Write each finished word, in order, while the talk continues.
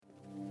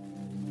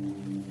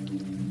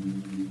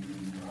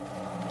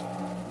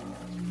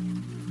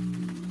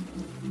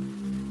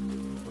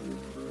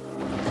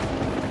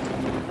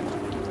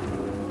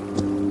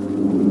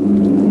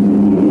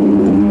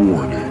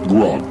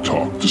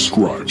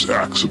describes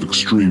acts of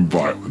extreme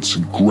violence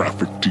in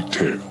graphic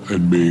detail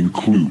and may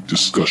include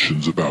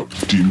discussions about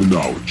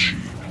demonology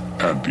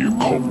and the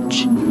occult,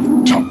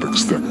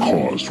 topics that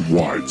caused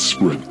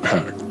widespread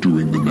panic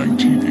during the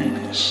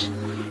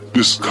 1980s.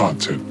 This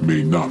content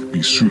may not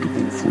be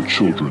suitable for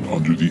children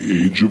under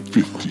the age of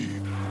 50.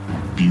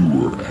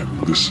 Viewer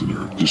and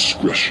listener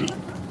discretion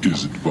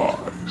is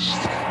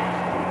advised.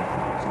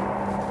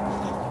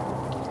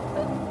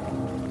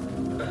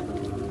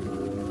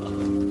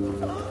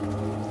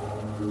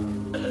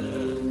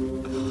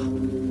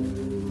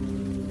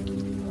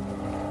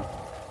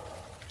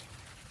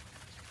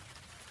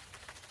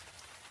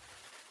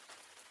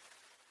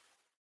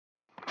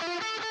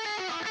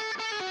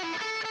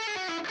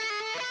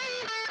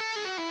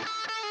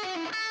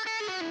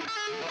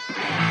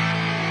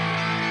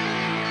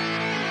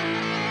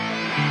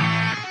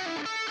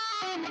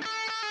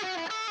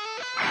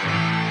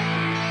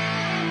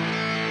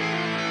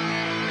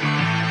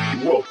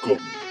 Welcome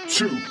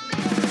to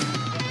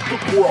The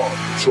Grog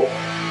Talk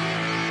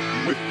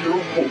with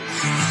your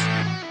hosts,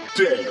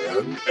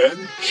 Dan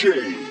and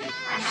James.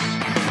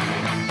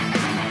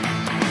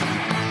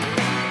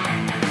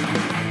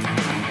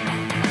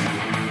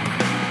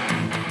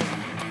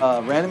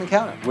 Random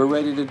encounter. We're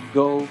ready to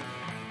go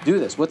do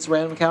this. What's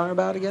random encounter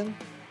about again?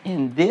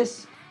 In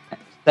this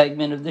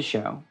segment of the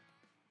show,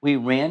 we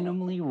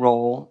randomly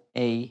roll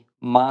a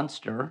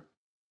monster,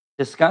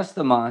 discuss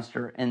the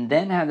monster, and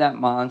then have that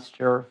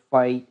monster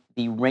fight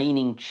the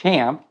reigning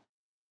champ.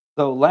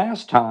 So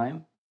last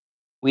time,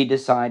 we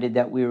decided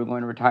that we were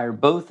going to retire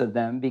both of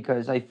them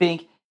because I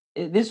think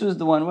this was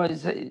the one where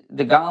the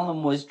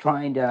golem was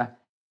trying to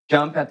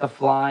jump at the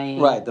flying.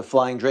 Right, the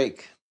flying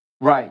drake.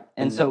 Right.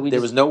 And so there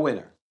was no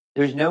winner.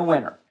 There's no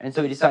winner. And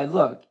so we decided,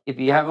 look, if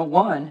you haven't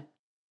won,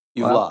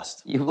 You've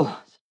lost. You've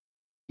lost.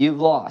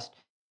 You've lost.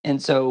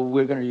 And so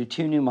we're going to do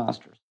two new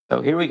monsters.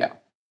 So here we go.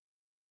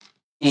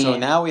 So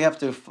now we have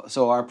to.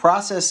 So our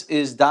process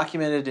is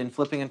documented in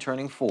Flipping and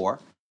Turning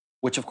 4,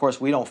 which of course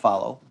we don't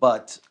follow.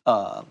 But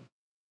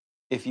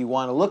if you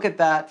want to look at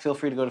that, feel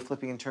free to go to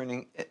Flipping and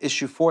Turning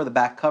issue 4. The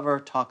back cover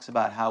talks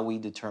about how we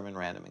determine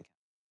random encounter.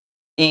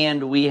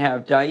 And we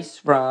have dice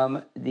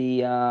from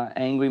the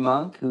Angry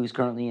Monk, who's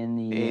currently in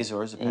the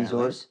Azores. Apparently.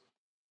 Azores.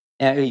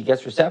 And he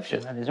gets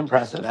reception. That is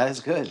impressive. That is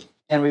good.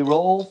 And we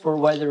roll for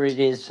whether it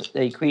is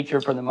a creature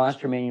from the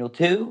Monster Manual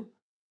 2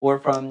 or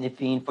from the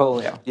Fiend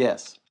Folio.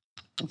 Yes.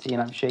 And see,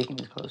 and I'm shaking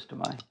as close to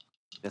my...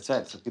 That's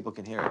right, so people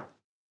can hear it.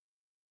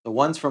 The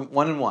one's from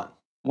 1 and 1.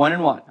 1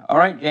 and 1. All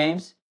right,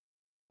 James.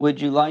 Would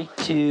you like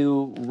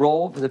to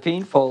roll for the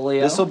Fiend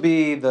Folio? This will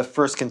be the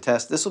first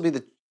contest. This will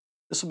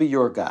be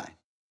your guy.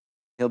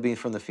 He'll be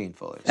from the Fiend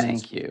Folio.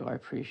 Thank you. I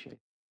appreciate it.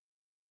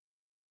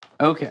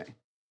 Okay.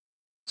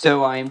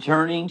 So I am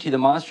turning to the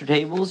monster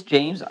tables.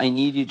 James, I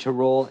need you to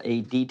roll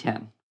a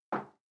d10.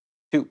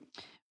 2.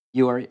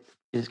 It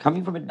is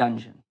coming from a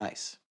dungeon.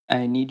 Nice.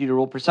 I need you to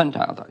roll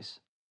percentile dice.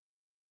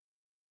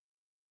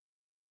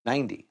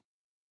 90.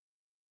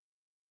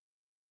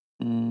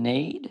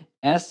 Snayd.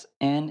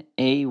 S-N-A-Y-D.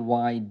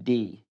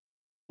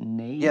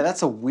 Snayd. Yeah,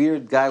 that's a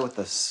weird guy with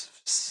the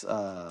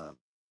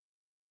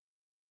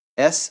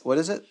S. What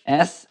is it?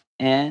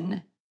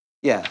 S-N.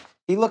 Yeah,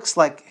 he looks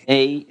like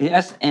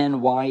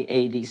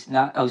S-N-Y-A-D.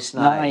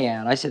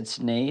 Snaiad. I said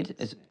Snayd.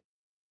 It's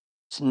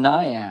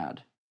Snaiad.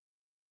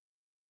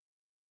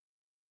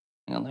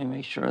 Hang on, let me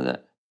make sure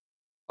that...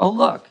 Oh,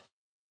 look.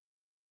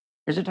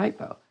 There's a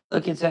typo.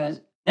 Look, it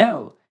says...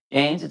 No,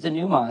 James, it's a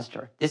new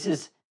monster. This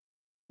is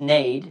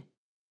Snayd,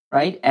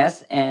 right?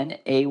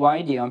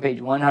 S-N-A-Y-D on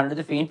page 100 of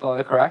the Fiend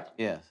Folio, correct?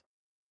 Yes.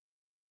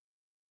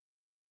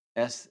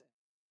 S.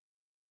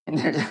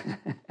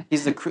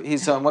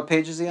 He's on what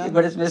page is he on?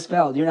 But it's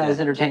misspelled. You're not as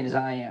entertained as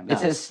I am. No. It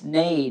says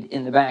Snayd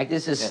in the back.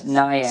 This is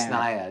Snaiad.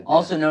 Snaiad.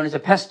 Also known as a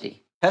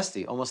pesty.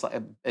 Pesty, almost like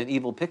an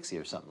evil pixie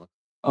or something.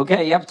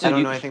 Okay, yep. So I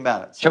don't know anything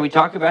about it. So. Shall we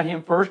talk about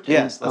him first?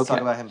 Yes, let's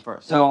talk about him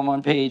first. So I'm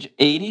on page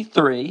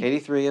 83.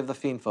 83 of the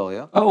Fiend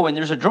Folio. Oh, and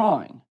there's a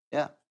drawing.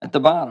 Yeah. At the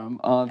bottom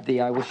of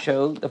I will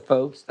show the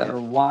folks that are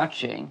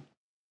watching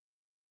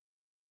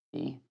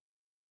the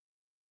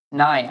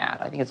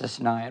Snaiad. I think it's a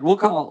Snaiad. We'll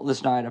call the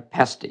Snaiad a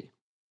pesty.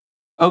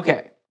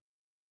 Okay.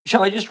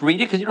 Shall I just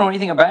read it? Because you don't know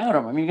anything about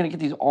him. I mean, you're going to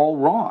get these all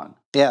wrong.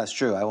 Yeah, it's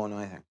true. I won't know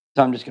anything.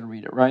 So I'm just going to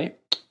read it, right?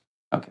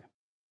 Okay.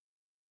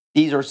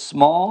 These are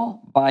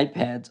small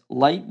bipeds,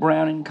 light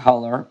brown in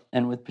color,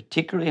 and with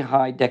particularly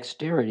high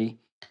dexterity.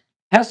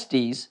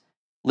 Pesties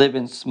live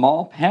in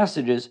small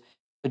passages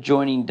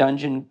adjoining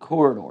dungeon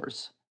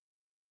corridors.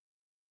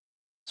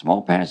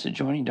 Small passage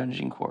adjoining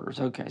dungeon corridors.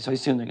 Okay, so I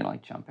assume they're going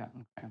to jump out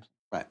and grab.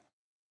 Right.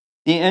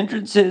 The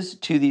entrances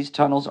to these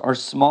tunnels are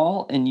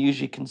small and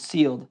usually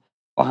concealed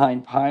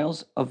behind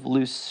piles of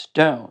loose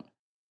stone,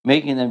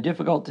 making them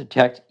difficult to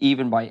detect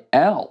even by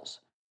elves.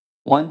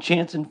 1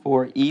 chance in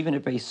 4, even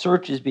if a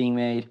search is being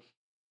made,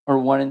 or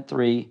 1 in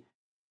 3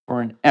 for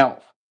an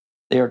elf.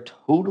 They are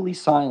totally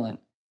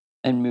silent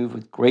and move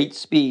with great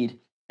speed,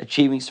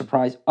 achieving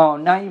surprise.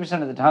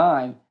 90% of the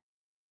time,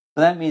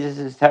 So that means this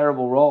is a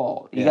terrible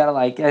roll. You Yeah.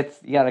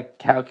 gotta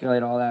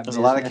calculate all that. There's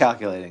a lot of business.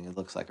 calculating, it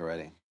looks like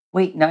already.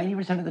 Wait,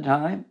 90% of the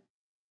time?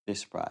 Be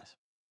surprised.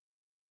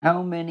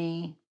 How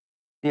many?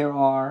 There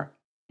are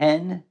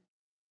 10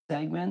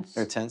 segments.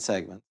 There are 10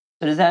 segments.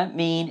 So does that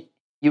mean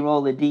you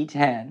roll a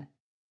d10,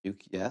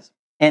 Yes.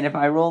 and if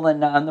I roll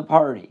on the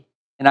party,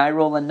 and I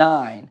roll a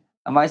 9,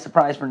 am I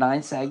surprised for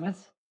 9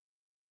 segments?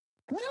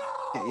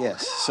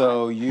 Yes.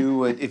 So you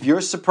would, if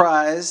you're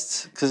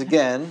surprised, because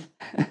again,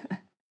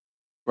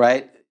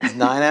 right, it's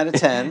 9 out of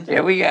 10.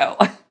 Here we go.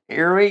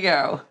 Here we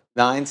go.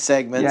 9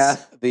 segments.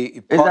 Yes.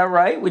 Is Is that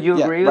right? Would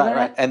you agree with that?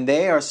 Right. And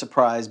they are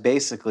surprised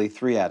basically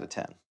 3 out of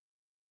 10.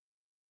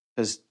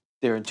 Because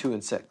they're in 2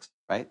 and 6,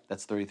 right?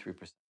 That's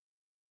 33%.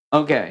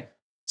 Okay.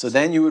 So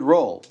then you would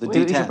roll the We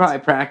D10s. should probably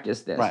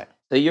practice this. Right.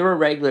 So you're a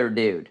regular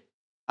dude.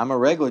 I'm a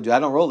regular dude. I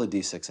don't roll the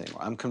D6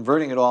 anymore. I'm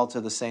converting it all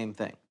to the same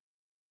thing.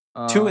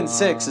 2 and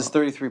 6 is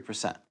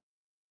 33%.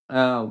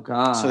 Oh,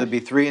 God. So it'd be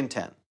 3 and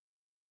 10.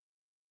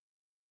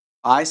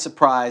 I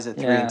surprise at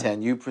 3 and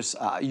 10.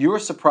 You're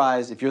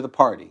surprised if you're the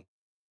party.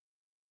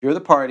 If you're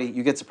the party,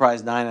 you get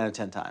surprised 9 out of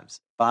 10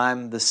 times. If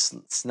I'm the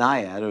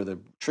Snyad or the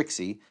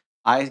Trixie,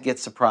 I get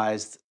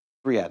surprised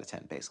 3 out of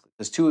 10, basically.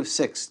 Because 2 of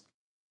 6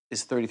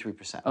 is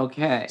 33%.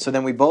 Okay. So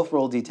then we both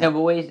roll D10. No,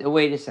 but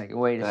wait a second.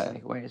 Wait a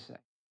second.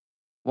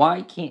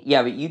 Why can't...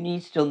 Yeah, but you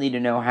still need to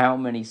know how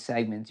many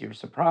segments you're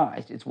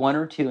surprised. It's 1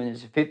 or 2, and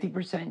there's a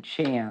 50%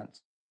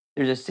 chance.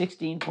 There's a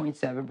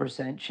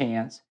 16.7%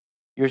 chance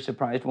you're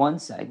surprised 1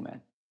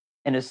 segment,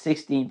 and a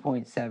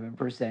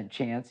 16.7%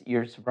 chance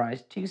you're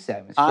surprised 2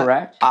 segments,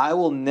 correct? I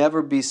will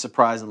never be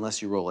surprised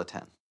unless you roll a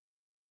 10. If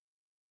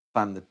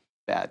I'm the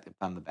bad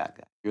guy.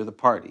 You're the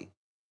party.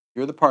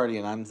 You're the party,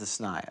 and I'm the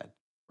Snyad,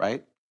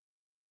 right?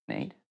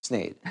 Snade.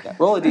 Yeah.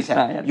 Roll a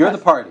D10. You're the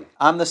party.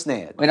 I'm the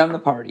Snade. Wait, I'm the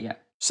party, yeah.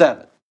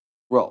 7.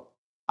 Roll.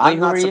 I'm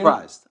not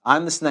surprised.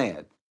 I'm the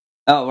Snade.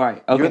 Oh,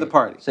 right. Okay. You're the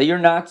party. So you're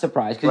not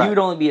surprised, because you would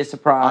only be a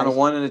surprise. On a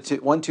 1 and a 2.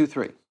 1, 2,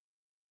 3.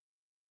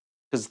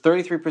 Because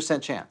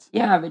 33% chance.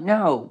 Yeah, but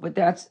no. But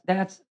that's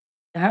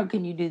how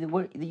can you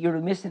do you're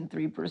missing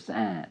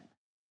 3%.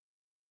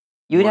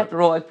 You would have to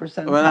roll like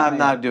percent. Well, I'm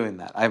not doing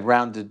that. I've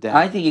rounded down.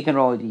 I think you can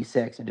roll a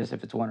d6 and just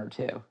if it's 1 or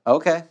 2.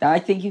 Okay. I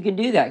think you can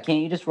do that. Can't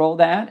you just roll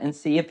that and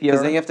see if you're...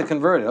 Because then you have to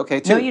convert it. Okay,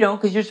 2. No, you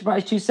don't, because you're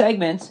surprised 2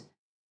 segments.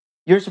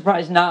 You're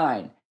surprised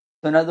 9.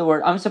 So in other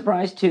words, I'm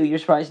surprised 2, you're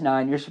surprised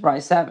 9, you're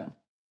surprised 7.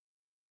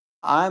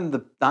 I'm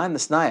the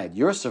Snyad.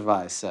 You're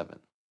surprised 7.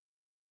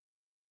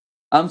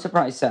 I'm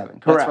surprised 7.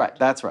 Correct.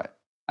 That's right.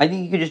 I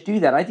think you could just do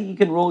that. I think you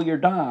can roll your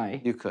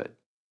die. You could.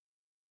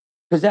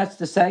 Because that's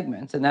the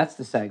segments, and that's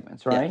the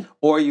segments, right? Yeah.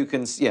 Or you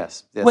can,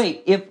 yes.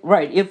 Wait,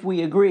 if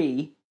we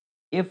agree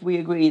that a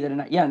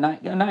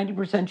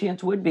 90%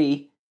 chance would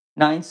be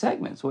 9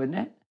 segments, wouldn't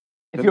it?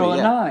 If you're on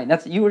 9,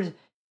 that's you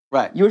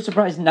were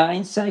surprised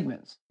 9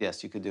 segments.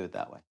 Yes, you could do it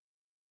that way.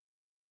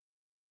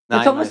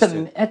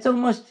 That's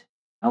almost.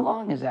 How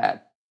long is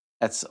that?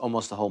 That's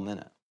almost a whole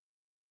minute.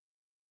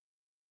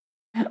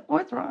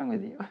 What's wrong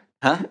with you?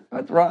 Huh?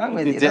 What's wrong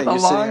with you? That's a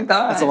long time.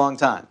 That's a long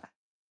time.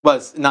 Well,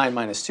 it's 9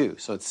 minus 2,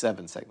 so it's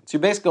 7 segments.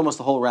 You're basically almost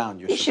the whole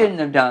round. They shouldn't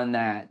have done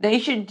that. They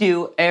should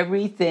do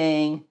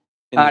everything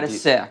out of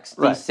 6.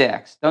 Right.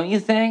 D6. Don't you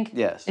think?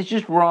 Yes. It's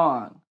just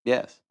wrong.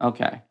 Yes.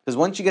 Okay. Because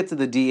once you get to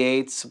the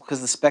D8s,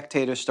 because the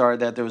spectators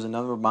started that, there was a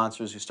number of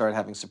monsters who started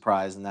having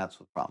surprise, and that's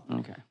the problem.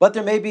 Okay. But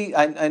there may be,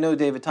 I know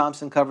David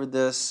Thompson covered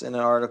this in an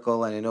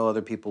article, and I know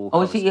other people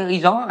will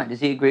he's on.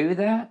 Does he agree with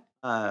that?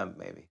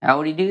 Maybe. How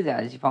would he do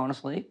that? Is he falling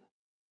asleep?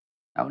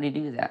 How would he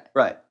do that?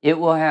 Right. It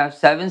will have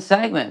 7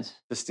 segments.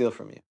 To steal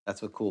from you.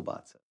 That's what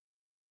Coolbot said.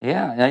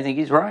 Yeah, and I think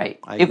he's right.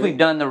 I if agree. we've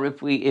done the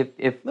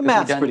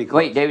math's pretty close.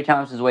 Wait, David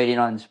Thompson's waiting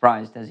on the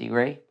surprise. Does he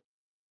agree?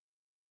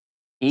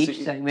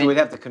 Segment. So we'd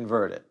have to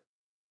convert it.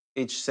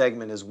 Each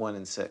segment is 1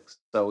 and 6,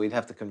 so we'd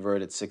have to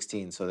convert it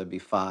 16. So there'd be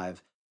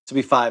 5. So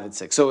it'd be 5 and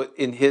 6. So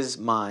in his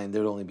mind,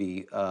 there'd only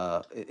be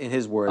in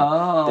his word,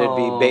 there'd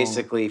be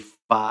basically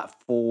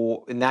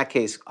 4. In that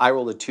case, I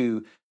rolled a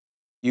 2.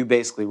 You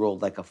basically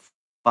rolled like a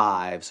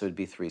 5, so it'd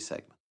be 3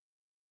 segments.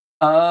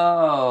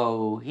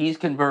 Oh, he's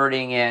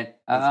converting it.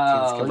 He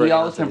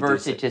always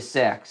converts it to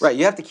 6. Right,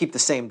 you have to keep the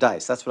same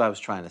dice. That's what I was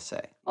trying to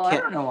say. Well, I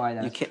don't know why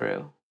that's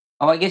true.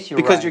 Oh, I guess you're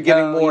right. Because you're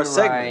giving more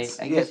segments.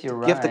 Right. I guess you're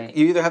right.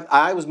 You either have.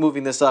 I was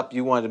moving this up.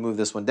 You wanted to move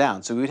this one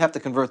down. So we'd have to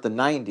convert the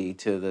 90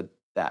 to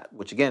that,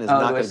 which again is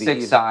not going to be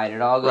 6-sided.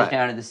 It all goes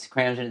down to the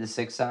crams into the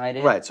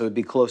 6-sided. Right. So it'd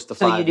be close to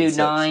 5. So you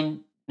do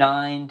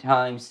 9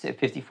 times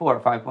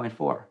 54,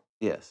 5.4.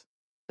 Yes.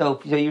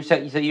 So you're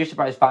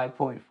surprised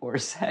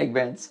 5.4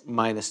 segments.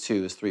 Minus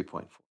 2 is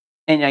 3.4.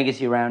 And I guess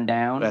you round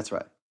down. That's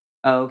right.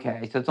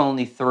 Okay, so it's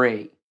only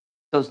 3.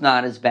 So it's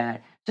not as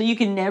bad. So you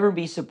can never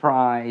be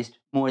surprised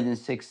more than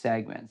 6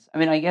 segments. I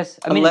mean,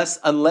 unless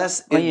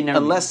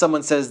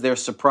someone says they're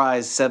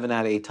surprised 7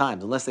 out of 8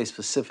 times, unless they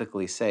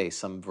specifically say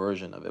some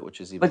version of it, which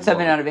is even. But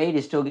 7 out of 8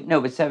 is still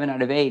But 7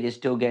 out of 8 is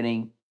still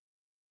getting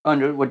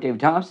under what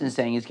David Thompson is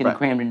saying is getting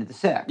crammed into the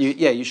 6.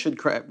 You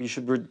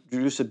should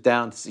reduce it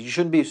down. You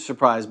shouldn't be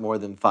surprised more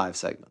than 5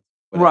 segments.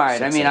 whatever,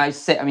 Right. I mean,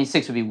 segments.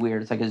 6 would be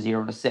weird. It's like a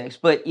 0 to 6.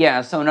 But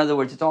yeah, so in other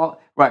words, it's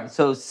all right.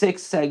 So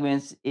 6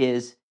 segments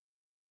is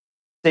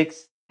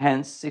 6/10,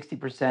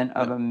 60%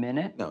 of a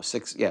minute. No,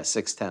 6/10,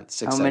 6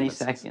 How many segments.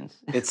 seconds?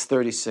 It's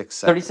 36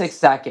 seconds. 36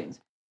 seconds.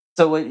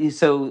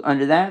 So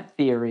under that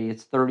theory,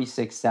 it's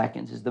 36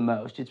 seconds is the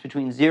most. It's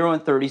between 0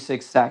 and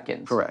 36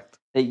 seconds. Correct.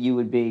 That you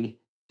would be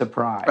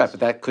surprised. Right, but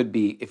that could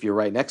be, if you're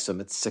right next to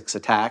them, it's 6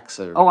 attacks.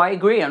 Or... Oh, I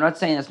agree. I'm not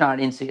saying it's not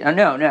insane.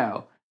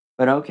 No.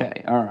 But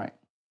okay, all right.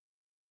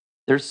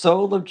 Their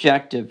sole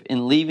objective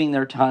in leaving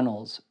their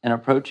tunnels and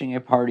approaching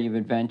a party of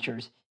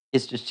adventurers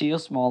is to steal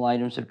small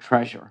items of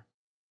treasure.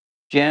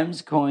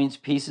 Gems, coins,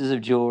 pieces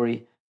of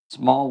jewelry,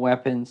 small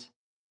weapons,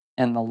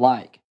 and the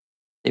like.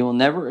 They will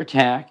never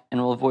attack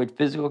and will avoid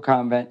physical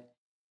combat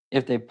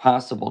if they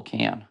possibly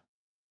can.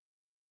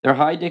 Their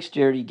high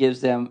dexterity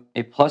gives them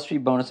a +3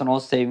 bonus on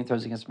all saving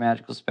throws against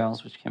magical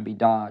spells, which can be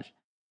dodged.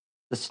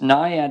 The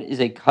Snaiad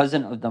is a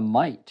cousin of the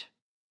Mite.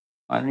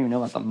 I don't even know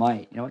about the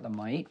Mite. You know what the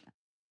Mite?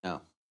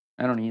 No.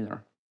 I don't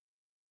either.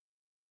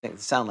 They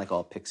sound like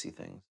all pixie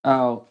things.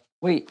 Oh,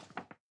 wait.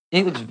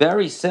 He looks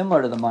very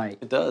similar to the Mite.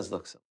 It does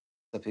look similar,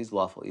 except he's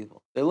lawful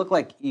evil. They look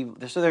like evil.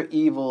 So they're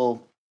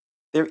evil.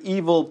 They're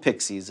evil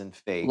pixies and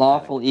fake.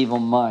 Lawful evil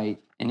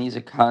Mite, and he's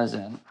a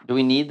cousin. Do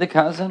we need the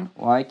cousin?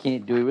 Why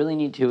can't? Do we really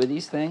need 2 of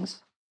these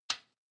things?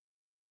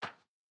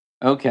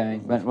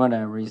 Okay, but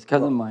whatever. He's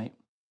cousin Mite.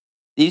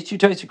 These 2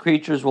 types of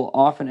creatures will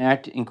often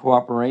act in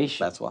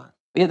cooperation. That's why.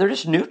 Yeah, they're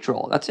just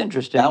neutral. That's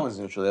interesting. That one's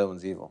neutral. The other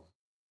one's evil.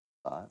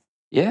 5.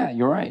 Yeah,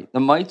 you're right. The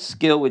Mite's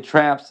skill with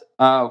traps,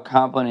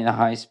 complementing the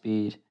high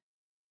speed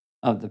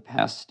of the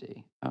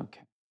Pesty.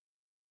 Okay.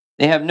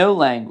 They have no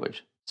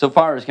language, so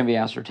far as can be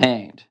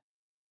ascertained.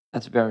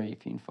 That's very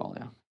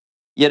fiendfolio.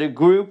 Yet a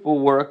group will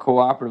work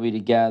cooperatively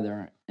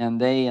together, and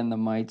they and the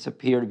Mites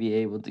appear to be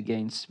able to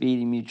gain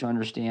speedy mutual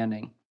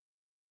understanding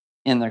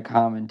in their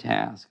common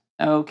task.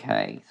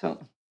 Okay, so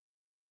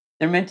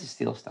they're meant to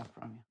steal stuff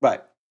from you.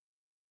 Right.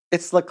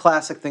 It's the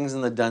classic things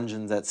in the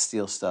dungeons that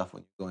steal stuff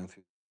when you're going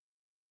through.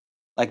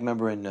 Like,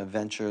 remember in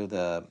Adventure,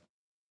 the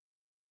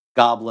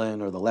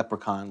goblin or the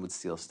leprechaun would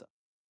steal stuff.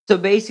 So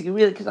basically,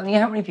 really, because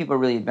how many people are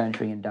really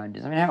adventuring in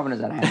dungeons? How often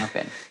does that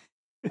happen?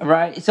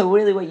 Right? So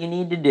really what you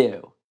need to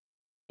do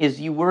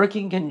is you work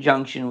in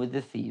conjunction with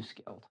the Thieves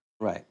Guild.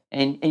 Right.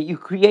 And you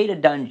create a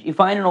dungeon. You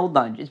find an old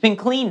dungeon. It's been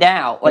cleaned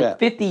out.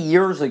 50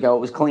 years ago, it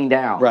was cleaned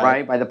out,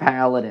 right? By the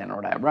paladin or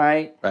whatever,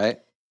 right?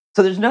 Right.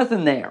 So there's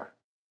nothing there.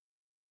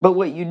 But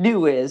what you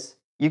do is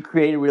you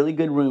create a really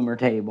good rumor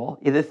table.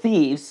 The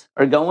thieves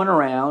are going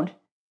around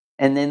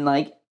and then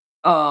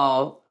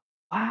oh,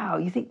 wow,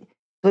 you think...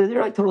 So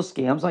they're like total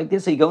scams like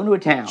this. So you go into a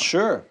town.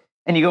 Sure.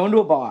 And you go into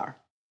a bar.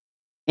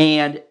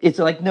 And it's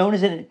known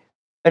as an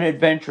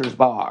adventurer's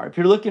bar. If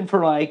you're looking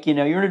for you're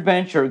an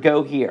adventurer,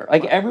 go here.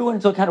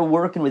 Everyone's kind of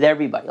working with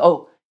everybody.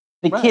 Oh,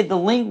 the kid, the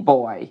link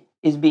boy,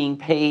 is being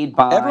paid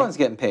by... Everyone's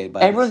getting paid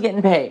by... Everyone's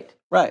getting paid.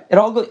 Right. It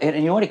all goes... And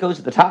you know what? It goes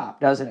to the top,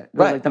 doesn't it? It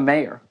goes like the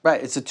mayor.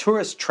 Right. It's a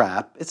tourist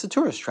trap.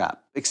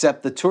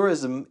 Except the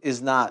tourism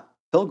is not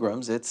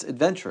pilgrims, it's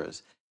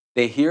adventurers.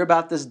 They hear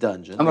about this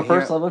dungeon. I'm a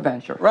first-level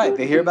adventurer. Right.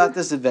 They hear about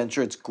this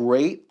adventure. It's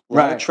great. A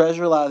lot of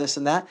treasure, a lot of this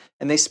and that.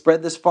 And they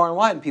spread this far and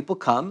wide, and people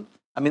come.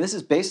 I mean, this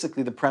is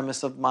basically the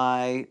premise of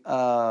my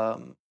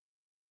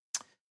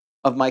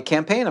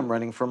campaign I'm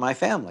running for my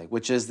family,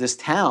 which is this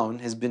town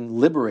has been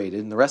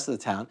liberated, and the rest of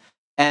the town,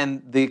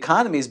 and the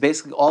economy is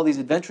basically all these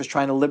adventurers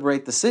trying to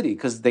liberate the city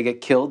because they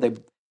get killed.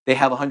 They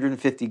have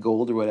 150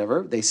 gold or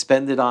whatever. They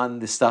spend it on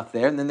the stuff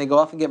there, and then they go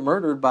off and get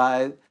murdered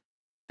by...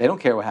 They don't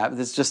care what happens.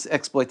 It's just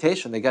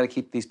exploitation. They got to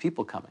keep these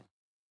people coming.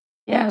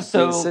 Yeah, to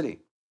the city.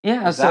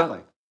 Yeah, exactly.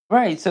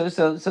 So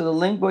the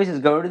Link Boy says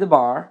go to the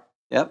bar.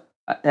 Yep.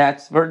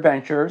 That's for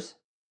adventurers.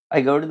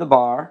 I go to the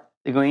bar,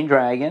 the Green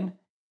Dragon,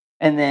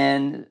 and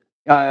then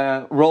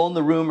roll in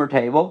the rumor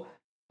table.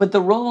 But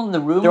the roll in the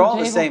rumor table... They're all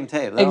the same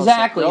table.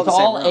 Exactly. It's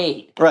all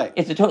 8. Right.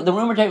 The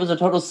rumor table is a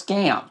total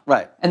scam.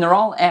 Right. And they're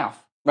all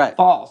F. Right.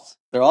 False.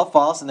 They're all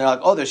false, and they're like,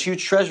 oh, there's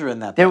huge treasure in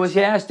that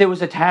place. There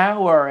was a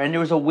tower, and there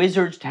was a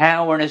wizard's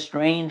tower and a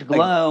strange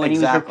glow, and he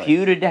was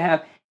reputed to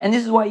have... And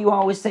this is why you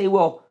always say,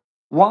 well,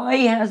 why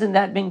hasn't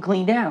that been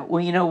cleaned out?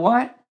 Well, you know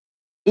what?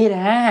 It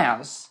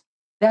has.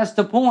 That's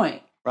the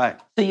point. Right.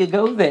 So you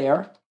go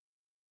there,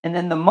 and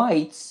then the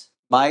mites...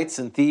 Mites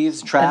and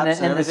thieves,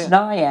 traps, and the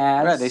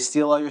Snaiads... Right, they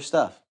steal all your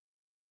stuff.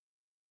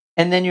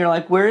 And then you're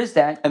like, where is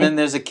that? And then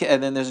there's a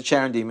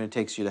Charon demon who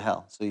takes you to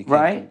hell, so you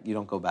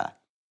don't go back.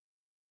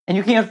 And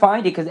you can't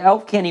find it because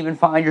Elf can't even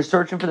find. You're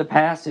searching for the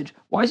passage.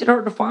 Why is it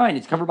hard to find?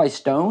 It's covered by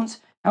stones.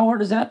 How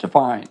hard is that to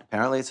find?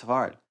 Apparently, it's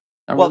hard.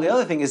 Well, the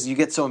other thing is, you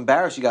get so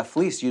embarrassed, you got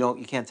fleeced.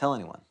 You can't tell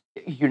anyone.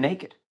 You're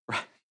naked.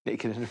 Right,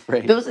 naked and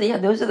afraid. Those are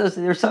those.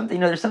 There's something.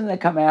 There's something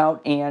that come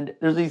out, and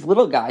there's these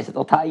little guys that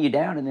they'll tie you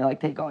down, and they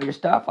take all your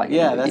stuff.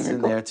 That's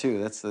in there too.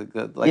 That's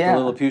the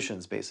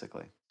Lilliputians,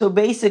 basically. So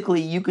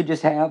basically, you could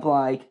just have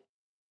a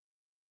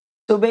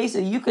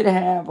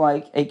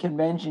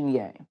convention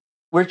game.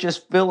 Where it's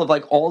just full of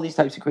all these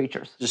types of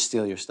creatures. Just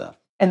steal your stuff.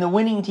 And the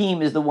winning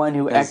team is the one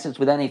who exits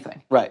with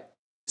anything. Right.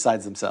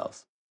 Besides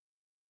themselves.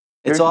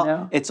 It's There's all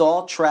no- it's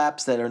all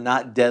traps that are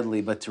not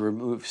deadly, but to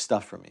remove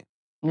stuff from you.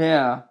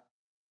 Yeah.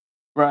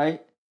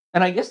 Right.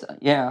 And I guess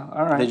yeah.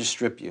 All right. They just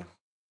strip you.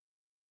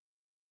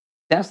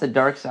 That's the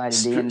dark side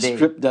of D&D.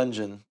 Strip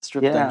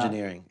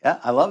dungeoneering. Yeah,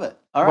 I love it.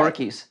 All right.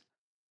 Porkies.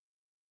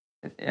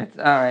 It's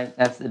all right.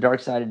 That's the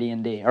dark side of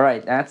D&D. All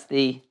right. That's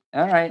the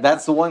all right.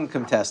 That's the one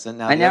contestant.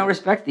 Now I now other-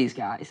 respect these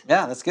guys.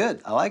 Yeah, that's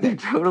good. I like They're it.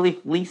 totally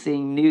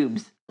fleecing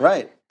noobs.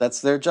 Right.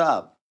 That's their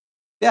job.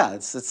 Yeah,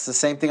 it's the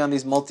same thing on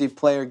these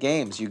multiplayer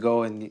games. You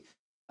go and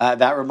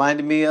that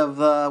reminded me of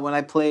when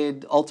I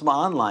played Ultima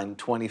Online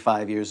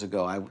 25 years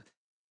ago.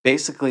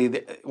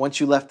 Once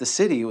you left the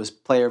city, it was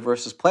player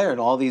versus player, and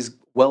all these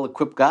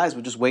well-equipped guys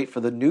would just wait for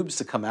the noobs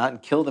to come out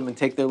and kill them and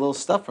take their little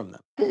stuff from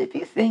them. Because if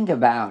you think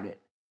about it,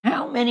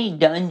 how many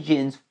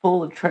dungeons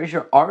full of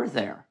treasure are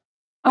there?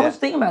 I was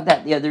thinking about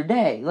that the other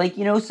day. Like,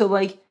 so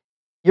like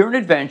you're an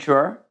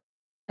adventurer,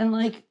 and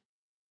like,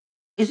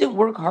 isn't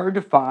work hard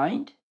to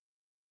find?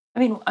 I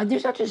mean,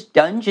 there's not just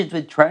dungeons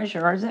with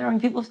treasure, is there? I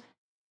mean,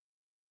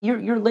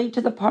 you're late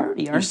to the party, aren't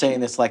you? You're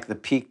saying it's like the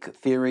peak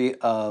theory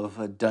of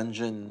a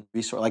dungeon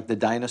resource, like the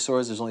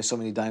dinosaurs. There's only so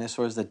many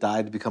dinosaurs that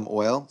died to become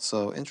oil.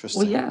 So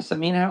interesting. Well, yes. I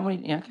mean, how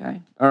many?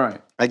 Okay. All right.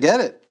 I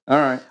get it. All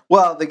right.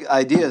 Well, the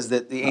idea is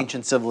that the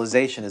ancient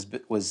civilization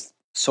was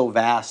so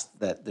vast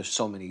that there's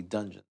so many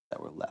dungeons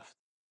that were left.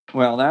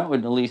 Well, that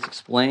would at least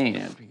explain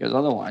it, because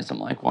otherwise I'm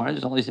like, why are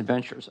there all these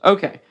adventures?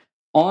 Okay.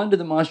 On to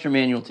the Monster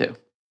Manual 2.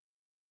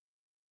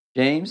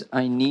 James,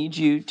 I need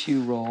you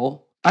to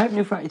roll. I have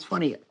newfound. It's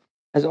funny.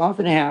 As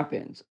often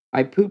happens,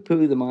 I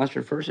poo-poo the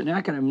monster first, and now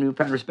I kind of have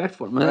newfound respect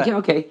for him. I'm like, yeah,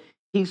 okay,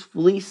 he's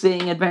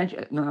fleecing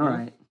adventure. No, all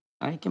right,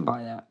 I can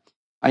buy that.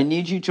 I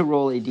need you to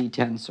roll a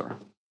D10, sir.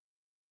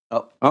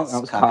 Oh,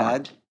 that was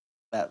cockeyed.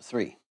 That's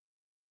 3.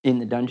 In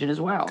the dungeon as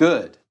well.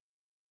 Good.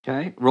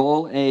 Okay,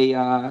 roll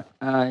a,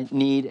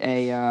 need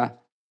a,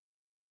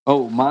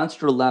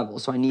 monster level,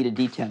 so I need a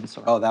D10,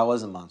 sir. Oh, that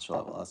wasn't monster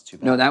level. That's too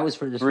bad. No, that was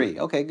for the 3.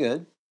 Okay,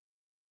 good.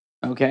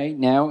 Okay,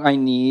 now I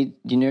need,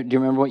 do you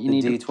remember what you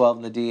need? The D12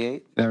 and the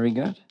D8. Very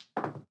good.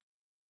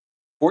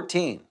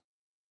 14.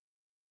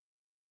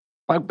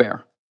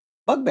 Bugbear.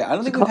 Bugbear. I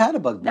don't think we've had a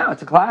bugbear. No,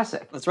 it's a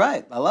classic. That's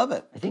right. I love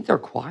it. I think they're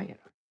quiet.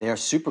 They are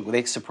super.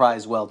 They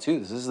surprise well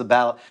too. This is the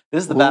battle.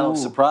 This is the battle of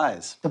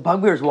surprise. The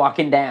bugbear's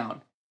walking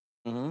down.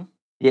 Mm-hmm.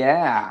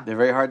 Yeah. They're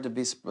very hard to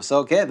be. So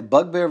okay, the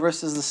bugbear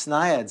versus the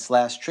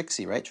Sniad /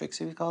 Trixie, right?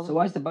 Trixie, we call it. So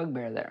why's the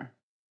bugbear there?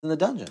 In the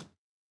dungeon.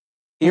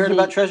 He heard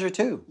about treasure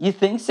too. You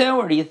think so,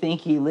 or do you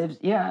think he lives?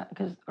 Yeah,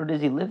 or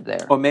does he live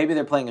there? Or maybe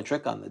they're playing a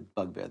trick on the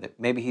bugbear.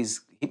 Maybe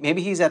he's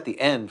at the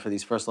end for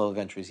these first level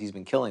adventures. He's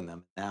been killing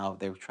them. Now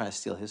they're trying to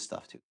steal his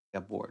stuff too. He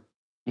got bored.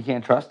 You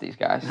can't trust these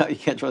guys. No, you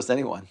can't trust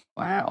anyone.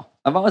 Wow,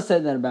 I've always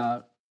said that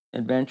about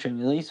adventuring,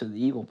 at least with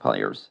the evil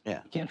players.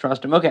 Yeah, you can't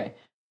trust them. Okay,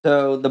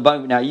 so the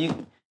bug. Now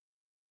you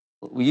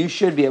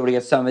should be able to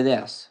get some of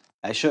this.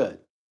 I should.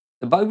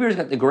 The bugbear's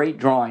got the great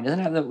drawing. Doesn't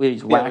it have that where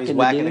he's whacking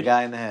the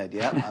guy in the head.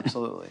 Yeah,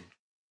 absolutely.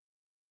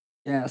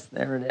 Yes,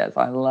 there it is.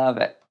 I love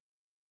it.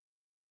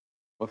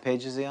 What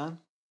page is he on?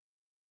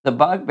 The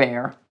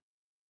bugbear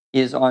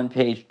is on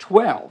page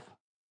 12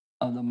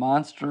 of the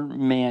Monster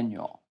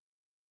Manual.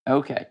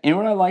 Okay. And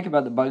what I like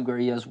about the bugbear,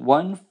 he has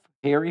one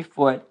hairy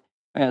foot.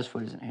 His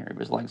foot isn't hairy,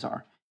 but his legs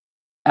are.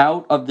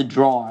 Out of the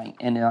drawing,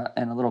 and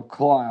a little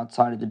claw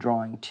outside of the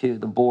drawing, too,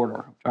 the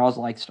border. I always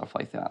like stuff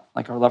like that,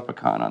 like our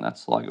leprechaun on that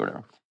slug or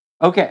whatever.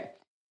 Okay.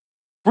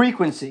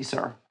 Frequency,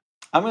 sir.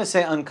 I'm going to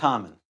say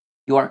uncommon.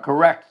 You are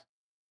correct.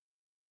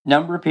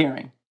 Number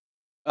appearing.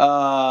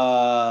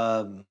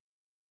 1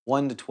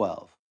 to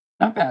 12.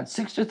 Not bad.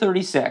 6 to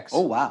 36.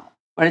 Oh, wow.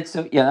 But it's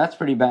that's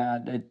pretty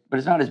bad. But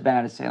it's not as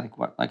bad as, say,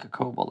 like a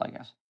kobold, I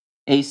guess.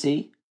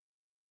 AC?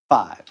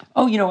 5.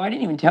 Oh, I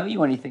didn't even tell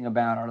you anything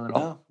about our little...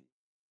 No.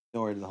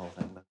 Don't worry the whole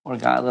thing.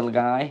 But... little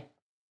guy.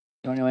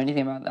 You don't know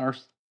anything about our...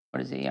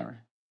 What is he? Is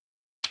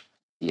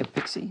he a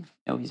pixie?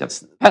 No, he's a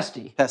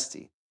pesty.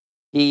 Pesty.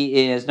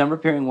 He is number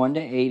appearing 1 to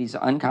 8. He's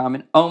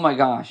uncommon. Oh, my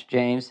gosh,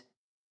 James.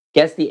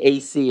 Guess the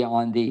AC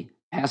on the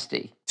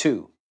pesty.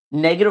 2.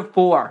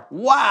 -4.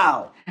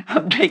 Wow.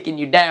 I'm taking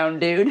you down,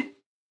 dude.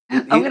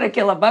 I'm going to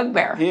kill a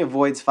bugbear. He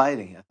avoids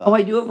fighting. I thought. Oh,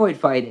 I do avoid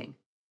fighting.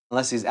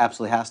 Unless he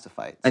absolutely has to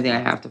fight. I think I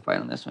have to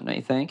fight on this one, don't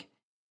you think?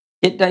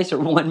 Hit dice are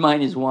 1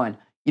 - 1.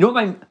 You know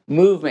what my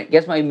movement?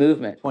 Guess my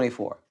movement.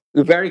 24.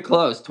 You're very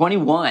close.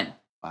 21.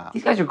 Wow.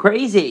 These guys are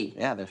crazy.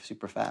 Yeah, they're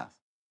super fast.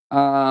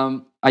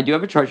 I do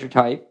have a treasure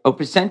type. Oh,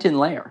 percent in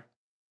layer.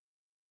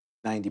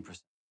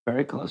 90%.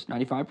 Very close.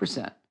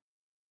 95%.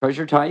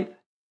 Treasure type.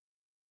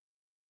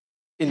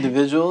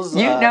 Individuals.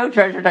 You know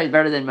treasure type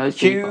better than most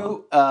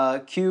people.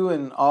 Q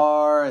and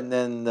R, and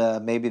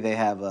then maybe they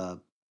have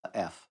a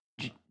F.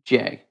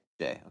 J.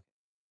 Okay.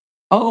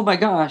 Oh my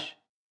gosh.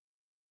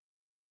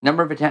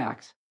 Number of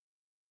attacks.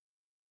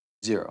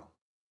 0.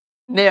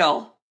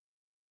 Nil.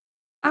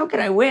 How can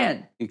I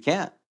win? You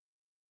can't.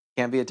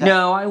 Can't be attacked.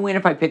 No, I win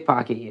if I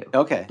pickpocket you.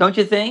 Okay. Don't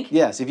you think?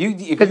 Yes.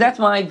 Because that's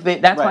my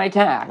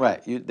attack.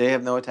 Right. They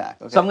have no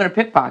attack. Okay. So I'm going to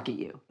pickpocket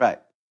you. Right.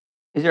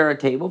 Is there a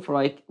table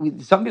for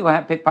some people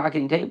have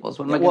pickpocketing tables?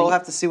 What am I We'll gonna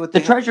have to see what the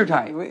they treasure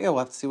type? Yeah, we'll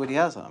have to see what he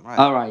has on him. Right.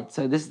 All right.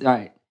 So this. All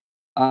right.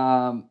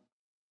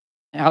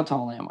 How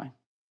tall am I?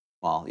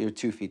 Well, you're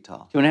 2 feet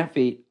tall. 2.5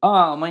 feet.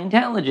 Oh, my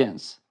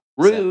intelligence.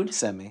 Rude.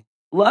 Semi.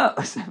 Low.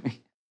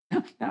 Semi.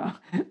 No,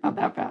 not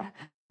that bad.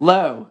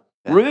 Low.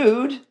 Yeah.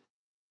 Rude.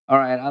 All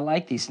right. I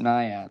like these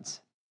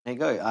naiads. There you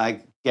go.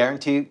 I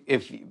guarantee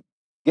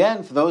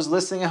again, for those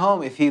listening at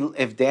home,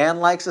 if Dan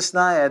likes a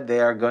Sniad, they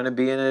are going to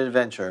be in an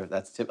adventure.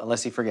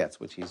 Unless he forgets,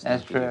 which he's.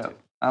 That's true.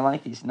 I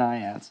like these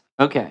naiads.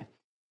 Okay.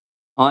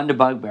 On to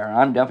Bugbear.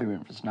 I'm definitely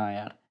rooting for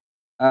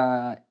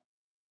Sniad.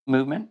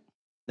 Movement?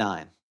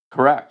 9.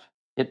 Correct.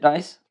 Hit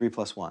dice? 3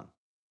 + 1.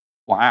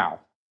 Wow.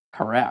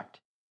 Correct.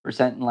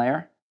 Percent and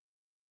layer?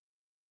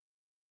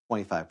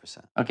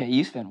 25%. Okay,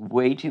 you spent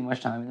way too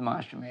much time in the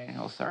Monster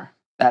Manual, sir.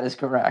 That is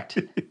correct.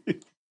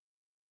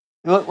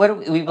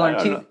 We've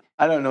learned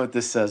I don't know what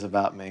this says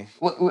about me.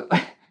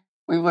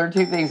 We've learned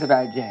 2 things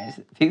about James.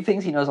 2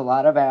 things he knows a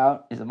lot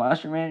about is the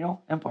Monster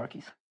Manual and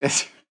Porkies.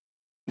 It's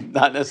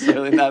not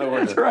necessarily in that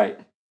order. That's right.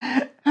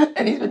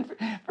 And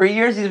for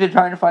years he's been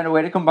trying to find a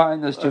way to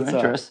combine those 2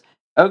 interests.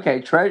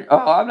 Okay,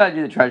 I'm not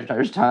doing the treasure type.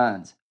 There's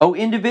tons. Oh,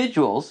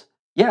 individuals.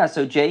 Yeah,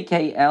 so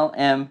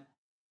JKLM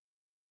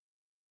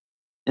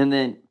and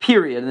then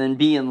period, and then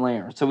B in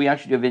layer. So we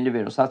actually do have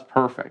individuals. So that's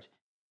perfect.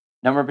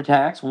 Number of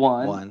attacks,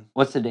 1. 1.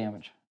 What's the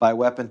damage? By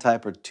weapon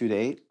type are 2 to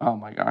 8. Oh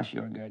my gosh,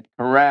 you are good.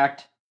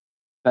 Correct.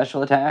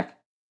 Special attack?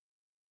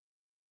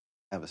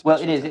 Have a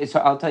special it attack. is.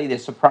 I'll tell you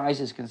this.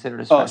 Surprise is considered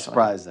a special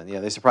surprise then.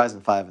 Yeah, they surprise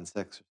in 5 and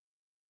 6.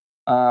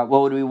 Well, it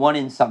would be 1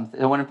 in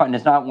something. 1 in 5.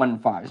 It's not 1 in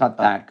 5. It's not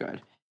that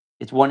good.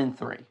 It's 1 in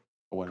 3.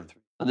 1 and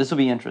 3. So this will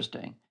be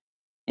interesting.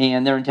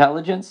 And their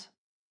intelligence?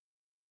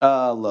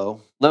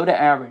 Low. Low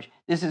to average.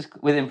 This is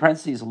within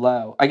parentheses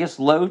low. I guess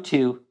low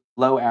to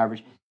low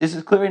average. This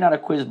is clearly not a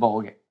Quiz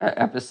Bowl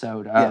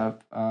episode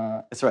of.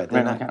 That's right.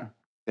 They're not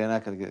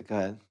going to get. Go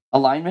ahead.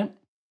 Alignment?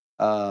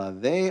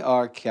 They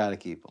are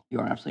chaotic evil. You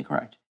are absolutely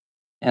correct.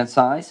 And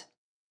size?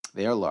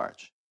 They are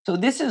large. So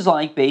this is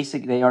like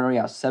basic. They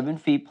are 7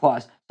 feet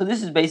plus. So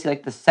this is basically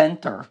like the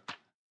center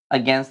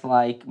against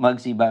like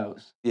Muggsy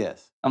Bogues.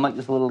 Yes. I'm like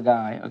this little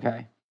guy.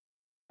 Okay.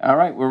 All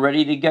right, we're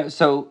ready to go.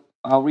 So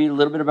I'll read a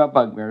little bit about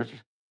bugbears.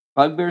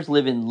 Bugbears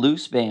live in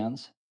loose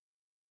bands.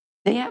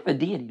 They have a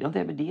deity. Don't they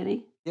have a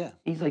deity? Yeah.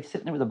 He's like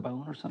sitting there with a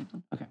bone or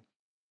something. Okay.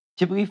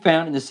 Typically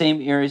found in the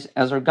same areas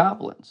as our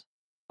goblins.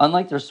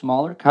 Unlike their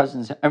smaller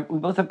cousins, we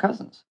both have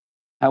cousins.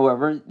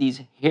 However,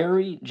 these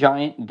hairy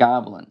giant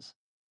goblins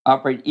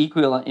operate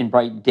equally in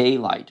bright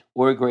daylight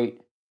or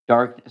great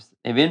darkness.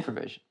 They have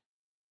infravision.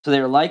 So they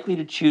are likely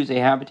to choose a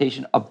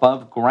habitation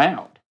above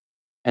ground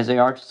as they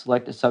are to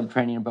select a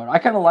subterranean abode. I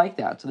kind of like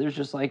that. So there's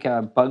just like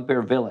a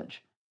bugbear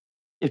village.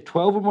 If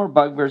 12 or more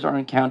bugbears are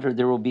encountered,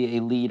 there will be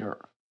a leader.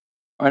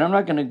 All right, I'm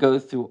not going to go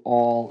through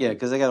all. Yeah,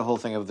 because they got a whole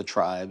thing of the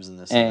tribes and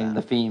this and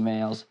the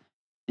females.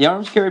 The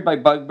arms carried by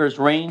bugbears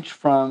range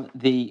from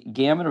the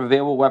gamut of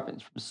available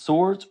weapons, from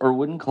swords or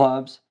wooden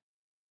clubs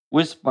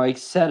with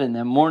spikes set in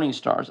them, morning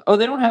stars. Oh,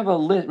 they don't have a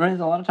list.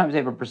 A lot of times they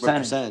have a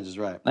percentage. Percentages,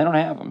 right. They don't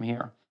have them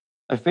here.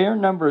 A fair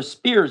number of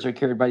spears are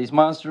carried by these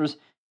monsters,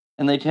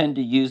 and they tend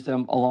to use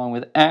them along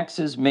with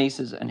axes,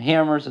 maces, and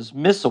hammers as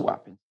missile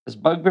weapons. As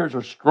bugbears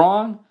are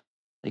strong,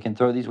 they can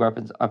throw these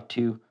weapons up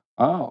to,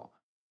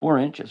 4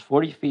 inches,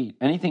 40 feet.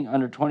 Anything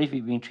under 20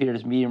 feet being treated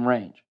as medium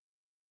range.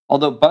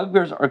 Although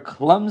bugbears are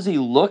clumsy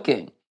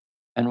looking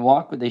and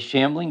walk with a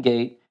shambling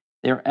gait,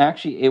 they are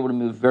actually able to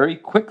move very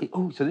quickly.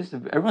 Oh, so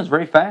everyone's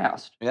very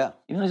fast. Yeah.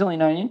 Even though it's only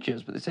 9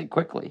 inches, but they say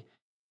quickly.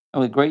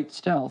 And with great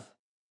stealth.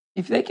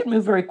 If they can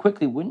move very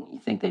quickly, wouldn't you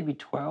think they'd be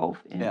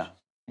 12 inch? Yeah.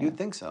 You'd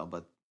think so,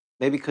 but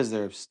maybe because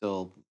they're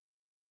still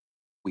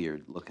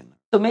weird looking.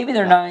 So maybe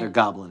they're not. They're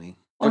goblin-y.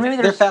 Or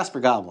maybe they're fast for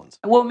goblins.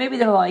 Well, maybe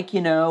they're like,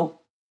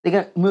 they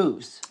got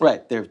moves.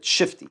 Right. They're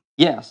shifty.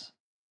 Yes.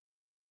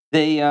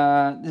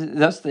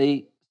 Thus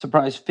they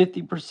surprise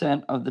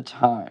 50% of the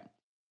time.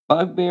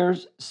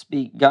 Bugbears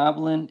speak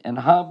goblin and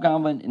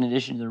hobgoblin in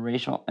addition to their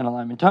racial and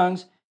alignment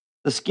tongues.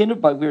 The skin of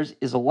bugbears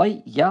is a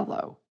light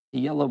yellow to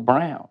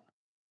yellow-brown,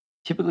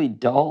 typically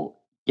dull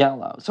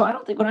yellow. So I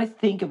don't think, when I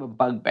think of a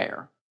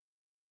bugbear,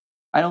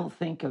 I don't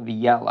think of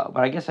yellow,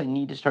 but I guess I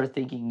need to start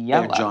thinking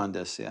yellow. They're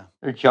jaundice, yeah.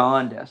 They're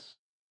jaundice.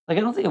 Like,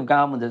 I don't think of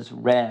goblins as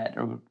red,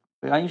 or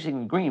I usually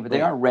think of green, but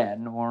they are red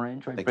and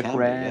orange, right? They Brick can be,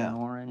 red yeah. and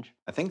orange.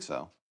 I think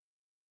so.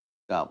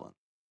 Goblin.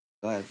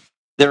 Go ahead.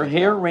 Their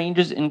hair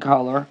ranges in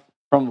color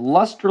from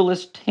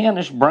lusterless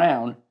tannish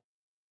brown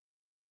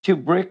to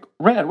brick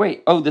red.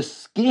 Wait, the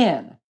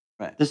skin.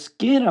 Right. The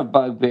skin of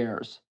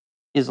bugbears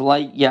is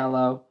light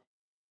yellow.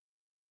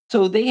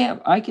 So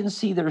I can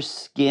see their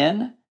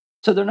skin.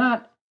 So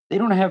they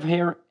don't have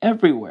hair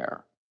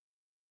everywhere.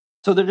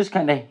 So they're just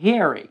kind of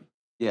hairy.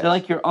 Yes. They're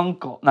like your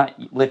uncle, not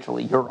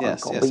literally your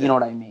uncle, but you know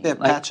what I mean. They have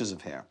patches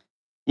of hair.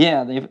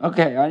 Yeah,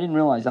 okay, I didn't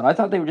realize that. I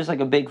thought they were just like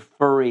a big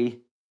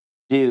furry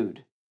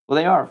dude. Well,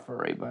 they are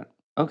furry, but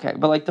okay.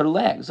 But like their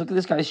legs, look at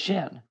this guy's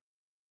shin.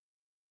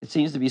 It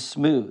seems to be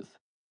smooth.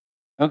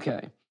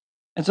 Okay.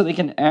 And so they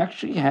can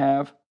actually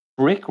have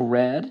brick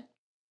red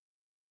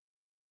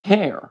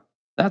hair.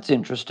 That's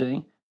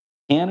interesting.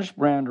 Tannish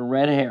brown to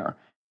red hair.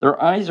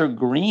 Their eyes are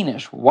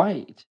greenish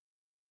white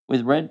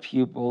with red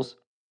pupils.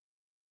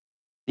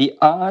 The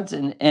odds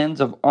and ends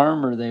of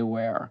armor they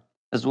wear,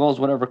 as well as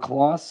whatever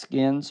cloth,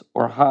 skins,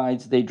 or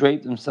hides they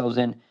drape themselves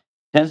in,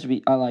 tends to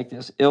be, I like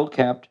this,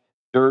 ill-kept,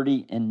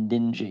 dirty, and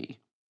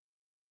dingy.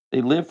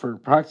 They live for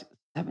approximately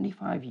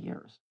 75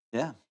 years.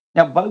 Yeah.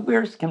 Now,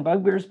 can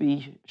bugbears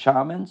be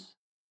shamans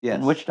Yes.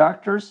 and witch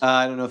doctors?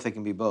 I don't know if they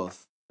can be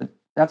both.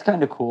 That's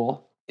kind of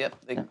cool. Yep.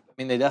 I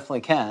mean, they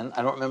definitely can.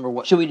 I don't remember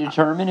what. Should we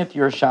determine if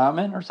you're a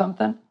shaman or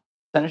something?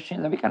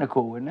 That'd be kind of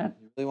cool, wouldn't it?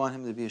 You really want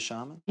him to be a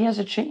shaman? He has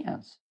a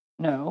chance.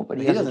 No, but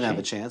He doesn't have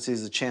a chance. He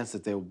has a chance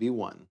that there will be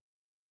one.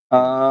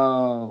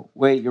 Oh,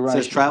 wait, you're right.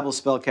 It says tribal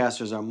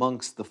spellcasters are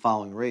amongst the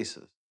following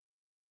races.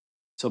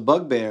 So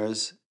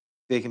bugbears,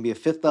 they can be a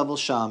 5th level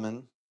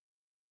shaman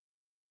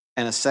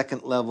and a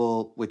 2nd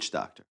level witch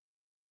doctor.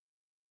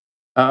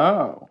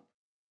 Oh.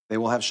 They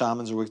will have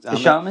shamans or witch. The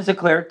shaman's a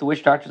cleric. The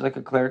witch doctor's like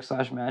a cleric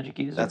 / magic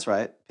user. That's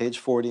right. Page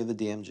 40 of the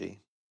DMG.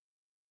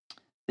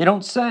 They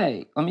don't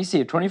say. Let me see.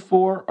 If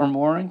 24 or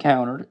more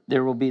encountered,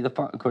 there will be of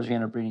course, we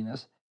end up reading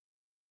this.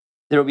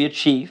 There will be a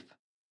chief,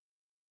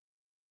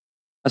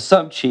 a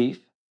sub-chief,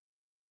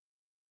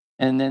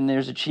 and then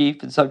there's a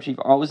chief and sub-chief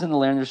always in the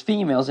land. There's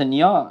females and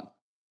young.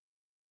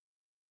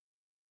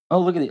 Oh,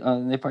 look at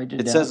if I did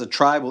It says a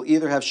tribe will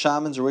either have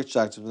shamans or witch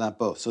doctors, but not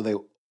both.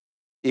 So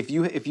if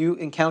you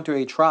encounter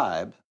a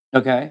tribe,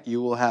 okay,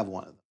 you will have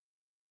one of them.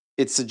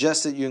 It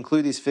suggests that you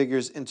include these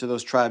figures into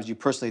those tribes you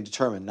personally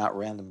determine, not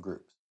random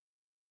groups.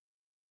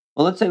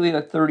 Well, let's say we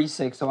have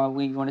 36. So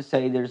we want to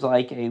say there's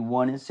like a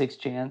 1 in 6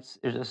 chance.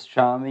 There's a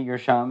shaman, you're a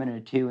shaman, and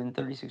a 2 in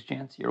 36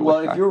 chance you're a witch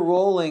doctor. If you're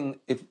rolling,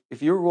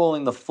 if you're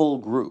rolling the full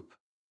group,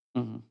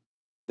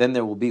 then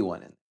there will be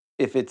one in.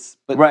 If it's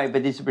right,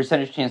 but there's a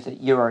percentage chance that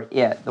you are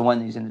the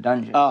one who's in the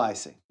dungeon. Oh, I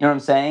see. You know what I'm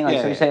saying? Like,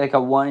 Yeah, so you say like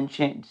a 1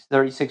 in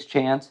 36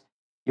 chance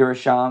you're a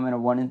shaman, a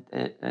 1 in,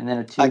 and then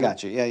a 2. I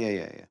got you.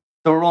 Yeah.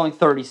 So we're rolling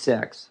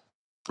 36,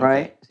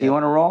 right? Okay, So you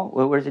want to roll?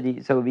 Well, where's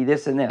it? So it would be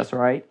this and this,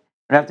 right?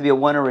 It'd have to be a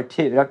 1 or a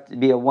 2. It'd have to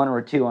be a 1 or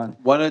a 2 on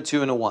 1 or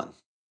 2 and a 1.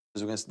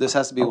 This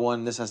has to be a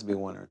 1. This has to be a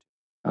 1 or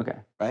a 2. Okay.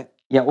 Right?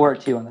 Yeah, or a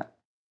 2 on that.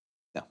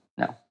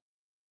 No.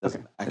 Okay.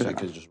 Actually, I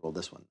could have just rolled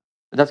this one.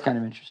 But that's kind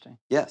of interesting.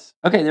 Yes.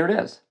 Okay, there it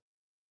is.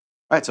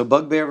 All right. So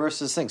bugbear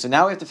versus thing. So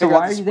now we have to So figure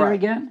out. why are you there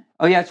again?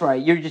 Oh, yeah, that's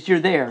right. You're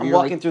there. I'm you're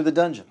walking through the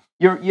dungeon.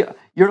 You're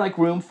like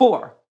room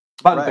 4.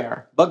 Bugbear.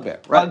 Right. Bugbear.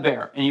 Right.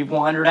 Bugbear, and you've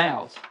wandered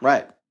out.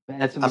 Right.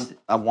 That's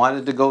I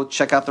wanted to go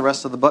check out the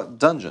rest of the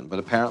dungeon, but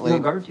apparently you're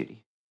on guard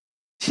duty.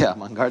 Yeah,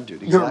 I'm on guard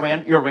duty.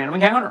 Exactly. You're a random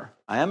encounter.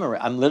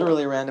 I'm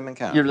literally a random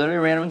encounter. You're literally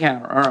a random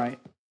encounter. All right.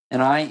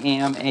 And I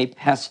am a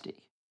pesty.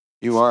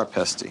 You are a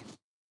pesty.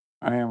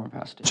 I am a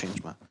pesty.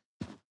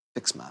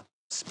 Fix my.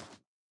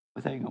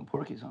 Without you going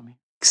Porky's on me.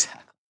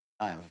 Exactly.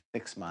 I am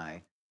fix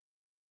my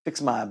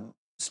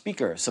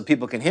speaker so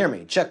people can hear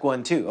me. Check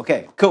 1, 2.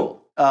 Okay,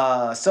 cool.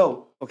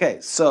 So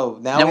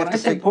now we when have I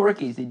said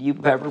Porky's, did you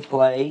ever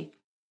play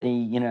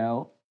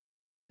the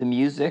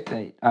music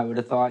that I would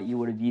have thought you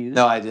would have used?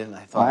 No, I didn't.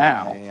 I thought,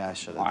 wow. Yeah, I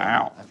should have.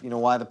 Wow. You know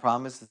why the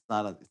problem is? It's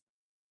not a.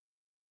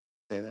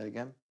 Say that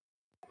again.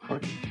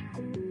 Porky.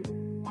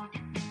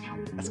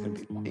 That's gonna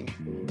be funny.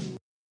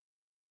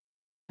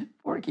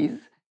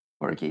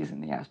 Porky's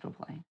in the astral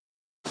plane.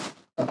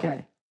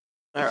 Okay.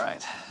 All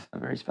right. A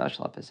very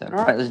special episode.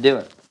 All right, let's do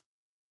it.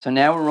 So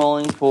now we're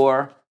rolling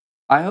for.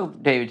 I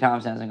hope David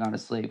Thompson hasn't gone to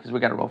sleep because we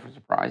got to roll for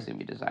surprise. It's gonna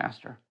be a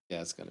disaster.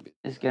 Yeah, it's gonna be.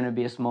 It's gonna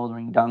be a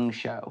smoldering dung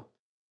show.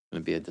 It's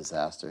gonna be a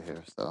disaster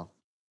here. So,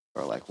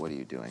 or like, what are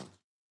you doing?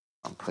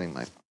 I'm putting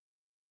my.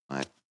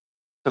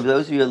 So for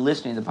those of you who are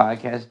listening to the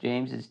podcast,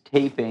 James is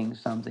taping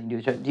something to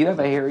his chest. Do you have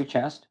a hairy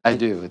chest? I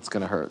do. It's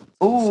gonna hurt.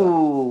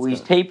 Ooh,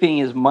 he's taping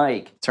his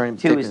mic to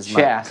his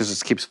chest because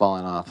it keeps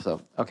falling off.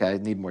 So okay, I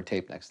need more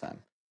tape next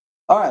time.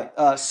 All right.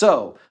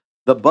 So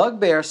the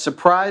bugbear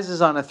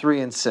surprises on a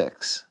 3 and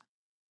 6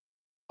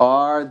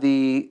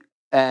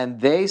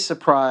 and they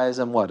surprise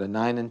on what, a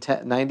 9 and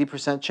 10,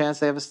 90% chance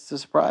they have a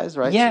surprise,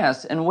 right?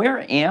 Yes. And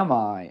where am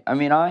I? I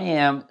mean, I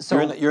am. So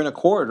you're in a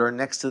corridor in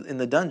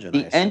the dungeon.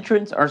 The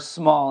entrance are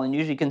small and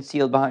usually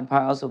concealed behind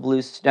piles of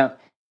loose stone.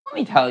 Let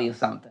me tell you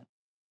something.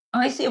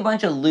 I see a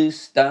bunch of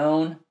loose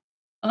stone.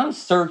 I'm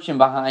searching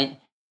behind.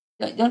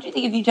 Don't you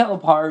think if you tell a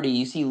party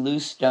you see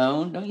loose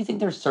stone, don't you think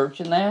they're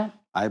searching that?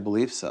 I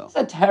believe so. It's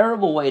a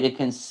terrible way to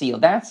conceal.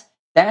 That's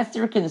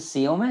their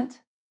concealment?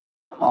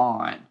 Come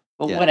on.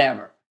 But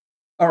whatever.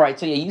 All right,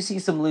 so you see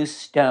some loose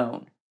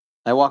stone.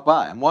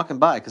 I'm walking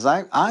by because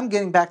I'm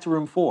getting back to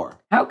room 4.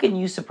 How can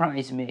you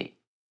surprise me?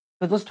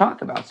 Because let's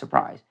talk about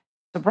surprise.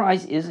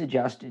 Surprise is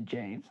adjusted,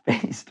 James,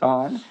 based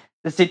on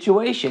the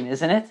situation,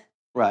 isn't it?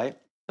 Right.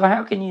 So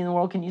how in the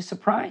world can you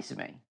surprise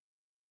me?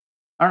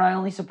 Aren't I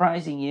only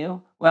surprising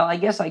you? Well, I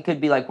guess I could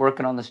be like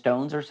working on the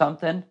stones or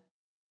something.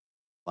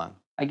 Fun.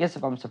 I guess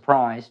if I'm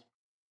surprised,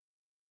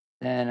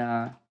 then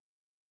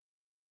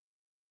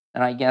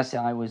I guess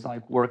I was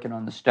like working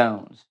on the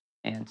stones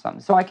and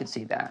something. So I could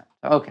see that.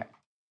 Okay.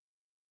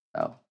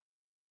 So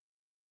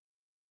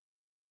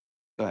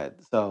Go ahead.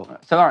 So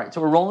all right. So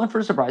we're rolling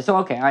for surprise. So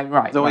okay, right.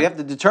 we right. have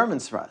to determine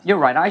surprise. You're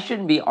right. I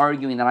shouldn't be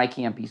arguing that I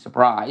can't be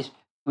surprised.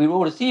 We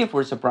roll to see if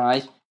we're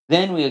surprised.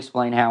 Then we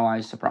explain how I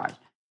was surprised.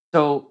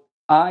 So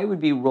I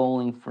would be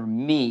rolling for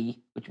me,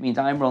 which means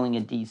I'm rolling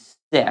a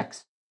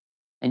d6,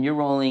 and you're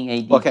rolling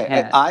a d10.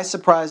 Okay, I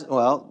surprise.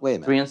 Well, wait a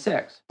minute. 3 and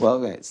 6. Well,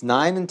 okay, it's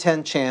 9 and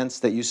 10 chance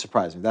that you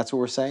surprise me. That's what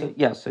we're saying. So,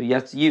 yes. So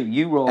yes,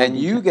 you roll. And a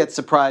D10. you get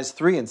surprised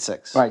 3 and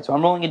 6. Right. So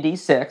I'm rolling a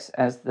d6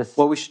 as the.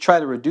 Well, we should try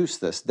to reduce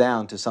this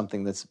down to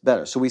something that's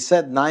better. So we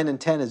said 9 and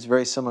 10 is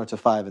very similar to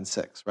 5 and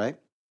 6, right?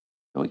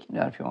 We can do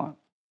that if you want.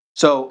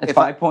 So It's if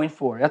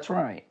 5.4. That's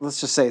right. let's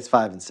just say it's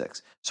 5 and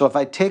 6. So if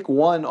I take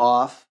one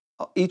off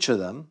each of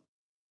them,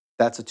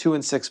 that's a 2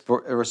 and 6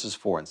 versus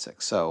 4 and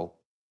 6. So,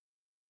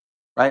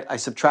 right, I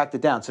subtract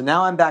it down. So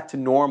now I'm back to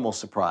normal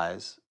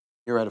surprise.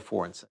 You're at a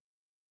 4 and 6.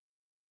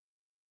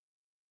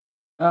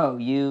 Oh,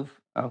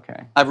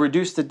 okay. I've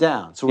reduced it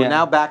down. So we're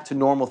now back to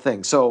normal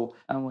things. So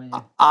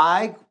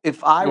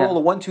if I roll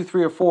a 1, 2,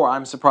 3, or 4,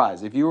 I'm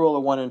surprised. If you roll a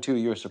 1 and 2,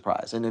 you're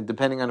surprised. And then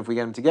depending on if we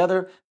get them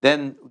together,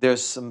 then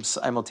there's some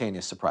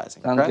simultaneous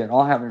surprising. Sounds good.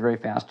 All happen very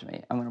fast to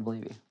me. I'm going to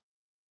believe you.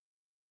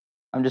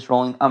 I'm just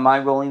rolling. Am I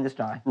rolling this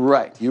die?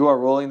 Right. You are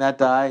rolling that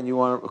die, and you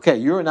want to. Okay,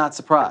 you're not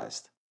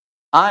surprised.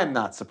 I'm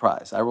not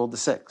surprised. I rolled the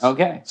 6.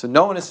 Okay. So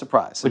no one is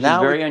surprised. So Which is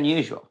very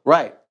unusual.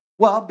 Right.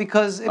 Well,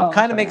 because it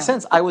kind of makes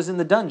sense. I was in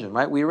the dungeon,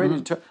 right? We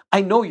already.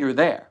 I know you're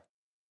there.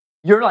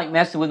 You're like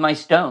messing with my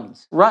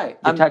stones. Right.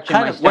 You're touching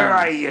my stones. Where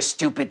are you, you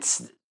stupid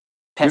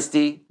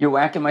pesty? You're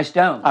whacking my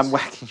stones.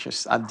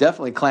 I'm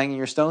definitely clanging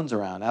your stones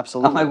around.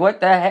 Absolutely. I'm like, what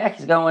the heck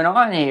is going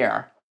on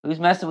here? Who's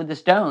messing with the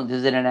stones?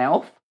 Is it an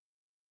elf?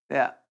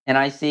 Yeah. And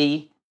I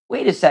see.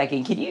 Wait a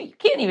second. You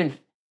can't even.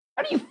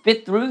 How do you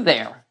fit through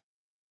there?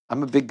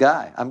 I'm a big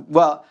guy.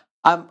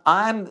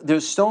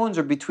 There's stones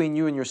are between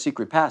you and your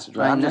secret passage,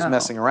 right? I'm just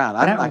messing around.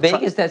 How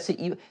big is that?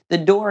 The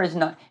door is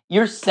not.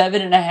 You're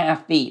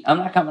 7.5 feet. I'm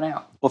not coming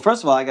out. Well,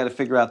 first of all, I got to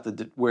figure out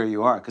where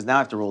you are because now I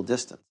have to roll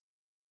distance.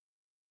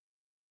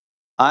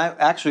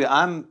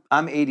 I'm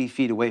 80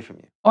 feet away from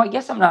you. Oh, I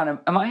guess I'm not.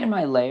 Am I in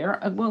my lair?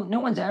 Well, no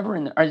one's ever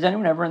in there. Is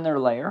anyone ever in their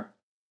lair?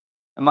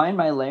 Am I in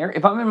my lair?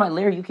 If I'm in my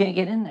lair, you can't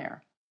get in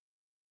there.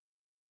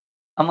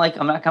 I'm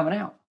not coming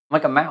out. I'm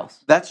like a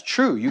mouse. That's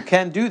true. You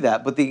can do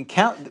that, but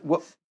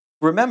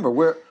remember,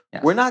 we're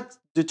not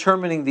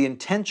determining the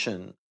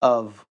intention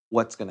of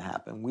what's going to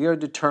happen. We are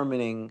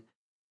determining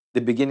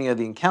the beginning of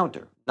the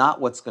encounter, not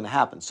what's going to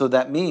happen. So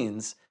that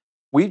means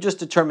we've just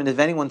determined if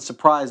anyone's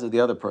surprised of the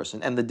other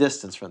person and the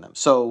distance from them.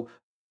 So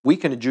we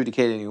can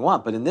adjudicate anything you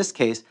want, but in this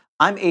case,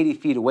 I'm 80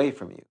 feet away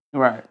from you.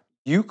 Right.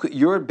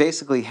 You're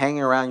basically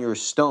hanging around your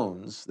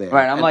stones there.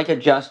 Right. I'm like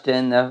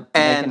adjusting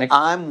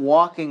I'm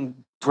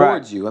walking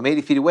towards you. I'm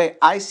 80 feet away.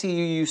 I see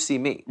you. You see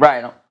me.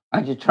 Right.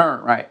 I just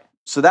turn. Right.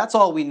 So that's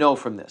all we know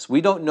from this.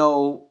 We don't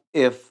know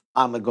if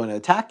I'm going to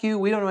attack you.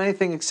 We don't know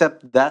anything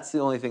except that's the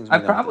only things we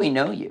know. I probably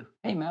know you.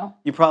 Hey, Mel.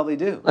 You probably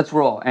do. Let's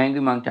roll.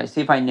 Angry Monk dice.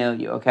 See if I know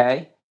you,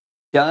 okay?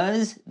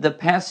 Does the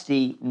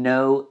pesty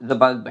know the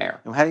bugbear?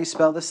 And how do you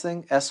spell this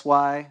thing?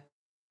 S-Y?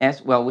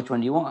 Well, which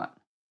one do you want?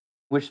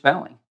 Which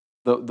spelling?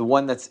 The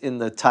one that's in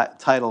the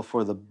title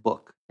for the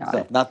book.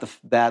 Not the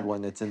bad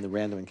one that's in the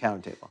random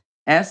encounter table.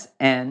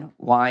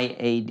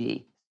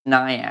 S-N-Y-A-D.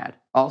 Naiad.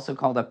 Also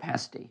called a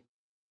pesty.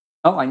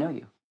 Oh, I know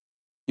you.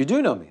 You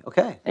do know me.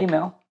 Okay. Hey,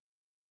 Mel.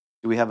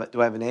 Do I have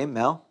a name?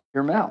 Mel?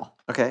 You're Mel.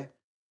 Okay.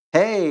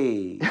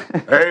 Hey.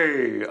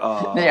 Hey.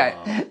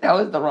 Yeah, that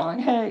was the wrong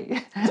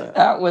hey.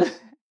 That was...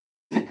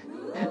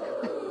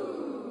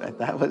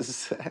 That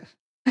was...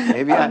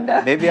 Maybe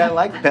I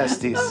like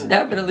pesties. I'm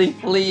definitely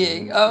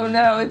fleeing. Oh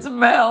no, it's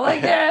Mel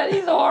again.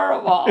 He's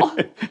horrible.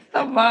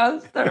 The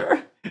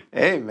monster.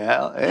 Hey,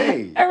 Mel.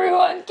 Hey.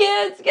 Everyone,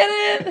 kids,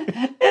 get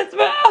in. It's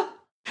Mel.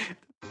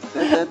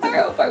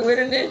 I hope I win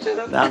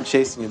initiative. Now I'm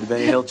chasing you, the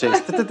Benny Hill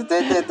chase.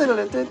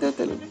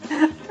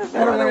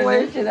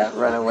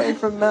 Run away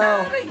from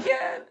Mel. Not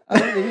again. Oh,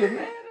 the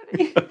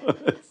humanity.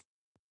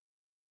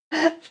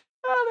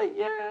 Not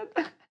again.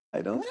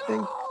 I don't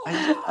think.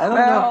 I don't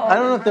know. I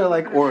don't know if they're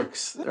like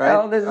orcs, right?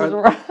 Mel, this is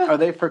wrong. Are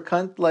they for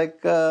cunt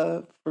like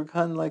the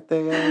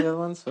other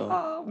ones? So.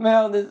 Oh,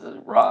 Mel, this is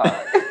wrong.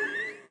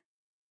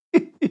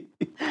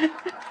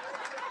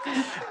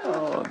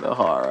 Oh, the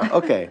horror.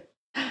 Okay.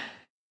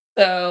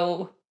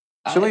 So,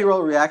 should we roll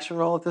a reaction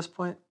roll at this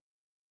point?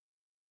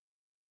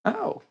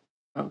 Oh,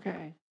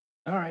 okay.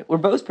 All right. We're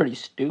both pretty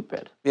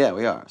stupid. Yeah,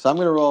 we are. So I'm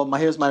going to roll.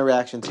 Here's my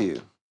reaction to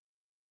you.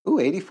 Ooh,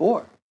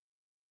 84.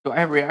 Do I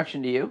have a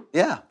reaction to you?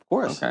 Yeah, of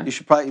course. Okay.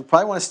 You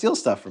probably want to steal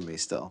stuff from me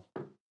still.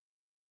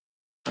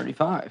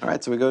 35. All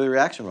right, so we go to the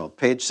reaction roll.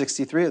 Page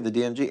 63 of the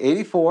DMG.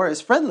 84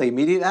 is friendly,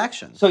 immediate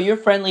action. So you're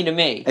friendly to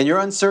me. And you're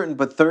uncertain,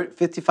 but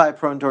 55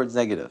 prone towards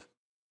negative.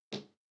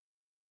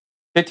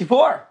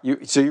 54.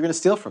 So you're going to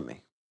steal from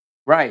me.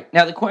 Right.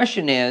 Now the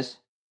question is,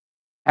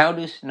 how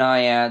do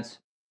Snaiads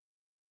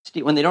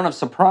steal when they don't have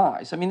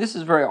surprise? I mean, this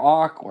is very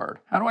awkward.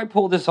 How do I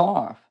pull this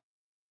off?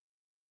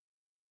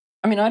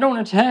 I mean, I don't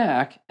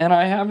attack, and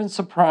I haven't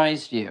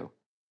surprised you.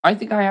 I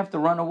think I have to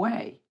run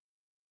away.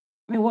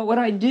 I mean, what would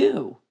I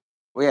do?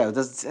 Well, yeah,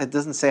 it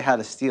doesn't say how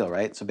to steal,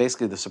 right? So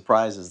basically, the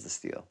surprise is the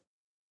steal.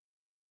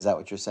 Is that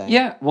what you're saying?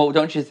 Yeah. Well,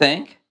 don't you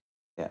think?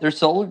 Yeah. They're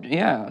solar.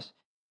 Yes.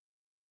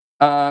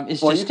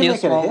 It's Well, just you can steal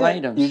make it a small hit.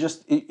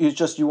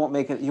 items. You won't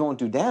make it. You won't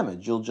do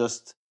damage.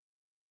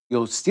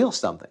 You'll steal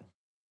something.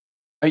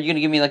 Are you going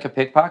to give me like a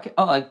pickpocket?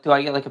 Oh, like do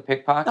I get like a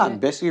pickpocket? No, I'm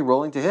basically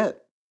rolling to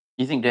hit.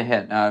 You think to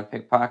hit, not a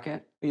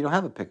pickpocket? You don't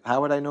have a pick.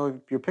 How would I know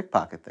if your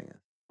pickpocket thing is?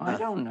 I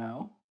don't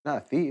know. Not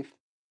a thief.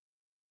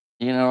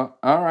 You know,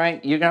 all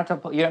right. You have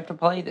to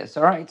play this.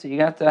 All right, so you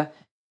got to.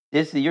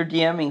 Your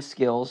DMing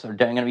skills are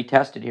going to be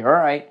tested here. All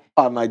right.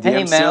 My DM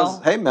Hey, Mel.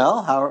 skills. Hey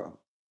Mel, how?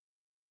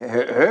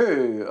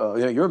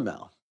 Yeah, you're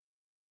Mel.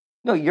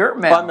 No, you're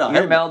Mel. I'm Mel.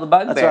 You're Hey, Mel the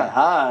Bugbear. That's right.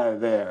 Hi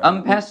there.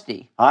 I'm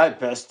Pesty. Hi,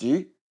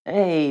 Pesty.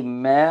 Hey,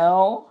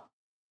 Mel.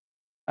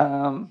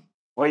 What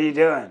are you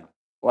doing?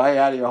 Why are you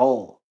out of your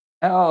hole?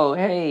 Oh,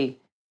 hey.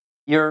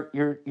 Your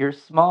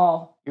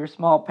small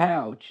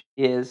pouch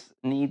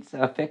needs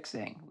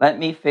fixing. Let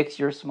me fix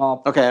your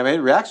small. Okay, I made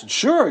a reaction.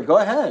 Sure, go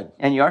ahead.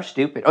 And you are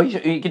stupid. Oh,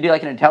 you can do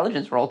like an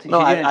intelligence roll. No,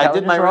 I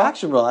did my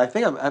reaction roll. I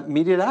think I'm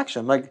immediate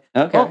action. I'm like,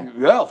 okay. Oh,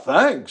 yeah,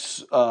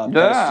 thanks, Yeah.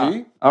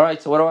 Pesty. All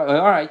right. So what do I?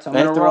 All right. So I'm I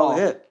have gonna to roll a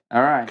hit.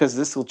 All right. Because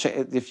this will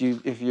change if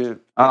you.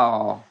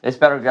 Oh, it's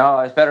better go.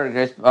 It's better.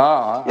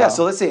 Yeah.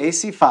 So let's say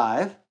AC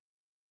 5.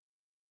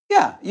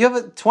 Yeah, you have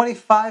a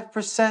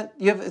 25%.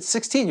 You have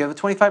 16. You have a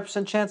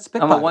 25% chance to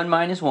pickpocket. I'm a 1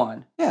 minus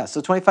 1. Yeah,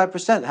 so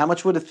 25%. How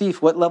much would a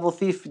thief? What level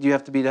thief do you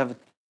have to be to have a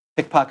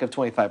pickpocket of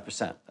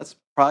 25%? That's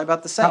probably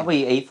about the same.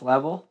 Probably 8th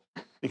level.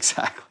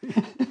 Exactly.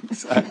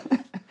 Exactly.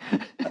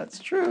 That's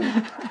true.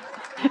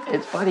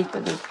 It's funny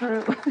because it's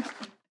true.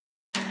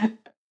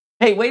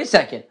 Hey, wait a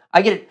second.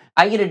 I get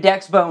a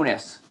dex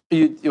bonus.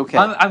 Okay?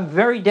 I'm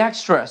very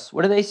dexterous.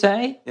 What do they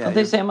say? Yeah, Don't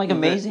they say I'm like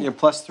amazing? You're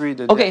 +3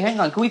 to. Okay,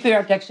 hang on. Can we figure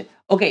out dex?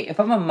 Okay, if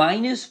I'm a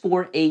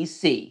 -4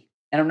 AC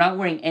and I'm not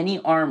wearing any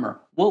armor,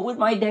 what would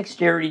my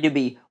dexterity to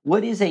be?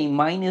 What is a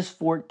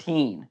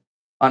 -14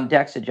 on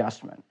dex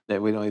adjustment?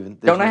 That we don't even.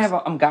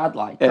 I'm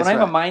godlike. Yeah, don't I have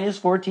right. a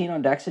 -14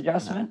 on dex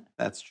adjustment? No,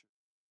 that's true.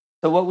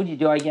 So what would you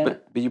do? I get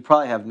it? But you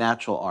probably have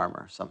natural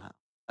armor somehow.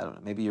 I don't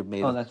know. Maybe you're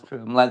made. Oh, that's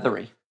true. I'm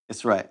leathery.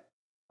 It's right.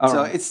 All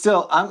so right. it's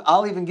still.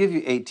 I'll even give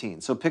you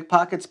 18. So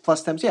pickpockets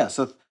plus times. Yeah.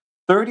 So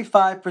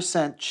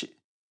 35%.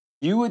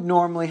 You would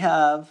normally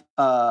have.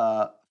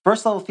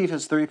 First level thief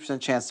has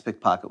 30% chance to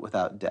pickpocket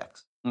without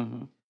dex.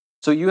 Mm-hmm.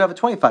 So you have a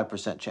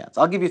 25% chance.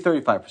 I'll give you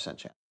 35%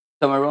 chance.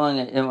 So am I rolling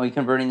it? Am I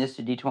converting this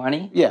to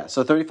D20? Yeah.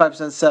 So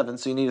 35% is 7.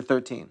 So you need a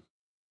 13.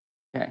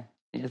 Okay.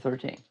 Need a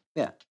 13.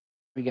 Yeah. Here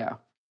we go.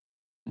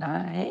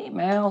 Nah, hey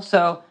Mel.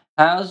 So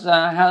how's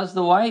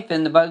the wife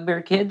and the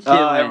Bugbear kids doing?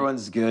 Oh,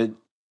 everyone's good.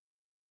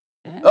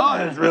 Yeah. Oh,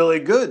 it's really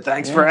good.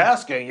 Thanks for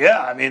asking.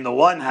 Yeah, I mean the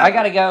one. I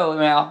gotta go,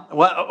 Mel.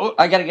 What?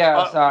 I gotta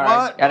go. Sorry.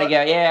 What? Gotta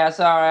go. Yeah,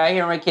 sorry. I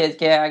hear my kids.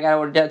 Yeah, I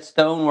got that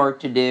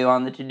stonework to do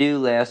on the to-do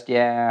list.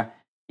 Yeah,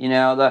 you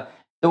know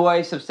the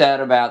wife's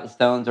upset about the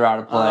stones are out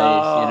of place.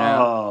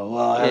 Oh,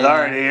 well, I'm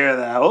sorry to hear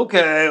that.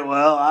 Okay,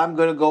 well, I'm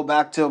gonna go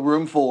back to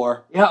room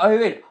 4. Yeah,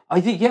 I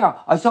think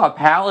I saw a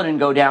paladin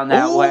go down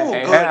that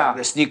way. Good. Yeah, I'm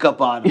gonna sneak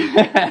up on him.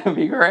 that'd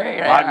be great.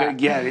 Yeah. I'm gonna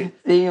get it.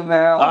 See you,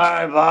 Mel. All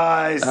right,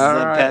 bye. All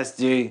right.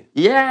 Pesty.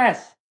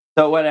 Yes.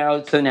 So what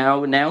else? So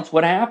now announce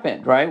what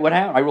happened, right? What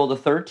happened? I rolled a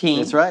 13.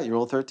 That's right. You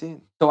rolled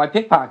 13. So I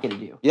pickpocketed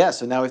you. Yeah.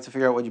 So now we have to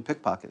figure out what you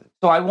pickpocketed.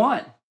 So I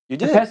won. You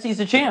did. The Pesty's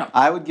a champ.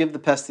 I would give the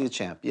Pesty a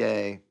champ.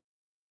 Yay.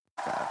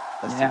 God,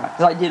 Yeah,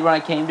 because I did what I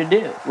came to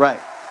do. Right.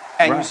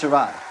 And you Right.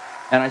 survived.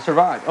 And I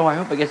survived. Oh, I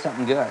hope I get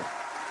something good.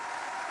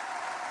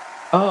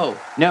 Oh,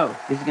 no.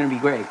 This is going to be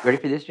great. Ready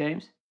for this,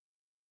 James?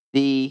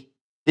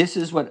 This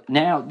is the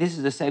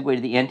segue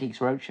to the Antiques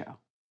Roadshow.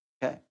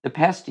 Okay. The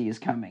Pesty is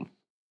coming.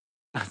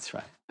 That's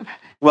right.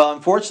 Well,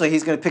 unfortunately,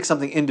 he's going to pick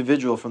something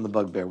individual from the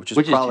Bugbear, which is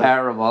probably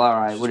terrible.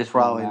 All right. which is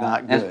probably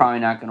not That's good. probably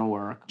not going to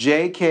work.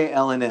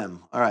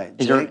 JKLNM. All right.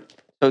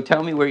 So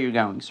tell me where you're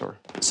going, sir.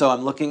 So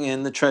I'm looking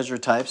in the treasure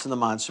types in the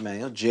monster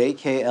manual.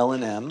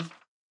 JKLNM.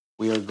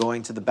 We are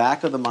going to the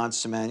back of the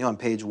monster manual on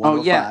page 105.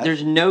 Oh, yeah.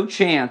 There's no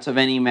chance of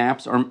any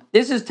maps.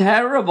 This is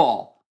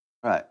terrible.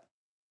 Right.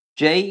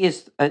 J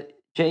is 3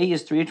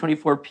 to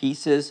 24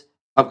 pieces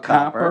of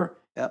copper.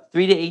 Yep.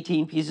 3 to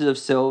 18 pieces of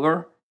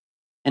silver.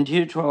 And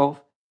 2 to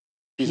 12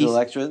 Pieces of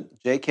electron.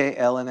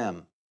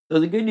 JKLNM. So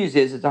the good news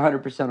is it's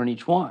 100% on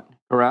each one,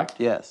 correct?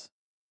 Yes.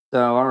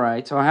 So, all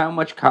right. So how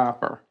much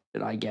copper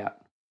did I get?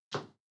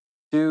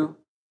 2,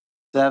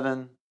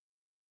 7,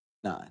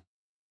 9.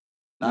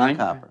 9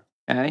 copper.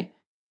 Okay.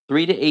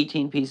 3 to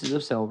 18 pieces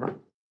of silver.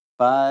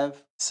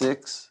 5,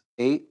 6,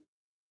 8.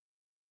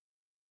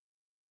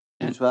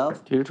 2,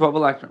 12. 2 to 12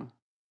 electrum.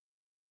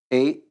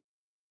 8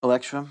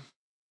 electrum.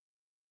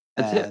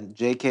 That's and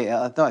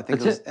JKL. No, I think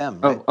That's it was M.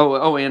 Right?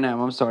 Oh, and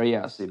M. I'm sorry.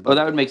 Yes. See, Oh,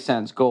 that would make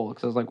sense. Gold.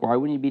 Because I was like, why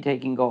wouldn't you be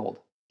taking gold?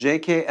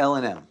 JKL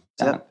and M.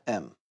 Yep,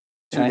 M.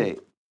 2 to Okay. 8.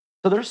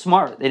 So they're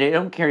smart. They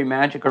don't carry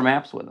magic or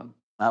maps with them.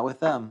 Not with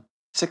them.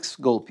 6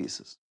 gold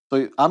pieces.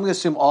 So I'm going to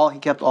assume he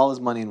kept all his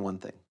money in one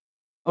thing.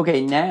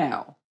 Okay,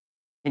 now,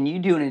 can you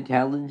do an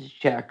intelligence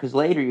check? Because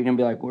later you're going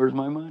to be like, where's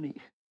my money?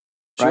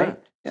 Sure.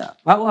 Right? Yeah.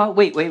 Well,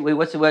 wait.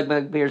 What's the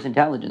bugbear's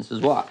intelligence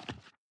is what?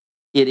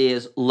 It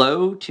is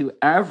low to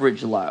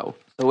average low.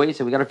 So wait,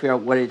 so we got to figure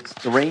out what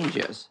the range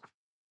is.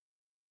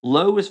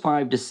 Low is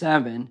 5 to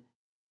 7.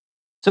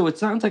 So it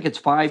sounds like it's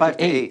 5 5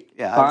 to 8.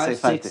 Yeah, I would say 5,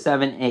 5 6, to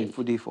 7, 8.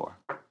 For D4.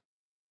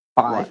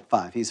 5.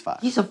 5. He's 5.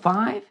 He's a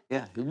 5?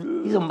 Yeah.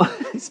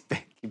 He's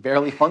big. He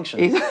barely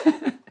functions.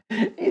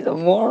 He's a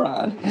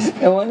moron.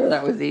 No wonder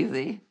that was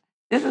easy.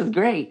 This is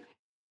great.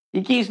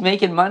 He keeps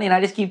making money, and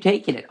I just keep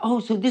taking it. Oh,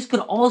 so this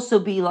could also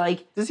be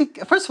like... Does he?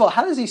 First of all,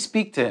 how does he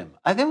speak to him?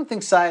 I don't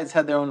think Scythes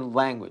had their own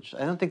language.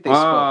 I don't think they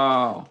spoke.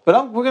 Oh.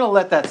 But we're going to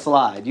let that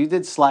slide. You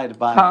did slide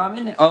by.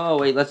 Common? Oh,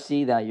 wait, let's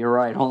see that. You're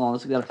right. Hold on,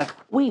 let's look at that.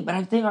 Wait, but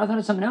I thought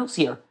of something else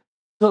here.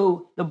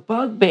 So the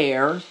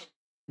bugbears,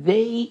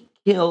 they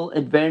kill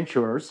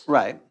adventurers.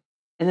 Right.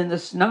 And then the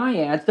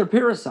Snaiads, they're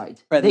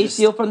parasites. Right, they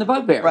steal from the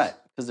bugbears. Right,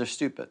 because they're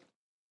stupid.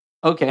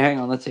 Okay, hang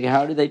on. Let's see.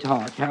 How do they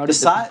talk? How The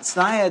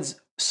Snaiads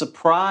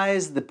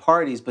surprise the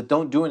parties, but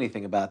don't do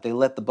anything about it. They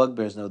let the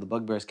bugbears know. The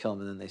bugbears kill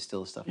them, and then they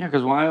steal the stuff. Yeah,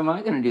 because why am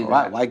I going to do that?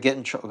 Right, why get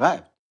in trouble?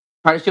 Right.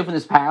 Try to steal from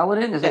this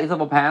paladin? This 8th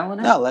level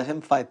paladin? No, let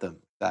him fight them.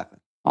 Exactly.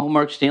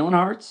 Hallmark stealing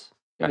hearts?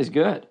 Guy's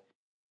good.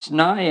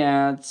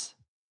 Snaiads,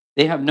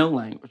 they have no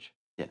language.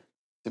 Yeah.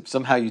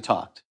 Somehow you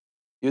talked.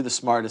 You're the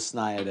smartest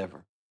Snaiad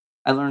ever.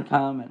 I learned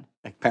common.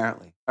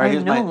 Apparently. All right, I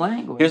have no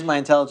language. Here's my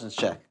intelligence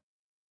check.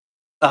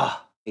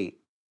 8.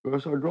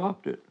 Guess I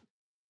dropped it.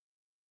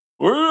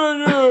 What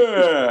did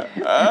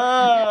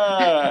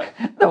I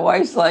do? The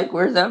wife's like,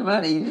 where's that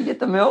money? Did you get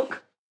the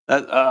milk?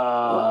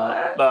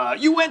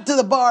 You went to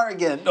the bar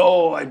again.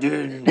 No, I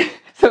didn't.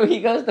 So he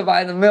goes to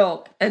buy the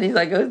milk, and he's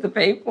like, goes to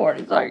pay for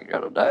it. He's like,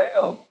 oh,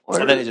 damn.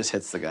 So then he just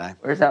hits the guy.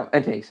 Where's that?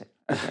 It takes it.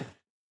 Okay.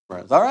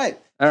 All right.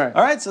 All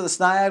right. So the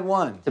Snaiad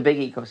won. It's a big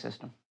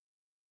ecosystem.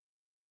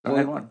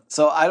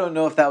 So I don't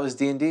know if that was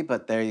D&D,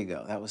 but there you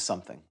go. That was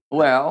something.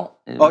 Well.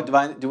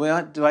 Divine. Do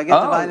I get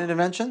divine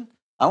intervention?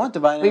 I want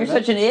divine intervention.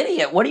 You're such an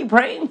idiot. What are you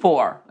praying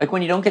for? Like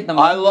when you don't get the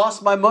money? I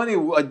lost my money.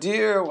 A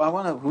deer. I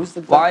want to. Who's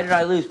the? Why did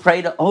I lose?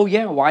 Pray to. Oh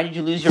yeah. Why did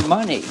you lose your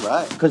money?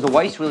 Right. Because the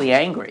wife's really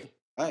angry.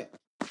 Right.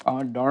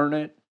 Oh darn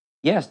it.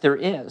 Yes, there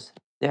is.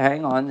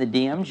 Hang on. The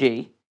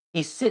DMG.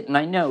 He's sitting.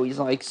 I know. He's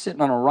like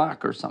sitting on a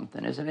rock or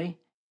something, isn't he?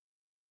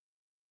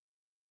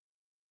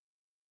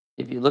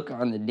 If you look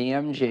on the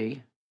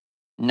DMG,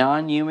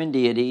 non-human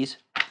deities,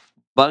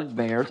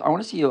 bugbears. I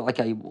want to see like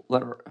a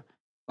letter.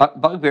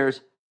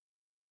 Bugbears.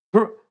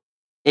 Hruggek.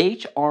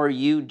 How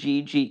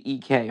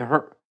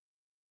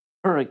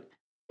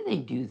do they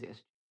do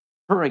this?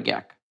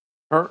 Hruggek.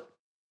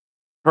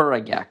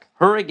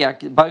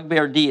 Hruggek,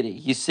 bugbear deity.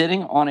 He's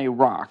sitting on a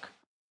rock.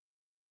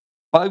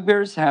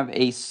 Bugbears have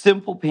a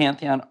simple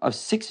pantheon of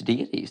 6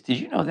 deities. Did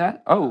you know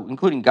that? Oh,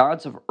 including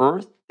gods of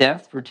earth,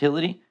 death,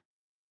 fertility,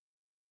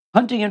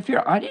 hunting, and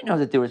fear. I didn't know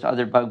that there was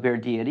other bugbear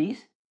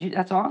deities.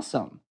 That's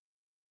awesome.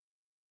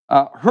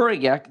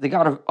 Hruggek, the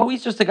god of... Oh,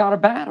 he's just the god of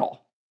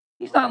battle.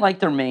 He's not like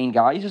their main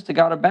guy. He's just a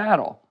god of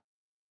battle.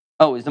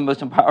 Oh, he's the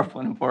most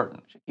powerful and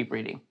important. Should keep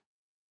reading.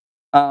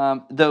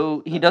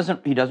 Though he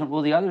doesn't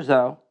rule the others,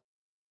 though.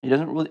 He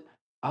doesn't rule...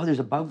 Oh, there's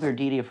a bugbear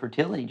deity of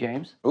fertility,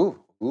 James.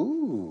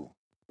 Ooh.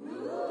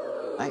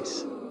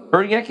 Nice.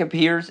 Hruggek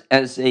appears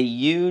as a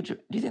huge... Do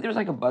you think there's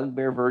like a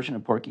bugbear version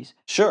of Porky's?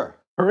 Sure.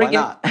 Why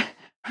not?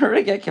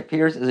 Hruggek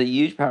appears as a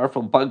huge,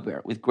 powerful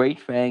bugbear with great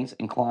fangs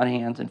and clawed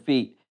hands and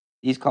feet.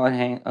 These clawed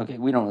hands... Okay,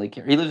 we don't really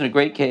care. He lives in a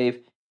great cave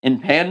in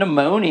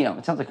Pandemonium.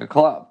 It sounds like a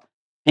club.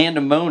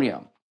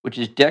 Pandemonium, which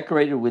is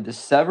decorated with the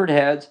severed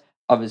heads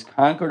of his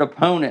conquered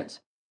opponents.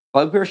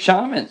 Bugbear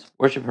shamans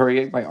worship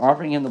Hruggek by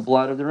offering him the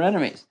blood of their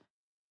enemies.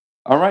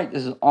 All right,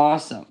 this is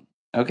awesome.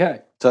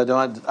 Okay.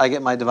 So I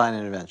get my divine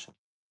intervention.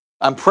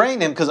 I'm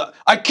praying him because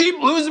I keep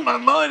losing my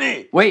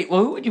money. Wait,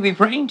 well, who would you be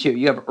praying to?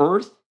 You have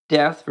earth,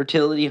 death,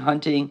 fertility,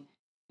 hunting,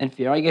 and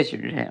fear. I guess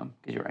you're to him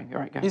because you're right. You're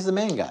right, guy. He's the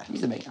main guy.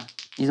 He's the main guy.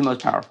 He's the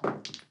most powerful.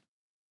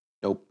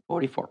 Nope.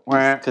 44.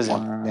 Because he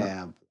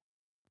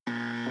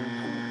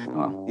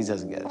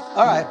doesn't get it.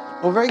 All right.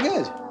 Well, very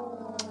good.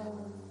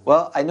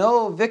 Well, I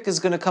know Vic is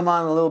going to come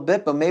on in a little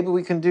bit, but maybe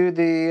we can do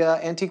the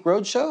Antique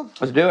Roadshow.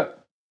 Let's do it.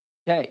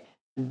 Okay.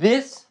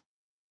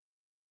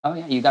 Oh,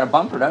 yeah, you got a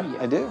bumper, don't you?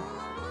 I do.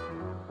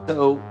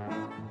 So,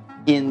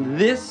 in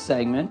this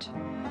segment,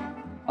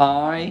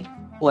 I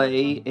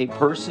play a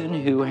person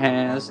who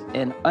has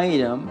an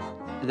item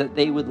that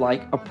they would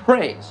like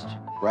appraised.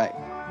 Right.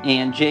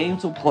 And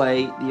James will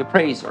play the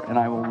appraiser, and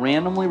I will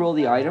randomly roll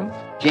the item.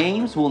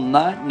 James will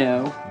not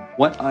know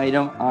what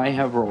item I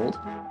have rolled,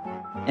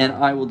 and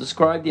I will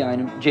describe the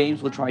item.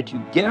 James will try to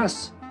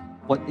guess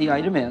what the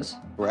item is.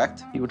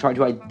 Correct. He will try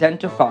to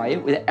identify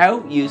it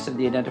without use of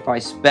the identify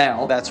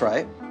spell. That's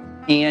right.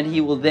 And he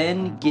will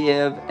then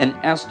give an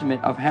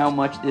estimate of how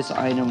much this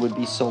item would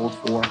be sold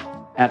for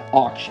at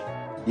auction.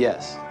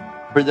 Yes.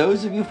 For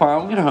those of you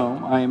following at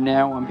home, I am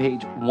now on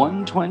page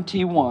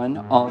 121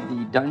 of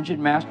the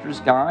Dungeon Master's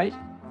Guide.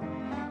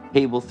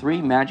 Table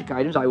 3, magic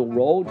items. I will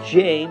roll.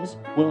 James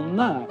will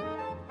not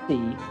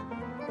see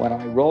what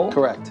I roll.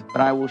 Correct.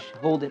 But I will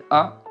hold it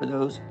up for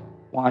those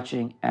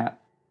watching at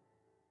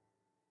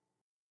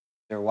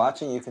they're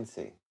watching, you can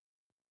see.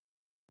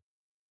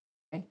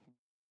 Okay.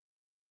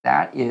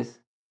 That is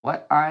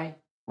what I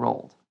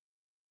rolled.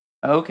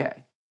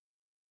 Okay.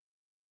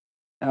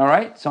 All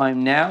right, so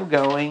I'm now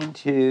going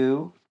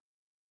to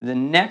the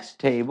next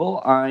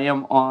table. I'm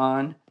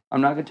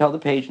not going to tell the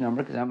page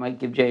number because that might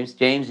give James.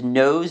 James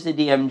knows the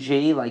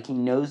DMG like he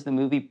knows the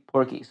movie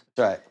Porky's.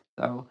 That's right.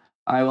 So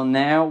I will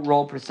now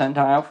roll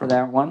percentile for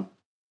that one.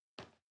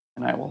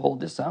 And I will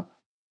hold this up.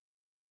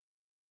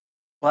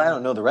 Well, I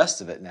don't know the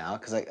rest of it now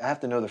because I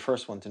have to know the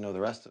first one to know the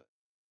rest of it.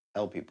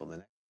 Tell people the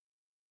next.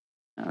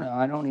 No,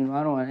 I don't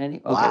want any.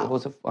 Okay, Wow. it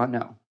was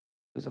no.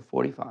 It was a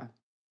 45.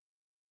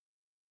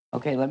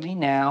 Okay, let me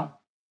now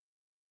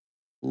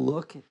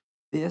look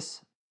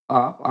this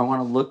up. I want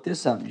to look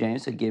this up,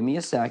 James, so give me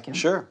a second.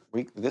 Sure.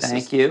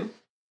 Thank you.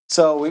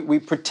 So we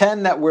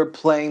pretend that we're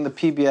playing the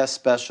PBS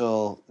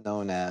special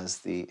known as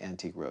the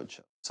Antique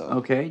Roadshow. So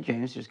Okay,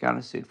 James just got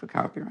a suit for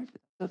copyright.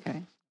 Okay,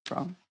 no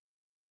problem.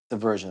 the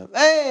version of,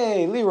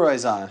 hey,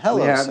 Leroy's on.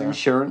 Hello, we have sir.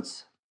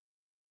 insurance.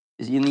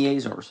 Is he in the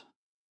Azores?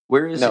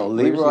 Where is No, he?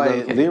 Where is he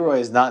located? Leroy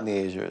is not in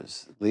the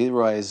Azores.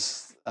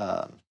 Leroy's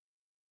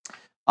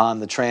on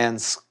the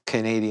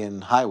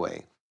Trans-Canadian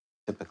Highway,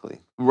 typically.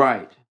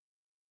 Right.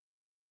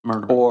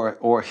 Murder.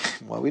 Or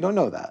well, we don't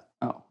know that.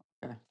 Oh,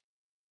 okay.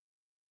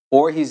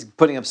 Or he's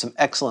putting up some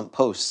excellent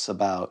posts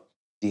about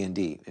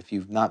D&D. If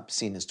you've not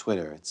seen his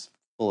Twitter, it's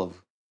full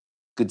of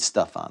good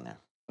stuff on there.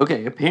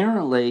 Okay,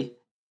 apparently.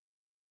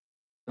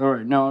 All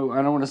right, no,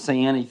 I don't want to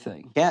say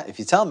anything. Yeah, if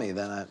you tell me,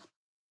 then of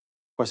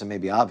course it may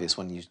be obvious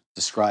when you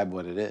describe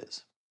what it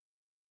is.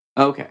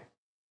 Okay.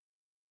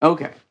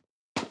 Okay.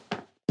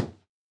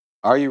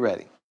 Are you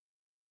ready?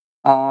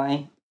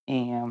 I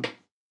am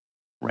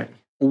ready.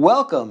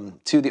 Welcome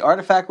to the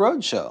Artifact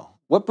Roadshow.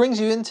 What brings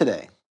you in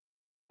today?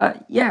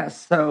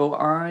 Yes, so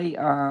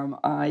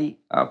I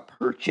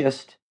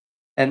purchased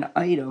an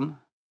item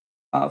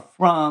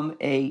from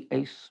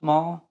a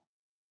small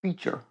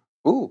creature.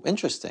 Ooh,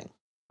 interesting.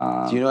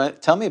 Do you know?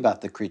 Tell me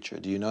about the creature.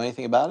 Do you know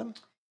anything about him?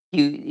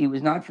 He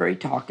was not very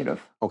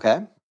talkative.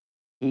 Okay.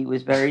 He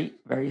was very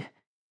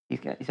he's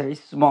very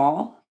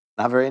small.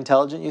 Not very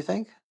intelligent, you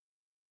think?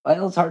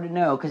 Well, it's hard to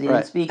know because he Right.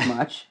 didn't speak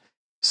much.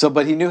 So,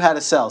 but he knew how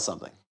to sell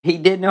something. He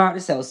did know how to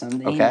sell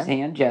something. Okay. His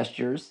hand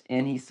gestures,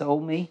 and he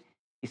sold me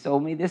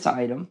this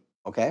item.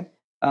 Okay.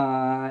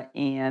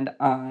 And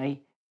I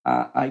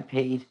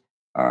paid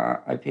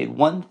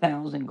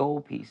 1,000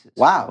 gold pieces.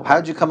 Wow. So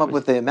How'd you come up it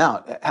was- with the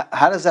amount?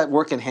 How does that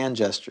work in hand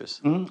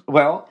gestures?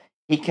 Well,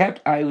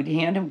 I would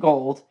hand him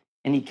gold,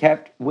 and he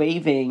kept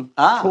waving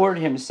toward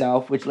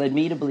himself, which led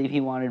me to believe he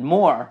wanted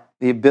more.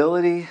 The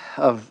ability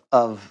of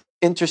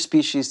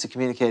interspecies to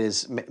communicate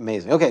is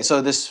amazing. Okay,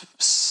 so this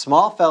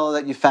small fellow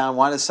that you found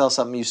wanted to sell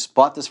something. You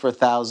bought this for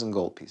 1,000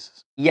 gold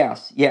pieces.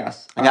 Yes.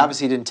 And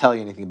obviously, he didn't tell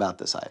you anything about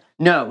this item.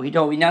 No, he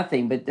told me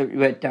nothing. But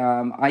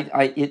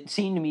it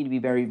seemed to me to be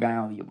very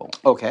valuable.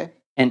 Okay.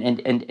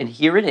 And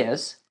here it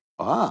is.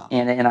 Ah.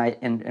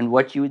 And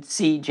what you would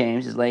see,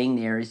 James, is laying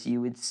there is you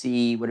would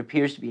see what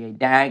appears to be a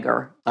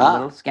dagger, a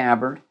little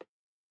scabbard.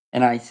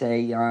 And I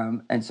say,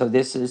 and so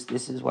this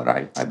is what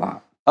I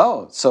bought.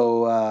 Oh,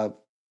 so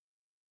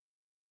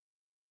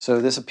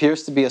this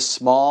appears to be a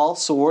small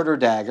sword or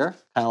dagger,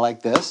 kind of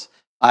like this.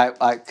 May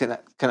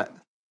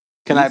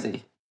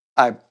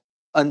I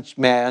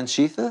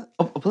unsheath it?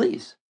 Oh,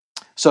 please.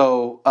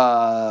 So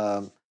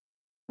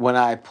when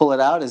I pull it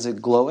out, is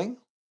it glowing?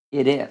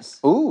 It is.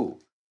 Ooh.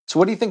 So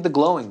what do you think the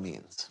glowing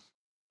means?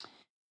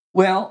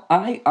 Well,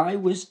 I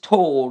was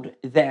told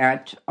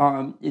that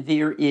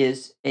there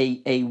is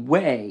a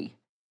way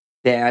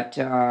that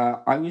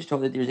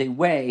there's a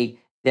way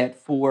that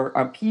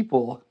for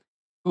people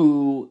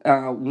who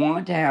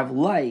want to have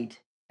light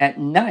at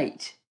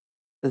night,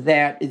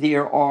 that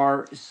there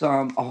are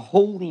some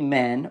holy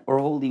men or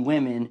holy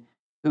women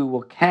who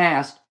will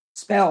cast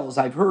spells.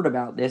 I've heard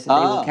about this. That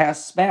they will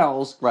cast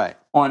spells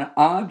on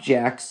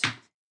objects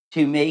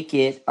to make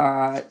it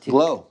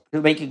glow.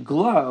 To make it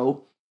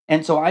glow.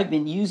 And so I've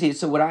been using it.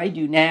 So what I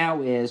do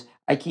now is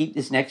I keep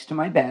this next to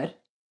my bed,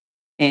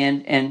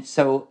 and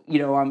so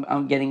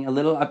I'm getting a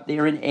little up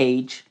there in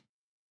age,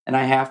 and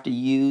I have to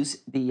use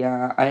the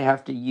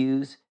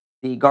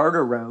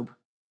garter robe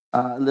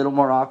a little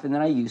more often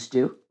than I used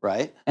to.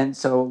 Right. And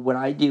so what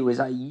I do is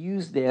I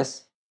use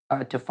this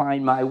to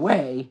find my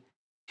way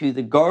to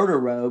the garter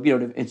robe,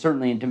 and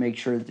certainly to make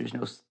sure that there's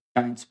no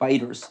giant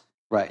spiders.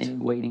 Right.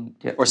 Waiting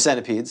to, or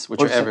centipedes,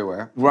 which are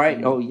everywhere.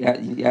 Right. Oh, yeah.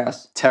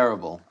 Yes.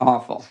 Terrible.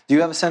 Awful. Do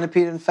you have a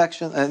centipede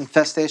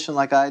infestation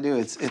like I do?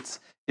 It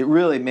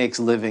really makes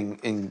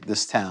living in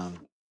this town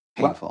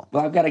painful.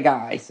 Well, I've got a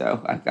guy,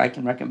 so I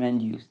can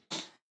recommend you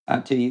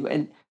to you.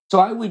 And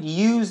so I would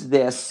use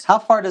this. How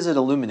far does it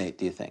illuminate,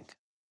 do you think?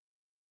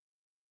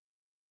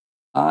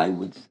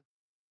 Do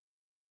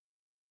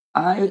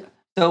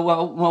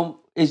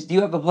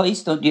you have a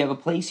place? Do you have a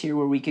place here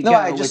where we could go?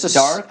 No, it's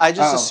dark. I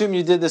just assumed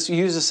you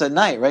use this at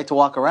night, right, to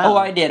walk around. Oh,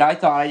 I did. I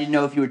didn't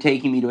know if you were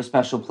taking me to a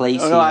special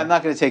place. No, I'm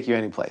not going to take you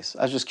any place.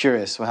 I was just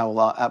curious how it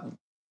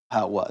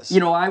was.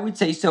 I would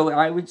say so.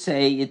 I would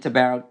say it's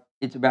about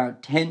It's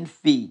about 10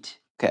 feet.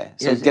 Okay,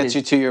 so it gets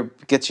you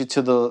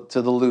to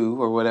the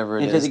loo or whatever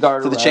it into is, the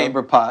garter to the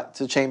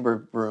robe.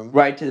 chamber room,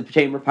 right to the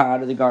chamber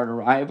pot or the garter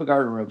robe. I have a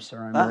garter robe,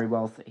 sir. I'm very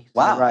wealthy. So,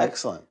 wow, right,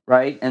 excellent.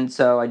 Right, and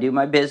so I do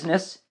my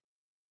business,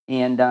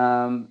 and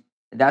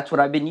that's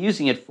what I've been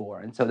using it for.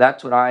 And so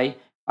that's what I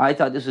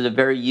thought this was a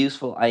very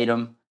useful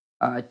item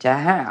to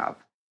have,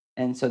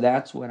 and so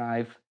that's what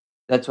I've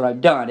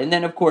done. And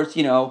then of course,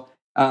 I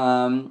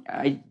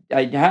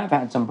have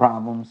had some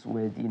problems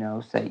with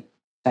say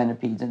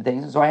centipedes and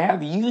things, and so I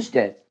have used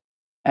it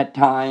at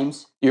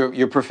times.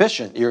 You're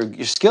proficient.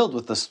 You're skilled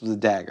with the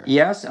dagger.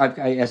 Yes,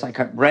 I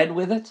cut bread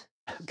with it.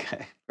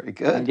 Okay, very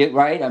I good.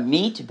 did a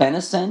meat,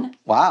 venison.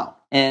 Wow.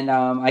 And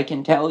I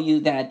can tell you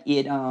that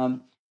it.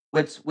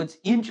 What's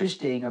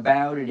interesting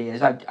about it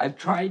is I've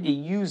tried to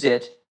use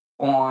it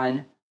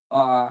on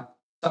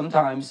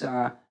sometimes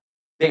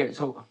bigger.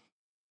 So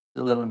it's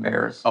a little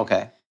embarrassed.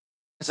 Okay.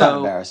 It's not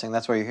embarrassing.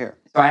 That's why you're here.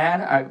 So I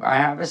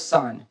have a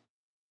son,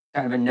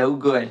 kind of a no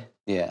good.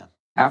 Yeah.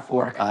 Half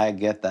orc. I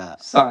get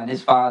that. Son,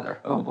 his father.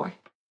 Oh boy.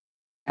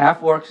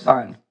 Half orc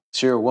son.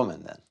 So you're a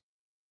woman then.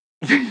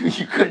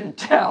 You couldn't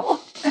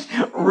tell.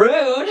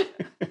 Rude.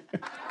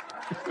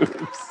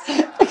 Oops.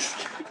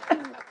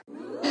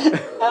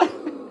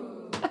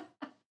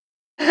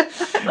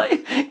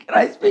 Can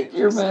I speak to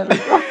your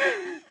manager?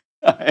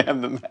 I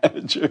am the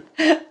manager.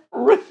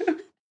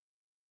 Rude.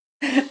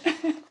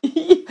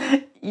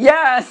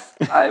 Yes,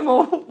 I'm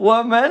a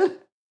woman.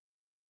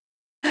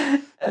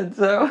 And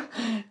so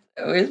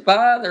his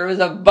father was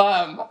a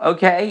bum,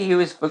 okay? He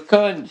was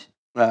fecund.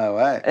 Oh,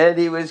 right. And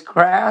he was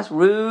crass,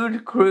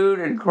 rude, crude,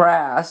 and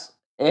crass.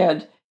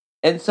 And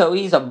so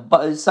his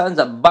son's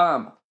a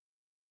bum.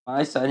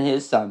 My son,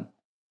 his son.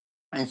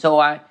 And so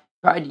I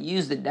tried to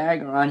use the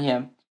dagger on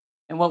him.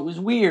 And what was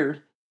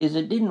weird is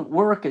it didn't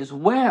work as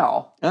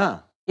well.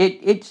 Ah.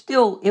 It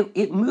still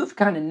moved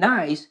kind of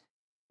nice.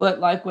 But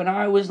like when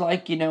I was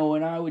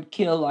when I would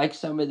kill like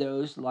some of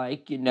those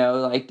like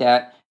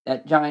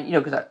that giant,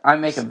 because I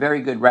make a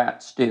very good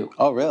rat stew.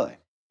 Oh, really?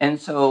 And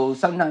so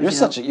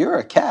sometimes you're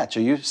a catch.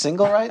 Are you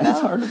single right now? It's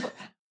hard to,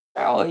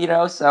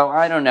 well, so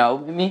I don't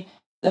know. I mean,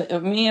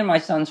 me and my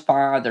son's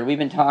father, we've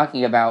been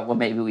talking about, well,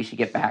 maybe we should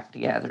get back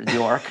together,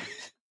 the orc.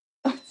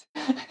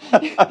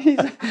 he's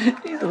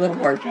a little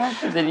more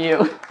attractive than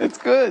you. It's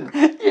good.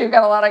 You've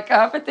got a lot of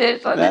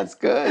competition. That's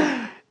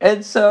good.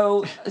 And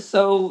so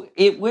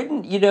it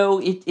wouldn't,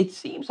 it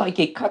seems like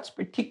it cuts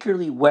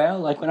particularly well.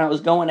 Like when I was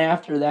going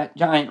after that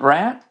giant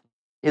rat,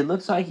 it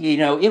looks like,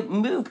 it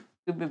moved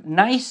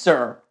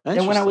nicer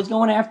than when I was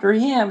going after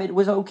him. It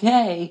was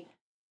okay,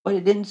 but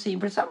it didn't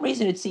seem, for some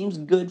reason, it seems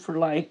good for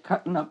like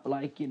cutting up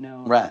like,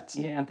 rats.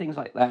 Yeah, and things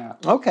like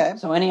that. Okay.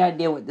 So any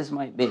idea what this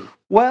might be?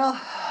 Well,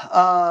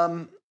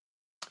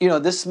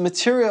 this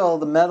material,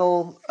 the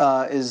metal,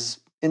 is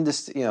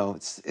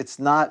it's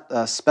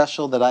not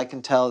special that I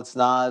can tell. It's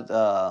not,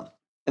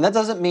 and that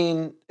doesn't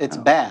mean it's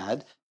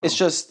bad. It's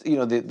just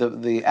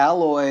the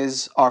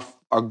alloys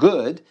are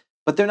good,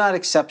 but they're not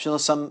exceptional.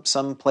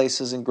 Some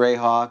places in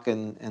Greyhawk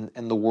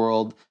and the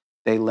world,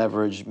 they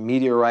leverage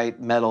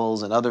meteorite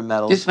metals and other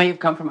metals. This may have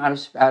come from outer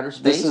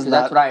space.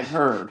 That's what I had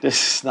heard.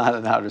 This is not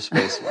an outer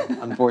space one,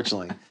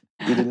 unfortunately.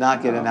 You did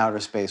not get an outer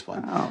space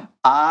one. Oh.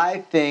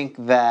 I think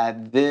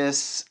that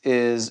this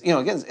is,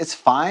 again, it's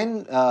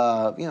fine.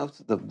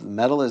 The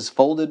metal is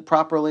folded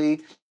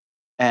properly,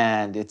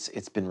 and it's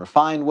been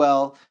refined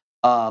well.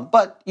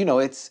 But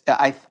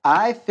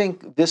I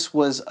think this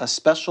was a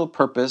special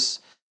purpose.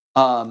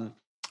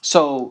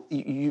 So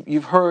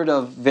you've heard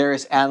of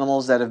various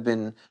animals that have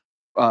been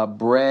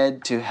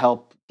bred to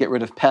help get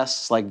rid of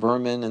pests like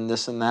vermin and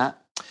this and that.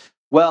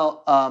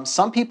 Well,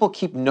 some people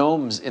keep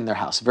gnomes in their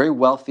house, very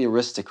wealthy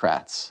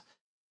aristocrats.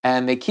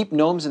 And they keep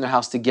gnomes in their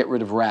house to get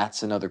rid of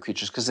rats and other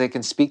creatures because they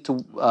can speak to,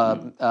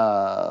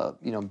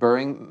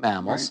 burrowing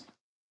mammals. Right.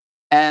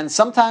 And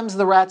sometimes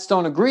the rats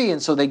don't agree,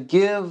 and so they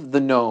give the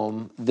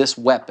gnome this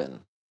weapon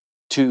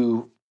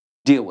to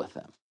deal with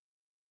them.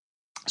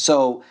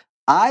 So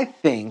I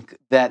think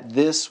that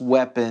this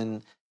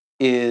weapon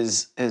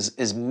is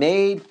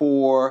made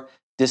for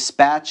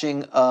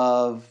dispatching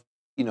of,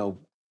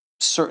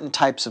 certain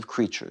types of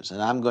creatures.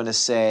 And I'm going to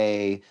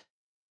say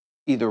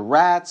either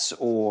rats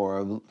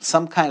or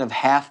some kind of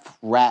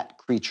half-rat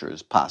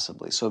creatures,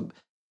 possibly. So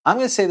I'm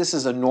going to say this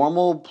is a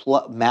normal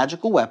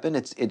magical weapon.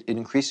 It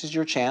increases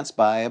your chance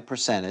by a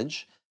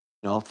percentage.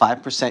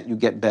 5% you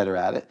get better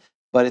at it.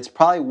 But it's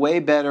probably way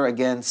better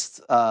against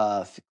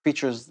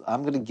creatures.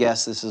 I'm going to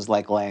guess this is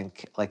like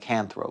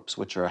lycanthropes,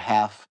 which are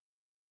half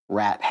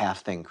rat,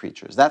 half thing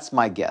creatures. That's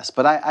my guess.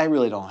 But I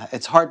really don't.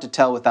 It's hard to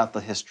tell without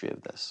the history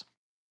of this.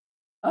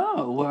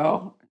 Oh,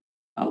 well,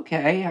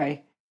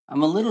 okay.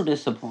 I'm a little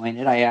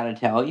disappointed, I got to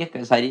tell you,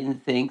 because I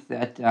didn't think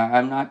that,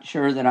 I'm not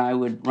sure that I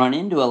would run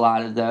into a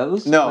lot of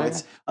those. No,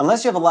 it's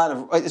unless you have a lot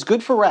of, it's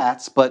good for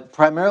rats, but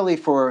primarily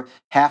for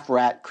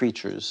half-rat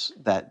creatures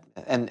that,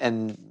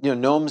 and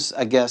gnomes,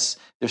 I guess,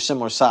 they're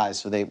similar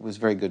size, so it was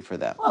very good for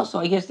them. Well, so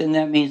I guess then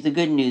that means the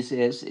good news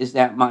is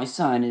that my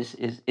son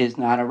is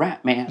not a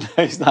rat man.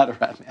 He's not a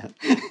rat man.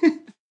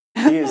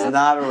 He is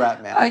not a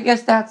rat man. I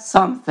guess that's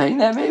something.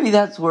 That maybe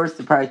that's worth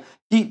the price.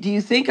 Do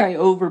you think I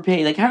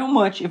overpaid? Like, how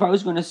much, if I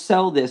was going to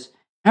sell this,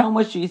 how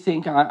much do you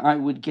think I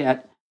would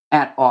get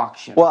at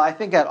auction? Well, I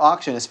think at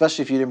auction,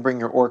 especially if you didn't bring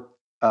your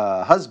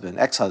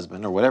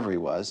ex-husband, or whatever he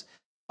was,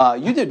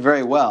 you did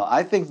very well.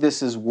 I think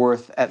this is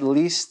worth at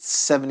least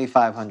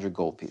 7,500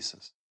 gold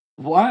pieces.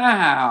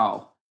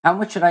 Wow. How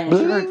much should I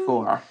insure it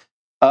for?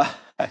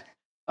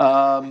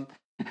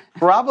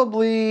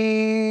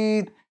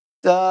 Probably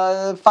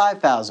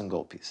 5,000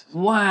 gold pieces.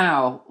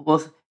 Wow.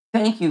 Well,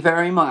 thank you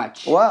very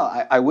much.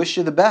 Well, I wish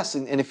you the best.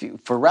 And if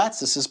for rats,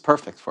 this is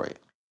perfect for you.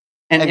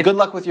 And good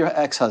luck with your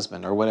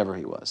ex-husband or whatever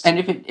he was. And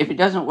if it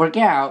doesn't work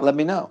out, let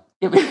me know.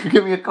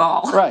 Give me a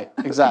call. Right,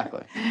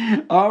 exactly.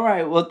 All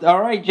right. Well,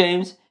 all right,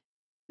 James.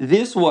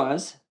 This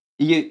was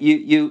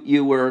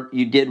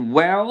you did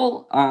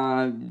well.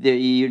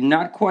 You're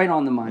not quite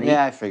on the money.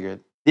 Yeah, I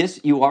figured.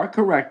 You are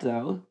correct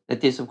though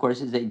that this, of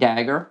course, is a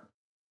dagger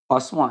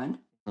 +1,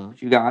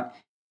 which you got,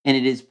 and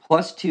it is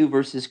 +2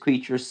 versus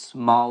creatures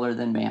smaller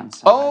than man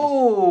size.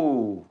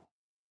 Oh,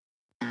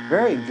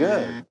 very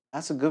good.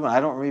 That's a good one. I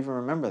don't even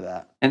remember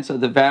that. And so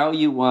the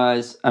value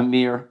was a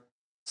mere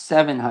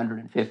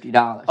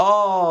 $750.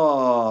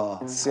 Oh,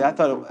 see, I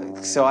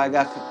thought so. I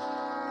got.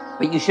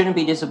 But you shouldn't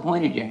be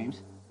disappointed,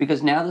 James,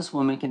 because now this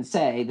woman can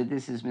say that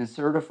this has been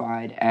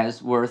certified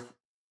as worth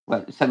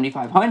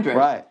 $7,500,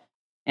 right?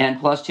 And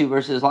 +2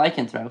 versus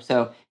lycanthrope.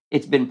 So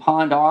it's been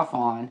pawned off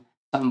on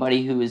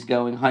somebody who is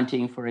going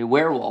hunting for a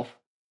werewolf.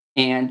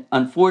 And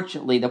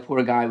unfortunately, the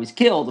poor guy was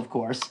killed, of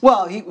course.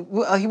 Well, he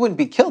wouldn't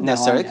be killed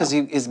necessarily because he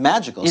is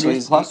magical. It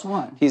is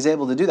 +1. He's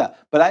able to do that.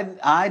 But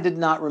I did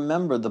not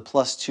remember the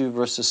 +2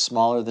 versus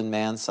smaller than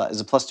man size.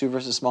 Is it +2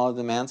 versus smaller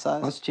than man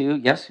size?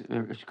 +2, yes.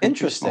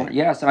 Interesting.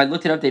 Yes, I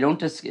looked it up. They don't.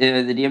 The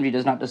DMG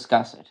does not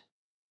discuss it.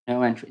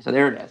 No entry. So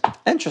there it is.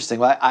 Interesting.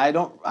 Well, I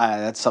don't.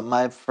 That's something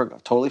I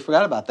totally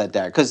forgot about that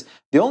dagger, because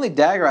the only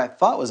dagger I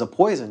thought was a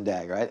poison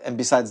dagger, right? And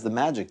besides the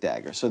magic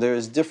dagger, so there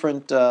is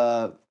different.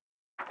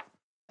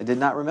 I did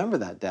not remember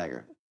that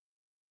dagger.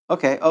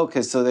 Okay.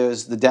 So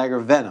there's the dagger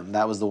venom.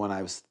 That was the one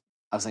I was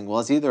thinking. Well,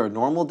 it's either a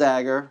normal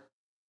dagger.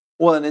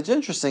 Well, and it's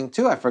interesting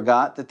too. I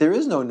forgot that there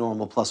is no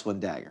normal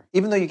 +1 dagger,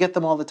 even though you get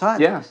them all the time.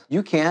 Yes.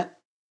 You can't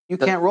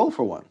roll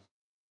for one.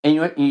 And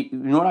you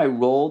know what I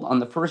rolled on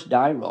the first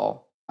die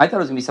roll? I thought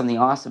it was going to be something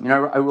awesome.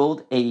 I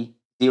rolled a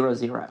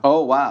 0-0.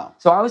 Oh, wow.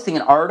 So I was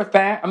thinking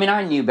artifact. I mean,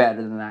 I knew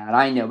better than that.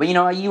 I know. But,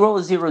 you roll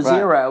a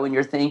 0-0 right. And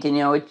you're thinking,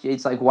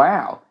 it's like,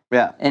 wow.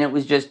 Yeah. And it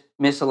was just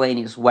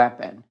miscellaneous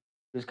weapon.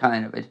 It was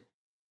kind of a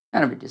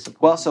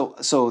disappointment. Well,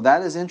 so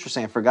that is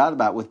interesting. I forgot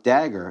about with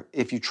dagger.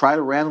 If you try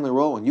to randomly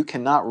roll one, you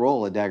cannot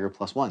roll a dagger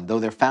 +1, though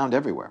they're found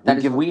everywhere. That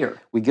is weird.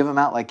 We give them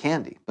out like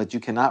candy, but you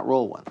cannot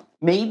roll one.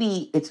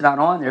 Maybe it's not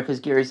on there because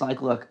Gary's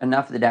like, look,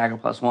 enough of the dagger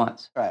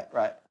 +1s. Right.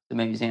 So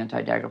maybe it's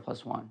anti-dagger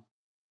 +1.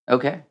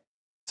 Okay.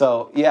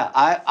 So yeah,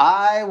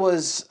 I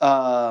was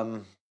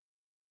I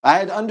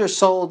had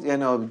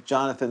undersold.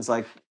 Jonathan's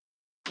like,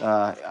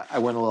 I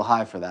went a little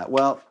high for that.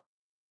 Well,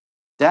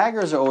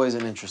 daggers are always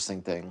an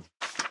interesting thing.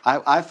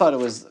 I thought it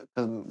was,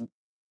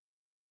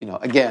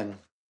 again,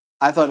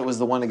 I thought it was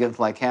the one against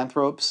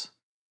lycanthropes.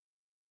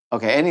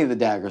 Okay, any of the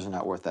daggers are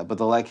not worth that, but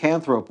the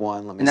lycanthrope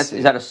one, let me see.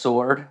 Is that a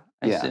sword,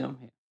 I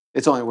assume?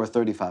 It's only worth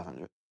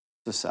 3,500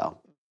 to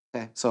sell.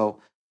 Okay, so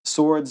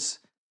swords,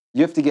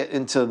 you have to get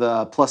into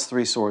the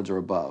 +3 swords or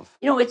above.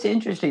 It's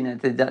interesting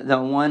that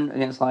the one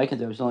against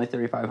lycanthrope is only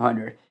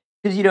 3,500.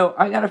 Because,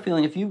 I got a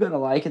feeling if you've got a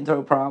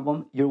lycanthrope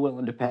problem, you're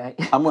willing to pay.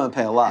 I'm willing to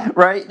pay a lot.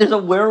 Right? There's a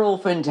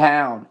werewolf in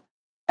town.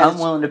 I'm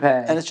willing to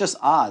pay. And it's just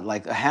odd.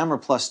 Like a hammer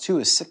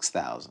 +2 is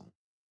 6,000.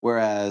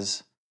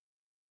 Whereas,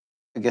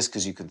 I guess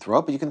because you can throw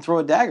it, but you can throw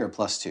a dagger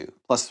 +2,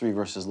 +3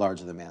 versus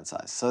larger than man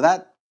size. So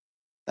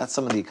that's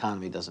some of the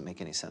economy doesn't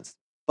make any sense.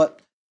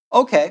 But,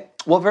 okay.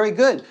 Well, very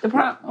good. Can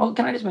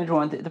I just mention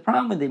one thing? The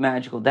problem with the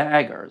magical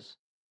daggers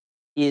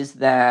is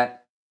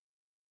that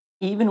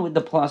even with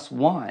the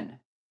 +1,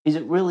 is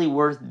it really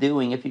worth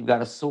doing if you've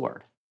got a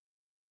sword?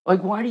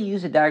 Like, why do you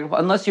use a dagger?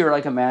 Unless you're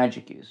like a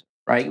magic user,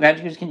 right?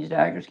 Magic users can use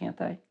daggers, can't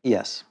they?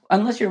 Yes.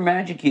 Unless you're a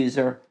magic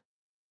user.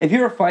 If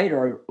you're a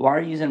fighter, why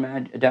are you using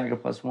a dagger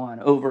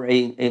 +1 over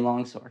a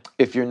longsword?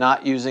 If you're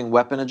not using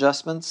weapon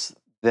adjustments,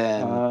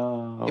 then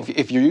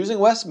if you're using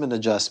weapon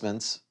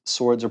adjustments,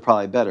 swords are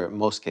probably better in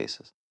most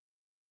cases.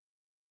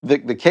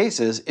 The case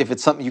is, if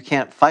it's something you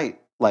can't fight,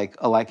 like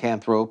a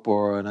lycanthrope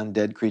or an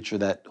undead creature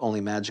that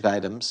only magic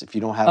items, if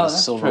you don't have a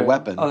silver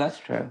weapon. Oh, that's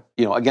true.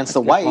 Against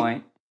the white,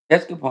 point.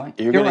 That's a good point.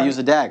 You're going to use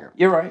a dagger.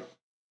 You're right.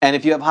 And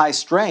if you have high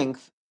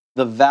strength,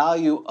 the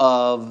value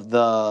of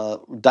the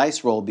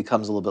dice roll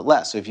becomes a little bit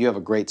less. So if you have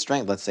a great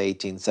strength, let's say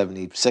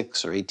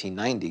 1876 or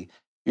 1890,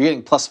 you're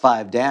getting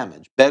 +5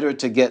 damage. Better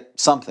to get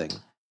something.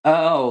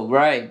 Oh,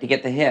 right, to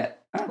get the hit.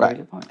 Oh, right.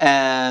 Good point.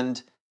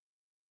 And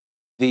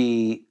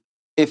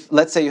if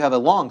let's say you have a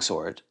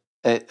longsword,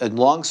 a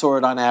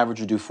longsword on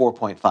average would do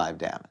 4.5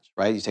 damage,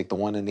 right? You take the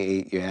 1 and the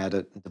 8, you add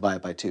it, divide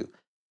it by 2.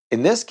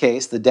 In this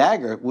case, the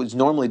dagger would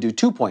normally do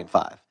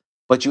 2.5,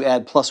 but you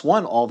add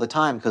 +1 all the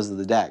time because of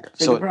the dagger.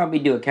 So you could probably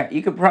you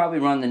could probably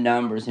run the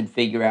numbers and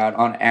figure out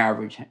on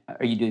average,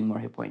 are you doing more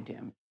hit point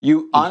damage?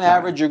 On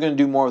average, you're going to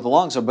do more with the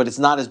longsword, but it's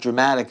not as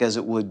dramatic as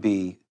it would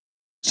be.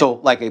 So,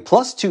 like a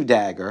 +2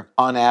 dagger,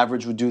 on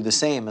average, would do the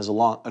same as a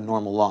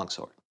normal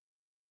longsword.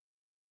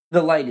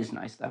 The light is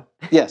nice, though.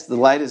 Yes, the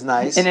light is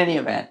nice. In any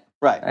event.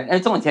 Right. And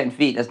it's only 10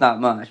 feet. That's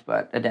not much,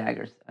 but a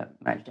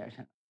magic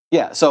dagger.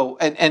 Yeah, so,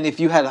 and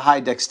if you had a high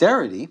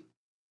dexterity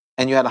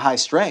and you had a high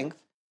strength,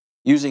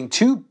 using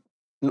 2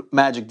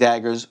 magic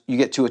daggers, you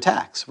get 2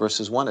 attacks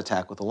versus 1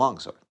 attack with a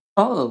longsword.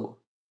 Oh.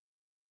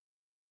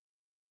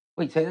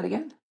 Wait, say that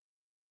again?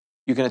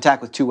 You can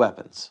attack with 2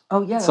 weapons.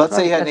 Oh, yeah. So let's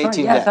say you had an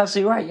 18 Yeah, dex. that's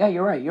absolutely right. Yeah,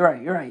 you're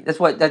right.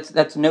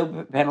 That's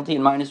no penalty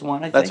and -1,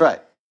 I think. That's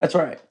right. That's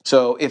right.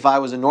 So if I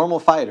was a normal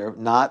fighter,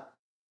 not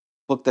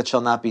book that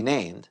shall not be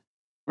named,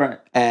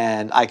 right,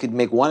 and I could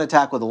make 1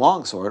 attack with a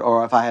longsword,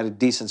 or if I had a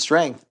decent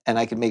strength and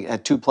I could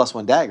had 2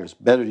 +1 daggers,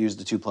 better to use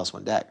the 2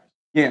 +1 daggers.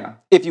 Yeah.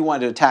 If you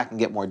wanted to attack and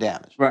get more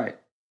damage. Right.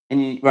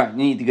 And you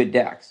need the good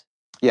dex.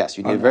 Yes,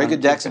 you need a very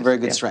good dex and very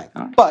good strength.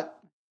 Right.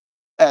 But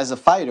as a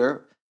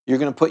fighter, you're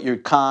going to put your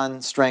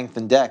con, strength,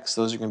 and dex.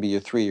 Those are going to be your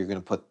 3. You're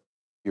going to put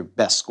your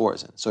best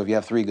scores in. So if you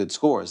have 3 good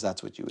scores,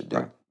 that's what you would do.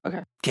 Right.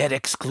 Okay. Get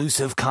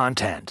exclusive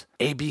content,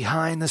 a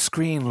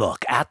behind-the-screen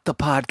look at the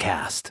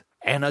podcast,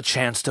 and a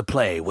chance to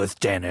play with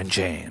Dan and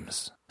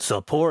James.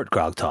 Support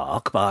Grog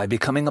Talk by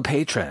becoming a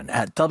patron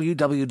at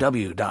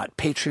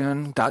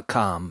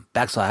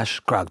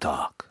www.patreon.com/Grog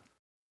Talk.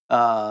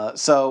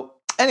 So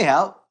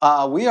anyhow,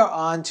 we are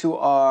on to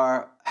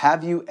our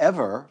Have You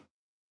Ever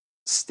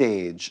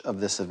stage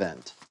of this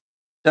event.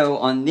 So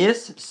on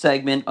this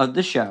segment of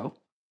the show,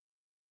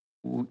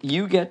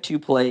 you get to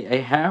play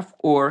a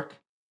half-orc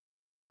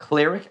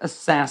cleric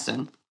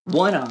assassin,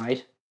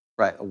 one-eyed.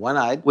 Right, a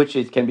one-eyed. Which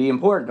can be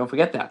important, don't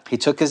forget that. He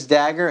took his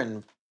dagger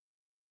and...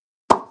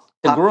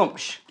 The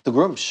Grumsh. The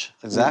Grumsh,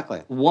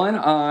 exactly.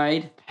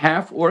 One-eyed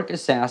half-orc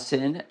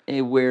assassin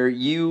where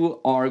you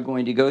are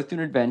going to go through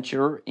an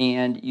adventure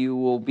and you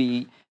will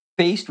be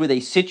faced with a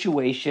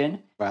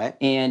situation. Right.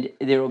 And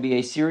there will be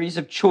a series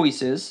of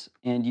choices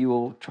and you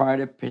will try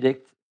to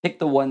pick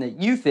the one that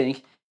you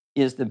think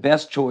is the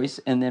best choice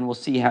and then we'll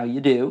see how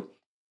you do.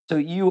 So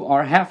you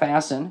are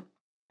half-assassin.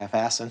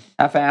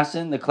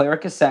 Half-assassin, the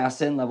cleric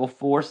assassin, level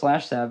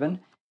 4/7.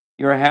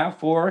 You're a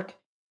half-orc.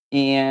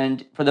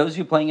 And for those of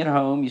you playing at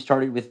home, you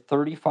started with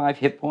 35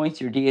 hit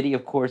points. Your deity,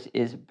 of course,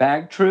 is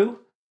Bagtru.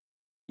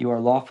 You are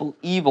lawful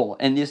evil.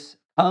 And this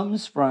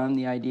comes from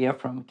the idea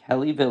from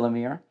Kelly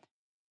Villamere,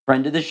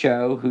 friend of the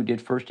show, who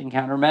did First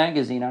Encounter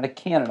magazine out of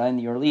Canada in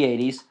the early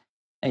 80s.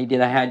 And he did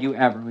a Had You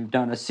Ever. We've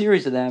done a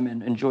series of them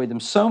and enjoyed them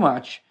so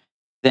much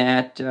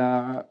that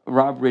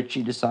Rob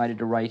Ritchie decided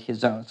to write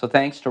his own. So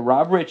thanks to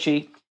Rob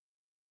Ritchie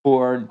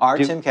for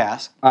Tim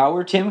Kask.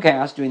 Our Tim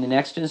Kask doing the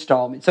next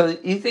installment. So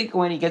you think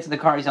when he gets in the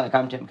car, he's like,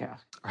 I'm Tim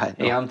Kask. Right.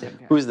 Hey, I'm Tim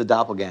Kask. Who's the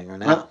doppelganger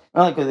now?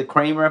 Well, like with the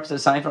Kramer episode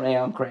of Seinfeld, hey,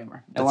 I'm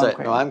Kramer. No, That's I'm right.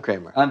 Kramer. No, I'm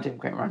Kramer. I'm Tim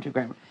Kramer. I'm Tim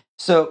Kramer.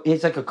 So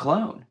he's like a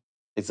clone.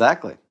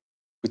 Exactly.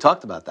 We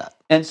talked about that.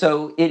 And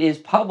so it is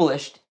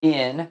published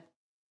in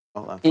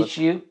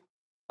issue...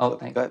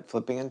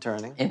 Flipping and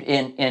Turning.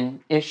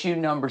 In issue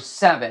number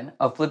 7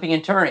 of Flipping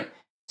and Turning.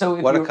 So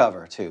what a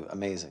cover, too.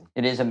 Amazing.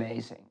 It is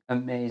amazing.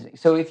 Amazing.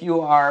 So if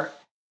you are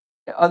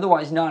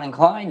otherwise not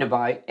inclined to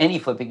buy any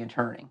Flipping and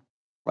Turning,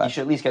 you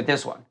should at least get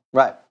this one.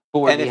 Right.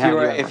 And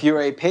if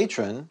you're a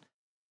patron,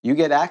 you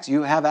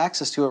have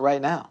access to it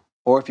right now.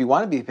 Or if you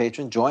want to be a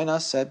patron, join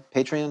us at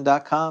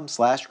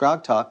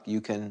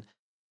patreon.com/grogtalk.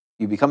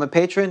 You become a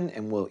patron,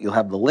 and you'll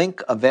have the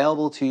link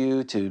available to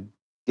you to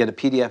get a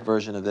PDF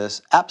version of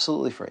this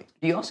absolutely free.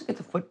 Do you also get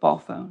the football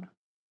phone?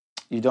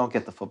 You don't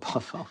get the football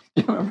phone.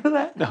 Do you remember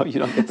that? No, you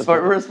don't get the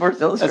Sports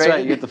Illustrated. That's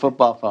right, you get the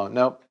football phone.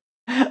 Nope.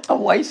 A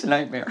wife's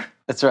nightmare.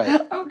 That's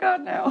right. Oh,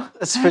 God, no.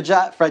 It's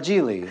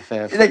fragile. Exactly.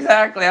 That's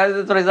exactly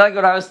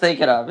what I was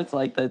thinking of. It's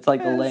like the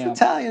lamb. It's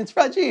Italian. It's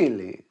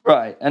fragile.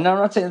 Right. And I'm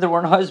not saying there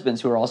weren't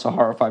husbands who were also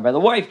horrified by the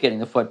wife getting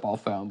the football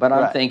phone, but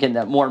I'm thinking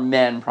that more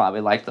men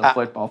probably like the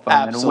football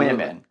phone than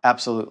women.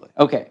 Absolutely.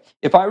 Okay.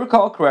 If I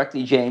recall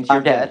correctly, James,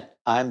 you're dead.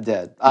 I'm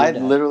dead. I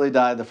literally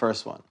died the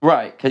first one.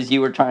 Right, because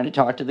you were trying to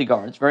talk to the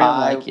guards. Very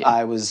unlike you.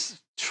 I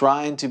was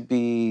trying to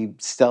be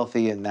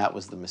stealthy, and that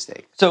was the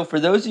mistake. So for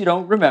those who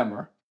don't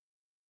remember,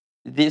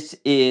 this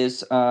is,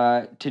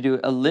 to do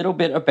a little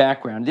bit of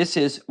background,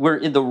 we're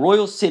in the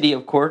royal city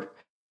of Cortanvis.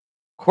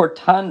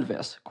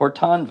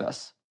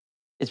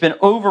 It's been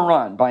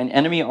overrun by an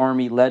enemy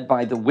army led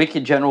by the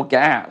wicked General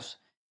Gaz,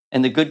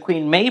 and the good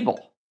Queen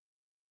Mabel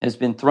has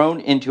been thrown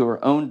into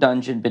her own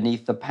dungeon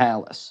beneath the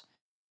palace.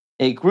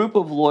 A group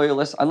of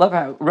loyalists, I love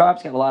how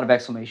Rob's got a lot of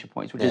exclamation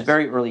points, which is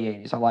very early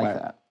 80s. I like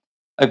that.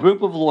 A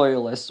group of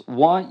loyalists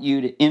want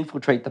you to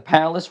infiltrate the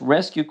palace,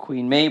 rescue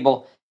Queen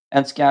Mabel,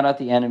 and scout out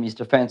the enemy's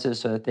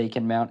defenses so that they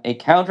can mount a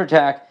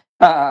counterattack.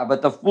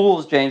 But the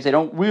fools, James, they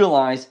don't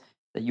realize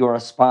that you're a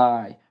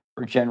spy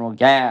for General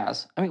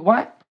Gaz. I mean,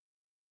 what?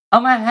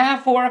 I'm a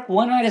half-orc,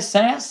 one-eyed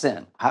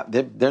assassin.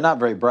 They're not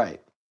very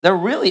bright. They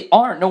really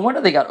aren't. No wonder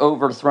they got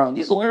overthrown.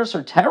 These lawyers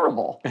are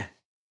terrible.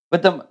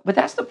 But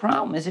that's the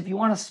problem is if you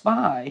want to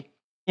spy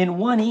in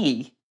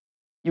 1E,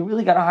 you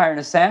really got to hire an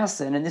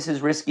assassin, and this is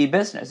risky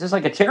business. It's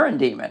like a Charon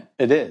demon.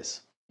 It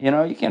is.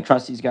 You can't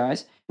trust these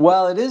guys.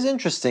 Well, it is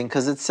interesting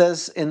because it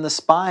says in the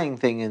spying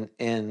thing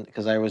in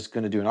because I was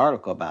going to do an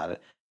article about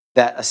it,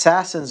 that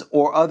assassins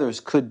or others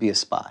could be a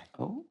spy.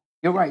 Oh,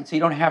 you're right. So you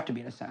don't have to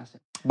be an assassin.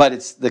 But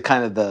it's the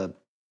kind of the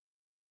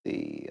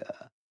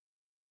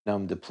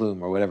nom de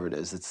plume or whatever it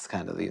is. It's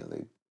kind of the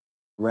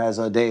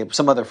raison d'être,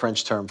 some other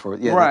French term for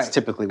it. Yeah, right. That's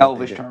typically what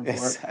Elvish they do. term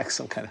for it.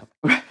 Some kind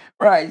of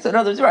right. So in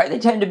other words, right, they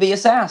tend to be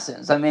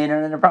assassins. I mean,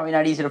 and they're probably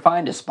not easy to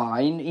find a spy.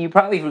 You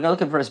probably, if you're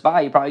looking for a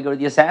spy, you probably go to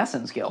the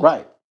Assassin's Guild.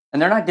 Right.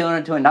 And they're not doing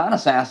it to a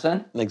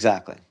non-assassin.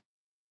 Exactly.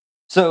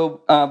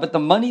 So, but the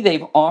money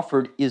they've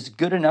offered is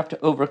good enough to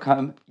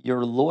overcome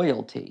your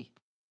loyalty,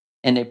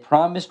 and they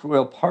promised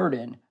royal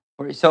pardon.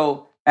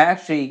 So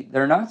actually,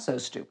 they're not so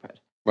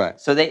stupid. Right.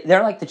 So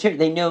they're like the Charon.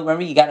 They know.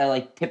 Remember, you got to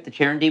like tip the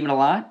Charon demon a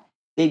lot.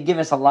 They'd give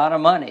us a lot of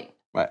money.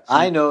 Right. So,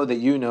 I know that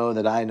you know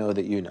that I know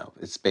that you know.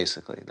 It's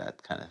basically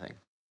that kind of thing.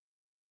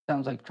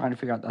 Sounds like trying to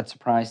figure out that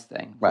surprise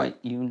thing. Right.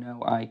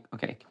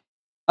 Okay.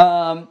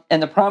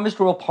 And the promised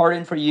royal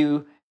pardon for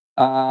you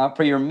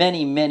for your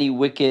many, many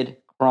wicked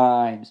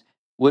crimes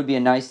would be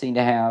a nice thing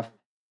to have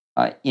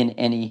in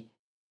any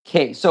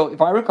case. So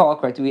if I recall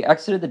correctly, we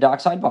exited the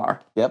dockside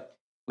bar. Yep.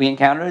 We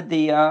encountered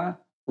the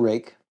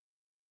rake.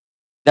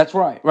 That's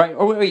right.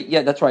 Oh, wait.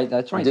 Yeah, that's right.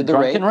 We did the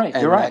rake.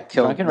 You're right.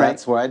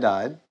 That's where I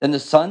died. Then the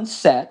sun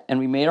set, and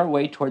we made our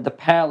way toward the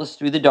palace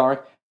through the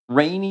dark,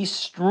 rainy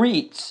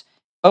streets.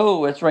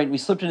 Oh, that's right. We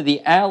slipped into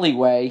the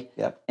alleyway,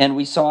 and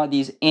we saw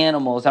these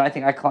animals. And I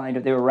think I climbed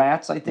up. They were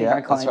rats, I think.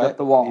 I climbed up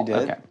the wall. You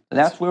did. Okay. So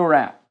that's where we're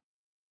at.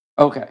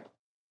 Okay.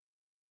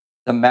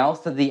 The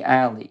mouth of the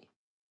alley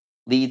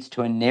leads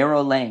to a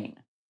narrow lane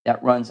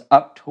that runs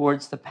up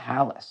towards the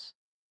palace.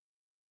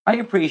 I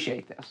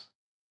appreciate this.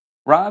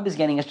 Rob is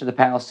getting us to the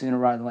palace sooner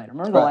rather than later.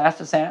 Remember the last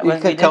assassin?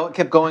 We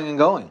kept going and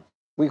going.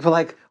 We were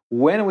like,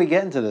 when are we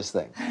getting to this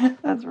thing?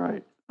 That's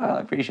right. Well, I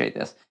appreciate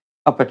this.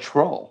 A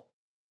patrol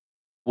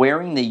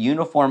wearing the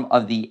uniform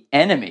of the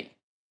enemy.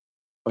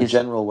 Or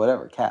General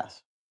whatever,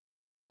 Cass.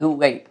 Who,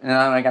 wait,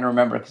 now I got to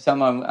remember, because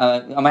I'm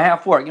a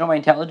half work. You know what my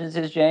intelligence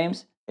is,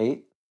 James?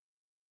 8.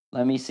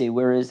 Let me see,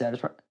 where is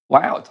that?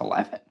 Wow, it's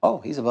 11. Oh,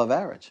 he's above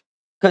average.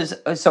 Because,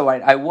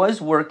 I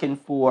was working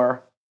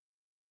for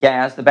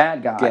Gaz, the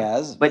bad guy.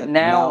 Gaz. But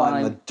now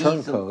I'm a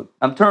turncoat.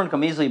 I'm turncoat,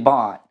 I'm easily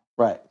bought.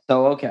 Right.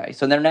 So, okay,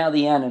 so they're now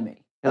the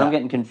enemy. Because I'm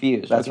getting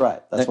confused. That's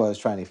right. That's why I was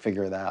trying to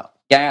figure it out.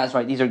 Gaz,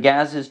 right. These are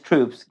Gaz's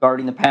troops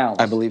guarding the palace.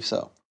 I believe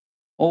so.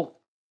 Well,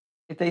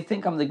 if they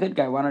think I'm the good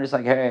guy, why don't I just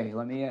hey,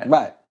 let me in?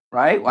 Right.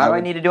 Right? Why do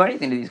I need to do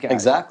anything to these guys?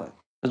 Exactly.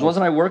 Because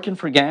wasn't I working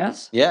for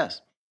Gaz?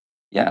 Yes.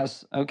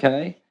 Yes.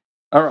 Okay.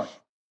 All right.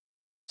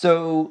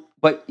 So,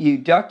 but you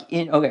duck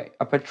in. Okay.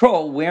 A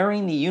patrol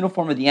wearing the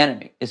uniform of the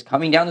enemy is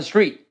coming down the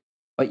street,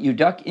 but you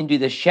duck into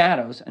the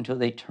shadows until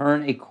they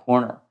turn a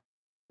corner.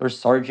 Their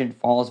sergeant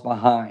falls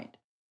behind,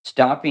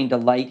 stopping to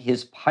light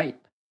his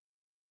pipe.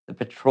 The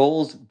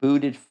patrol's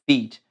booted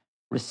feet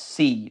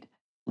recede,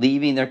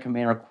 leaving their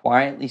commander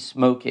quietly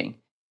smoking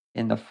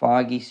in the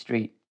foggy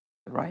street.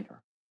 The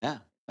writer. Yeah,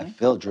 I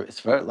feel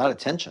it's a lot of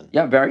tension.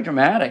 Yeah, very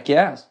dramatic,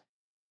 yes.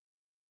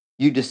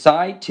 You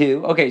decide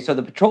to, so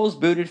the patrol's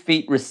booted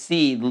feet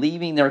recede,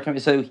 leaving their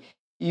commander. So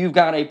you've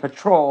got a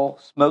patrol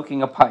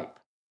smoking a pipe.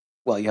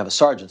 Well, you have a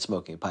sergeant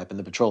smoking a pipe, and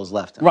the patrol is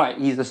left him. Right,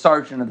 he's the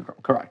sergeant of the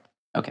patrol. Correct.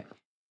 Okay.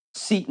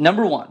 See,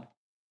 number 1.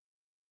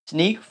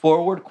 Sneak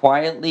forward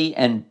quietly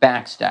and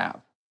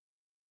backstab.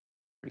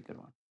 Pretty good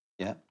one.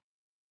 Yeah.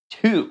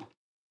 2.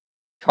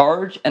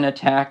 Charge and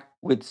attack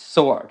with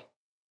sword.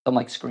 I'm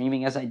like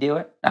screaming as I do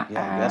it. Yeah,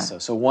 I guess so.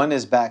 So 1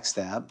 is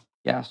backstab.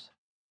 Yes.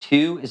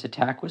 2 is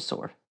attack with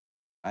sword.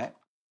 Right.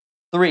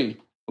 3.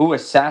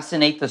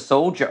 Assassinate the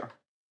soldier.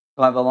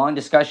 We'll have a long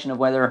discussion of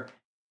whether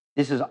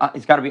it's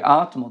got to be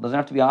optimal. Does it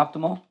have to be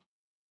optimal?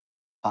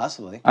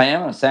 Possibly. I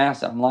am an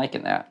assassin. I'm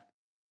liking that.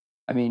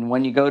 I mean,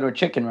 when you go to a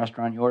chicken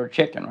restaurant, you order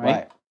chicken,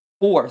 right?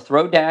 4,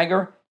 throw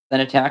dagger, then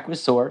attack with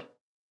sword.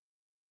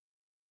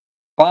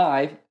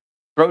 5,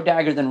 throw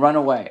dagger, then run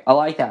away. I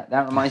like that.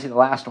 That reminds me of the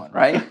last one,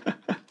 right?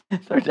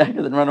 Throw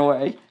dagger, then run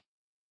away.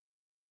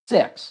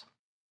 6,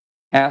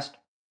 cast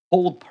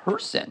hold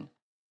person,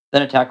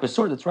 then attack with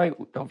sword. That's right.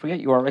 Don't forget,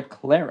 you are a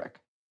cleric.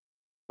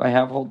 Do I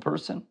have hold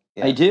person?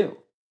 Yeah. I do.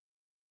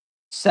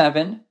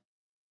 7,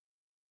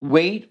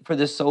 wait for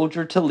the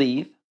soldier to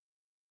leave.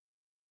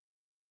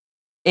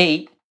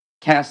 8,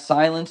 cast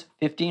silence,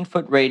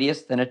 15-foot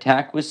radius, then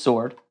attack with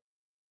sword.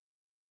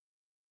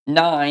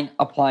 9,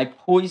 apply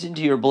poison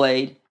to your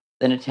blade,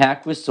 then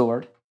attack with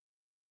sword.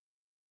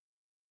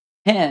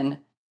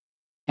 10,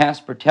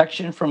 cast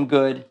protection from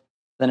good,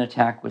 then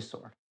attack with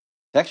sword.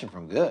 Protection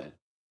from good?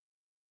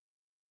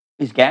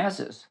 He's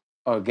Gaz's.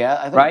 Oh,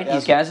 Gaz? Right?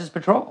 He's Gaz's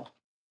patrol.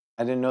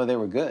 I didn't know they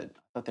were good. I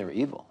thought they were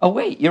evil. Oh,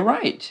 wait, you're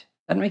right.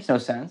 That makes no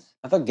sense.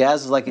 I thought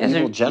Gaz is like an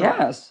evil general.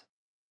 Yes.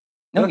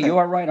 No, Okay. you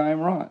are right. I am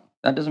wrong.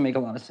 That doesn't make a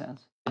lot of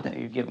sense.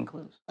 You're giving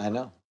clues. I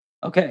know.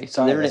 Okay, so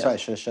Sorry, there it is. that's right. I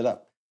should have shut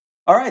up.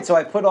 All right, so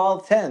I put all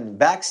 10.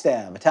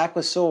 Backstab, attack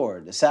with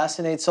sword,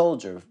 assassinate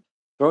soldier,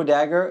 throw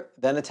dagger,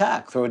 then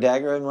attack, throw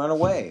dagger and run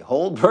away,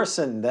 hold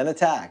person, then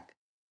attack,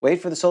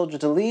 wait for the soldier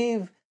to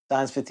leave,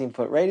 signs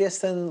 15-foot radius,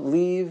 then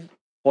leave,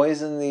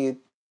 poison,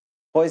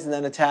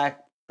 then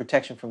attack,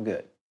 protection from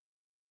good.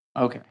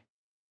 Okay.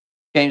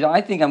 James,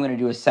 I think I'm going to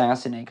do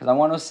assassinate because I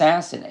want to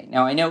assassinate.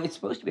 Now, I know it's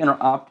supposed to be under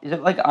is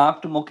it like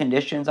optimal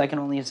conditions I can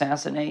only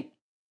assassinate?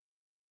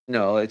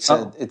 No, it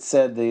said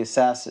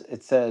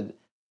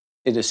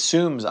it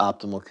assumes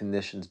optimal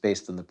conditions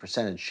based on the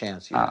percentage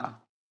chance you have.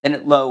 Then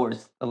it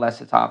lowers the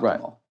less it's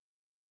optimal.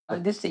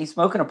 Right. He's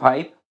smoking a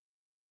pipe.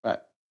 Right.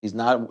 He's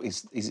not.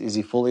 Is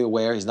he fully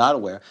aware? He's not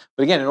aware.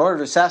 But again, in order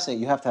to assassinate,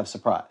 you have to have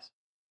surprise.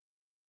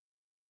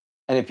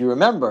 And if you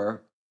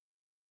remember,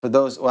 for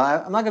those, well,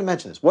 I'm not going to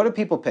mention this. What do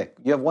people pick?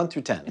 You have 1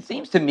 through 10. It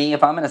seems to me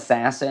if I'm an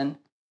assassin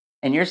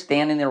and you're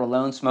standing there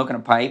alone smoking a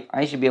pipe,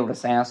 I should be able to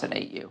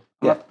assassinate you.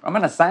 I'm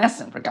an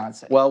assassin, for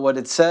God's sake. Well, what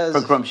it says...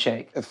 For Grump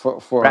Shake.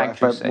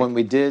 When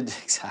we did...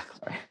 Exactly.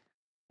 Sorry.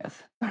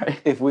 Yes. Sorry.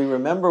 If we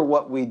remember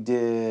what we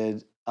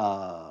did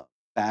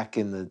back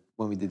when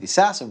we did the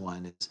assassin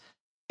one, is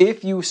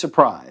if you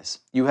surprise,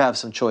 you have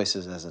some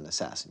choices as an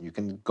assassin. You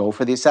can go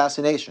for the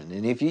assassination.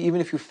 And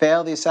even if you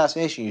fail the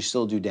assassination, you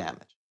still do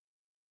damage.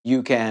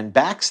 You can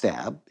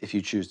backstab if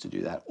you choose to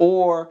do that,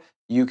 or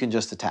you can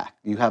just attack.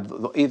 You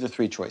have either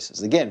 3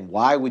 choices. Again,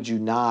 why would you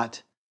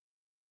not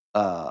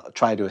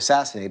try to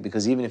assassinate?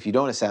 Because even if you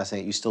don't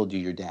assassinate, you still do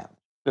your damage.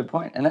 Good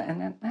point.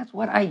 And that's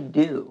what I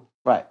do.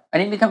 Right. I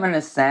didn't become an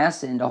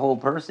assassin to whole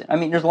person. I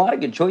mean, there's a lot of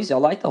good choices. I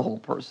like the whole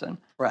person.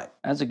 Right.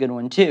 That's a good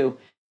one, too.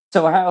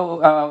 So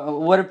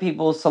what are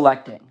people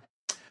selecting?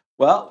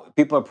 Well,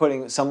 people are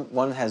putting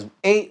one has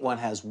 8, one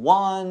has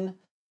 1.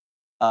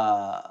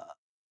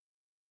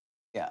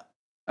 Yeah.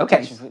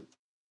 Okay.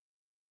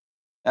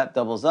 That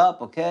doubles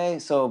up. Okay.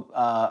 So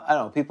I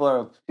don't know. People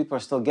are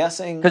still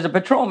guessing because the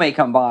patrol may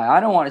come by.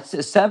 I don't want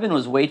it. 7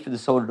 was wait for the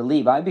soldier to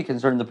leave. I'd be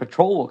concerned the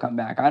patrol will come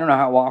back. I don't know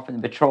how often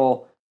the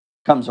patrol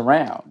comes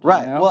around.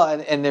 Right. You know?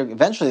 Well, and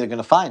eventually they're going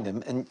to find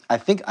him. And I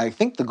think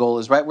the goal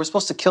is right. We're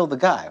supposed to kill the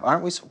guy,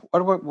 aren't we?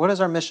 What is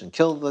our mission?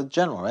 Kill the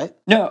general, right?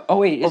 No. Oh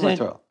wait.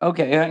 Overthrow.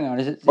 Okay. Hang on.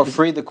 Is it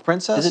free the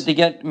princess? Is it to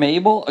get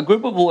Mabel? A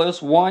group of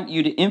loyalists want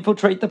you to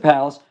infiltrate the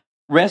palace,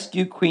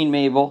 rescue Queen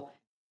Mabel.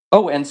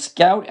 Oh, and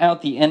scout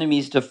out the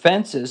enemy's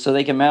defenses so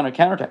they can mount a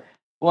counterattack.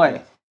 Boy,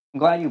 yeah. I'm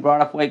glad you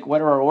brought up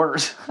what are our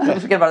orders? I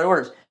forget about the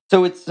orders.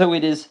 So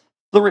it is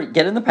 3.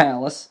 Get in the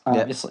palace,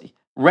 obviously. Yep.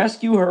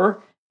 Rescue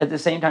her at the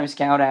same time.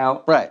 Scout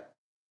out, right?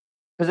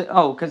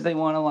 Because they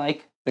want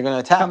to they're going to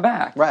attack, come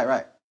back,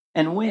 right,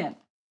 and win.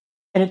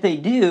 And if they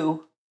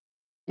do,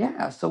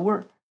 so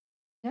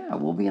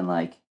we'll be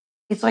in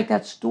it's like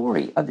that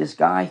story of this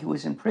guy who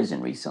was in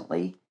prison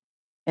recently,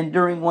 and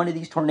during one of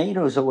these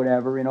tornadoes or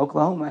whatever in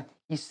Oklahoma.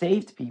 He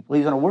saved people. He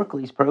was on a work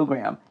release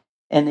program.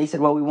 And they said,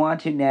 well, we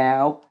want to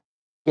now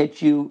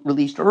get you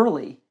released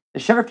early. The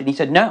sheriff did. He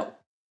said, no,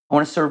 I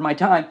want to serve my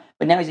time.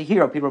 But now he's a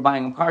hero. People are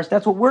buying him cars.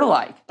 That's what we're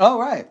like. Oh,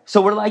 right.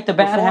 So we're like the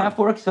bad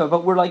half-orcs,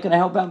 but we're going to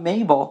help out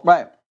Mabel.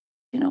 Right.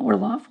 We're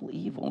lawfully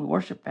evil. We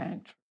worship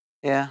bad.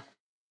 Yeah.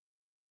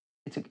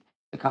 It's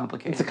a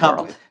complicated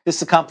world. This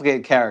is a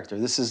complicated character.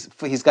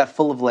 He's got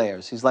full of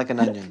layers. He's like an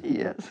onion.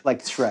 Yes.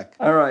 Like Shrek.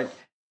 All right.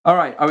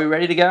 Are we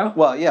ready to go?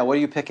 Well, yeah. What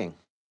are you picking?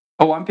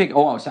 Oh, I'm picking.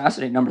 Oh,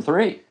 assassinate number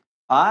 3.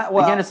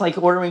 Again, it's like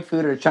ordering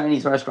food at a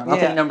Chinese restaurant. I'll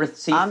take number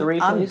C3,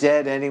 please. I'm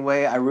dead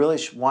anyway. I really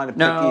want to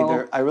pick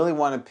either. I really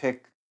want to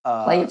pick.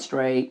 Play it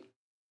straight.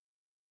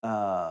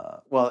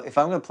 Well, if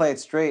I'm going to play it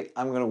straight,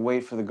 I'm going to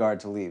wait for the guard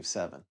to leave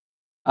 7.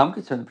 I'm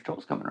concerned the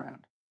patrol's coming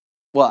around.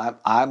 Well,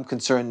 I'm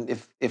concerned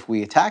if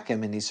we attack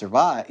him and he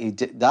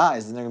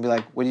dies, then they're going to be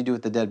like, "What do you do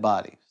with the dead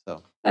body?"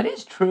 So that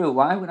is true.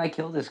 Why would I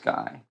kill this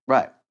guy?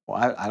 Right.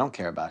 Well, I don't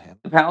care about him.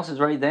 The palace is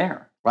right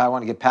there. Well, I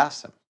want to get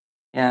past him.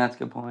 Yeah, that's a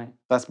good point.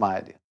 That's my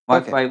idea.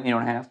 Why fight? You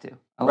don't have to.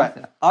 I like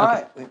that. All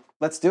right.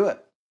 Let's do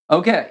it.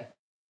 Okay.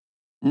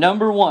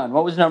 Number 1.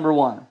 What was number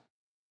 1?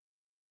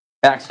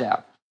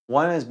 Backstab.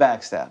 1 is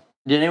backstab.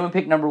 Did anyone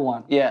pick number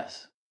 1?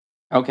 Yes.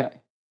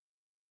 Okay.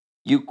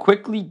 You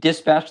quickly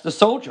dispatch the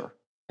soldier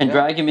and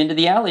drag him into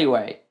the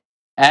alleyway.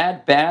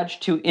 Add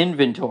badge to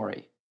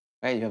inventory.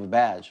 Hey, you have a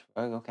badge.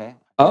 Okay.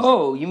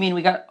 Oh, you mean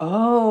we got...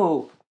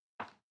 Oh.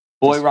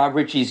 Boy, Rob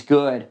Ritchie's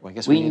good. Well, I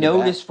guess we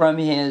noticed from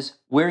his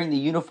wearing the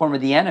uniform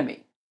of the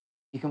enemy.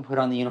 You can put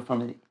on the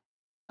uniform.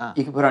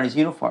 You can put on his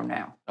uniform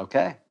now.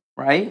 Okay.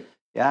 Right?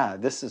 Yeah,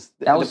 this is...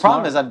 The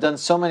problem is I've done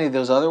so many of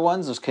those other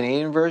ones, those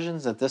Canadian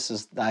versions, that this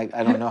is... I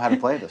don't know how to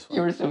play this one.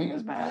 You were assuming it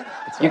was bad.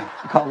 You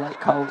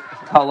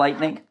call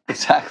lightning?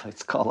 Exactly.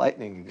 It's called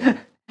lightning again.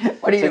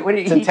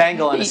 It's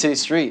entangle on a city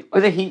street.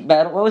 Was a heat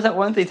battle? What was that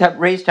one thing?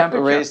 Raised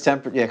temperature. Raised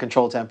temperature. Yeah,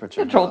 control temperature.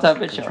 Control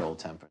temperature.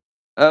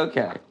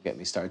 Okay. Get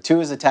me started.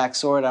 2 is attack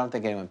sword. I don't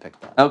think anyone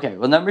picked that. Okay.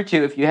 Well, number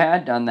 2, if you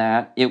had done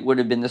that, it would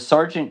have been the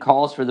sergeant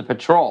calls for the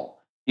patrol.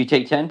 You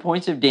take 10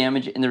 points of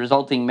damage in the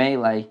resulting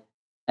melee.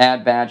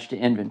 Add badge to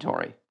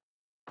inventory.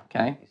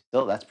 Okay.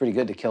 Still, that's pretty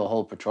good to kill a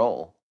whole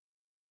patrol.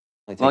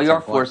 Well,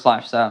 you're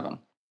 4/7.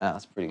 Yeah,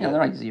 that's pretty good. Yeah,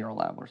 they're like 0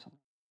 level or something.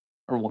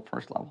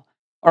 first level.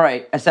 All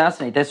right,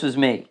 assassinate. This was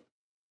me.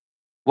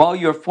 While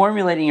you're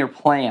formulating your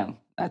plan,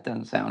 that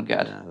doesn't sound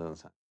good. Yeah, that doesn't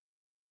sound.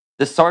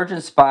 The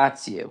sergeant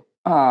spots you.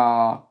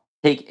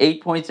 Take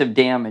 8 points of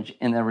damage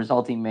in the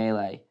resulting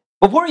melee.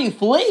 Before you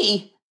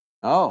flee?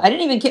 Oh. I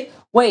didn't even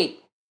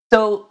wait,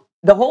 so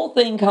the whole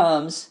thing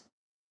comes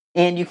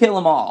and you kill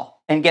them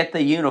all and get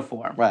the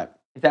uniform. Right.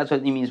 If that's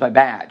what he means by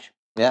badge.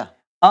 Yeah.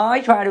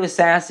 I try to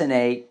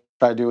assassinate.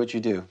 Try to do what you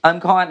do. I'm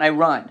caught and I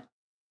run.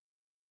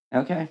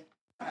 Okay.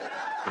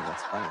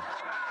 That's funny.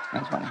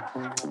 That's funny.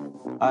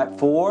 All right,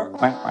 4.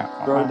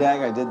 Throw a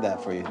dagger. I did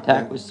that for you.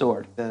 Attack with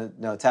sword.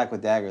 No, attack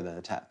with dagger, then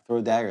attack. Throw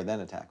a dagger,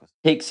 then attack with.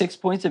 Take 6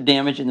 points of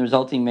damage in the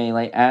resulting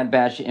melee. Add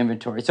badge to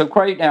inventory. So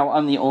right now,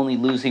 I'm the only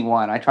losing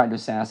one. I tried to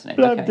assassinate.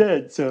 But okay. I'm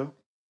dead, so.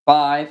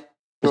 5.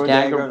 Throw a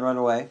dagger and run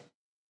away.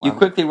 You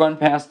quickly run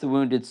past the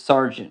wounded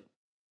sergeant.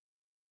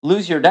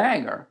 Lose your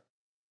dagger.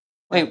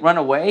 Wait, run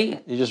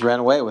away? You just ran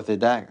away with the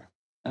dagger.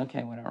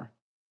 Okay, whatever.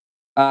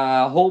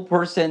 Hold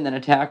person, then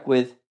attack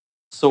with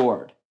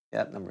sword.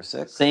 Yep, number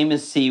 6. Same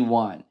as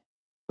C1.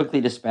 Quickly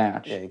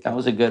dispatch. Yeah, that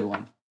was a good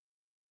one.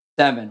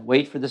 7.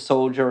 Wait for the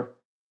soldier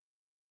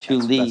to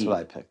leave. That's what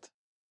I picked.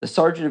 The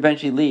sergeant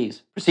eventually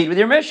leaves. Proceed with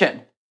your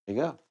mission. There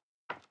you go.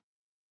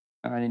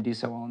 I didn't do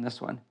so well on this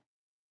one.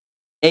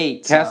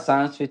 8. Cast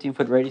silence,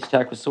 15-foot radius,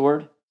 attack with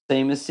sword.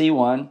 Same as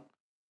C1.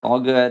 All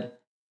good.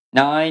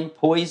 9.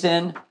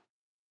 Poison.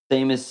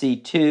 Same as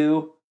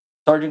C2.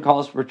 Sergeant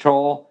calls for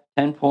patrol.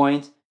 10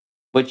 points.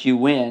 But you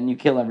win. You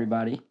kill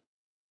everybody.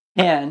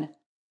 10.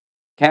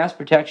 Cast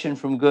protection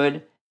from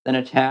good. Then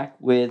attack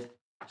with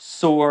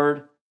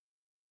sword.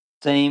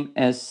 Same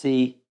as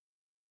C2.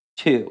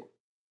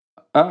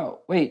 Oh,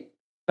 wait.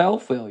 Spell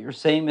failure.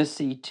 Same as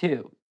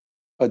C2.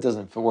 Oh, it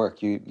doesn't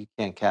work. You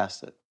can't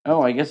cast it.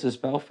 Oh, I guess it's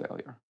spell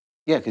failure.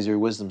 Yeah, because your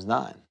wisdom's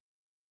 9.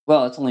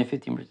 Well, it's only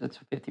 15%. That's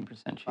a 15%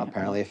 chance.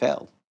 Apparently it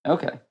failed.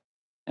 Okay.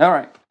 All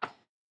right.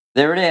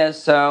 There it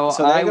is. So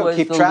there I you go. was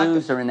Keep the track.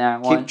 loser in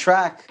that one. Keep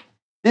track.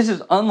 This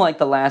is unlike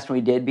the last one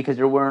we did because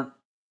there weren't,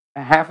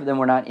 half of them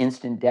were not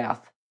instant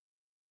death.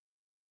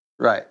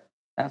 Right.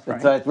 That's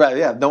right. Right,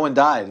 yeah. No one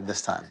died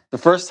this time. The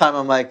first time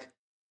I'm like,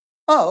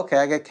 oh, okay,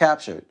 I get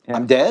captured. Yeah.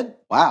 I'm dead?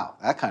 Wow,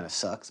 that kind of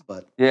sucks,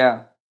 but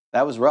Yeah.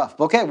 that was rough.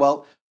 Okay,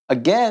 well,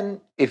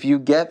 again, if you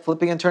get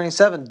flipping and turning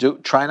 7,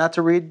 try not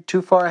to read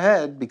too far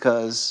ahead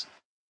because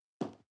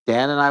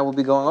Dan and I will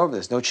be going over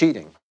this. No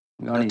cheating.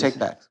 No take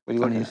backs. What are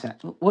you looking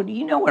at? What do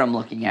you know what I'm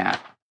looking at?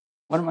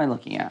 What am I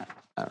looking at?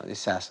 I don't know, the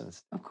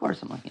assassins. Of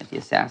course I'm looking at the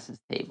assassin's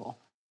table.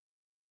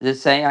 Does it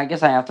say, I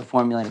guess I have to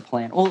formulate a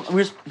plan. Well,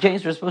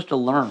 James, we're supposed to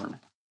learn,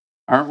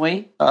 aren't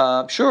we?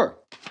 Sure.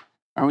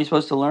 Aren't we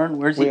supposed to learn?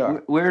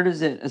 Where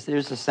does it,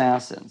 there's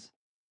assassins.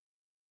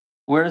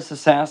 Where's the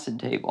assassin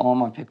table? Oh,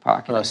 I'm on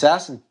pickpocketing.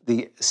 No,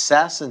 the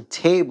assassin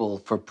table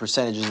for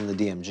percentages in the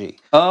DMG.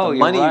 Oh, the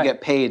money you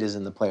get paid is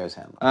in the player's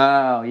handbook.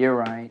 Oh, you're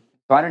right.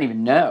 So I don't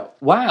even know.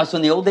 Wow, so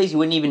in the old days you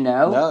wouldn't even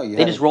know? No,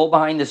 they just roll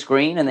behind the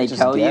screen and they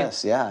tell you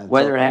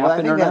whether it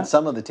happened or not? I think on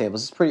some of the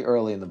tables. It's pretty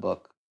early in the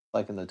book,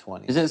 like in the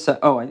 20s. Is it? It's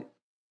not. Oh,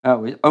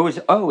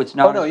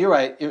 no, you're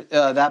right.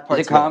 That part's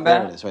is it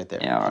combat? There it is, right there.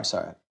 Yeah, I'm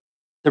sorry.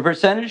 The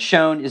percentage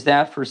shown is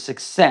that for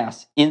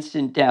success,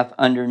 instant death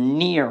under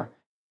near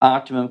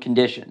optimum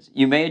conditions.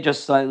 You may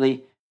adjust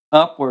slightly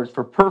upwards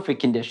for perfect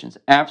conditions.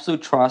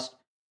 Absolute trust,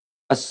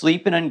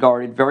 asleep and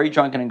unguarded, very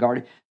drunk and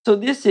unguarded.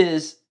 This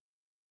was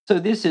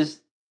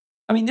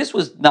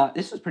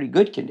pretty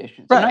good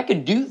conditions. Right. And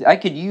I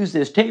could use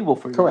this table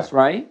for Correct. this,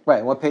 right?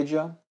 Right. What page are you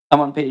on? I'm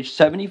on page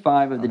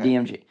 75 of the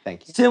DMG.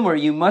 Thank you. Similar,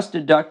 you must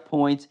deduct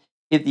points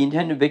if the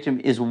intended victim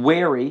is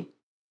wary,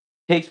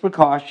 takes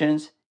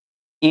precautions,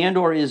 and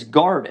or is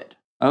guarded.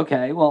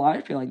 Okay, well,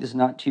 I feel like this is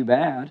not too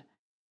bad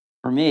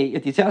for me.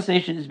 If the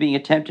assassination is being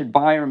attempted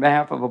by or on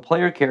behalf of a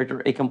player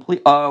character, a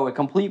complete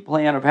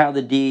plan of how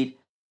the deed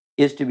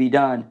is to be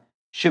done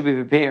should be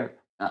prepared.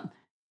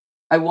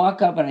 I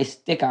walk up and I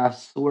stick a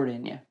sword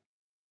in you.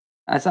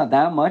 That's not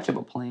that much of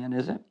a plan,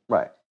 is it?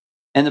 Right.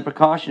 And the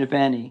precaution, if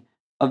any,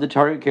 of the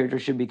target character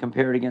should be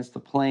compared against the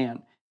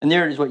plan. And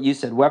there it is what you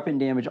said. Weapon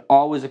damage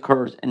always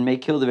occurs and may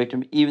kill the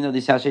victim even though the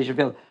assassination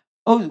failed.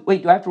 Oh,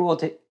 wait, do I have to roll a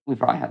tape? We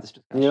probably had this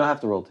discussion. You don't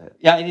have to roll to hit.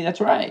 Yeah, I think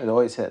that's right. It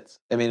always hits.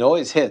 I mean, it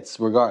always hits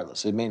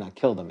regardless. It may not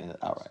kill them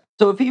outright.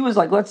 So if he was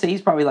let's say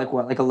he's probably like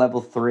a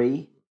level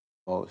 3?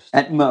 Most.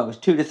 At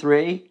most, 2 to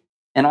 3.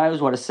 And I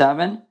was, a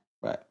 7?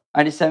 Right. I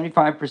had a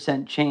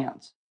 75%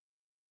 chance.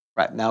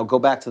 Right. Now go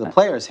back to the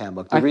player's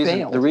handbook. The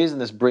reason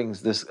this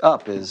brings this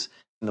up is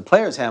in the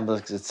player's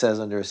handbook it says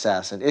under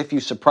assassin, if you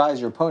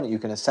surprise your opponent, you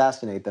can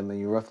assassinate them and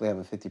you roughly have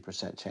a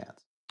 50%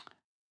 chance.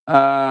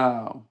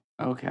 Oh,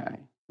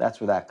 okay.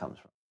 That's where that comes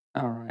from.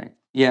 All right.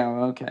 Yeah,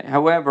 okay.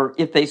 However,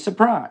 if they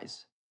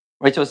surprise,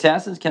 right, so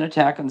assassins can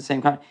attack on the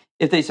same kind.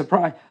 If they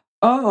surprise,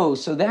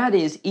 so that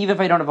is even if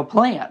I don't have a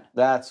plan.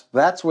 That's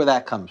where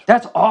that comes from.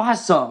 That's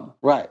awesome.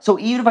 Right. So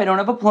even if I don't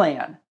have a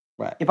plan,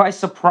 right. If I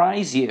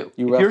surprise you,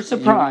 if you're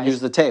surprised. You use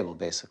the table,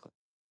 basically.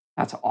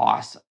 That's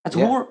awesome. That's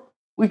more.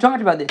 We've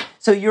talked about this.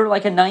 So you're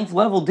like a 9th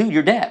level dude.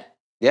 You're dead.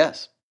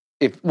 Yes.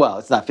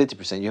 It's not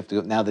 50%. You have to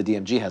go, now the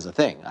DMG has a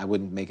thing. I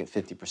wouldn't make it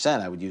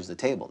 50%. I would use the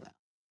table now.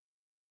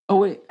 Oh,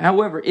 wait.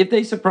 However, if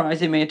they surprise,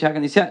 they may attack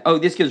on the assassin. Oh,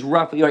 this gives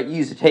roughly, right,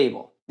 use the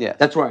table. Yeah.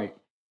 That's right.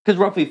 Because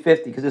roughly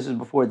 50, because this is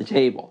before the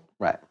table.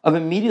 Right. Of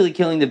immediately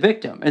killing the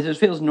victim, as it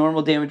feels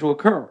normal damage will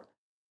occur.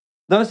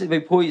 Thus, if a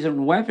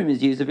poison weapon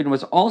is used, the victim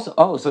was also...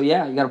 Oh, so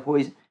yeah, you got a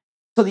poison...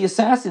 So the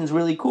assassin's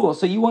really cool.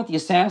 So you want the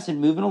assassin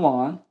moving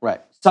along.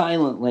 Right.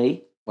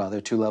 Silently. Well,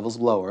 they're 2 levels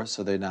lower,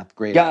 so they're not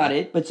great. Got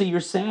it. But so your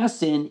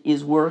assassin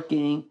is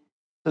working...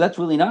 So that's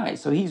really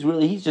nice. So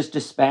he's just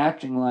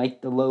dispatching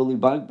like the lowly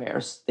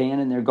bugbears,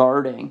 standing there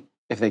guarding.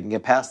 If they can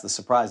get past the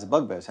surprise the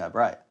bugbears have,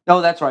 right.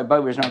 Oh, that's right.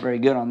 Bugbear's not very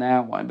good on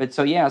that one. But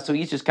so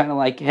he's just kind of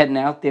like heading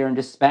out there and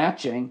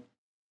dispatching.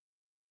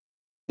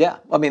 Yeah.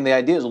 I mean, the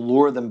idea is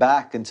lure them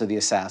back into the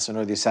assassin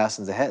or the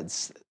assassin's ahead,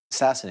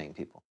 assassinating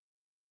people.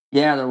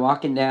 Yeah, they're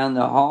walking down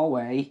the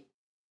hallway,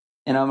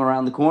 and I'm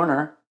around the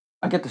corner.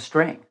 I get the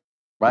string.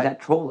 Right. That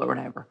troll or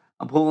whatever.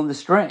 I'm pulling the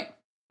string.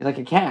 He's like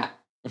a cat.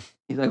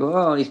 He's like,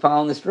 oh, he's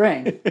following the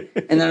string.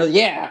 And then,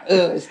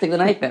 stick the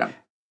knife in him.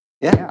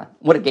 Yeah.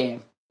 What a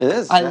game. It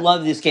is. I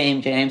love this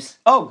game, James.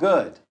 Oh,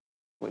 good.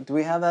 Do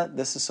we have that?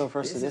 This is so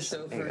first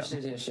edition. First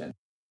edition.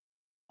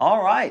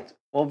 All right.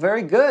 Well,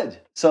 very good.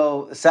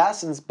 So,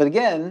 assassins, but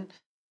again,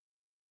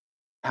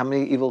 how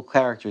many evil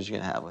characters are you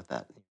going to have with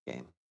that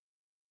game?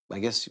 I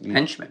guess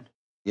henchman.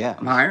 Yeah,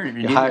 I'm hiring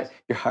him to do this.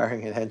 You're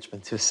hiring a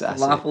henchman to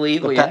assassinate. Lawful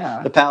evil,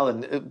 The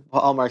paladin,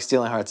 Hallmark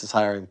Stealing Hearts is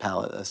hiring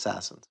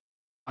assassins.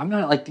 I'm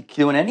not like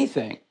doing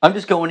anything. I'm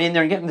just going in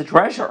there and getting the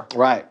treasure.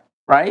 Right.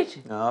 Right?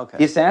 Oh, okay.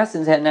 The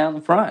assassin's heading out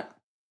in front.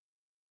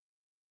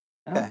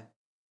 Okay.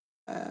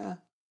 Okay.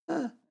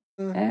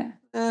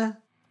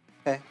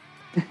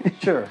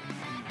 Sure.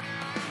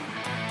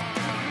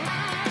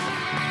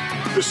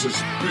 This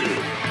has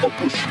been a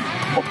Bushy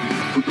Puppy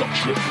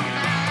production.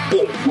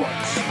 All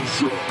rights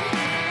reserved.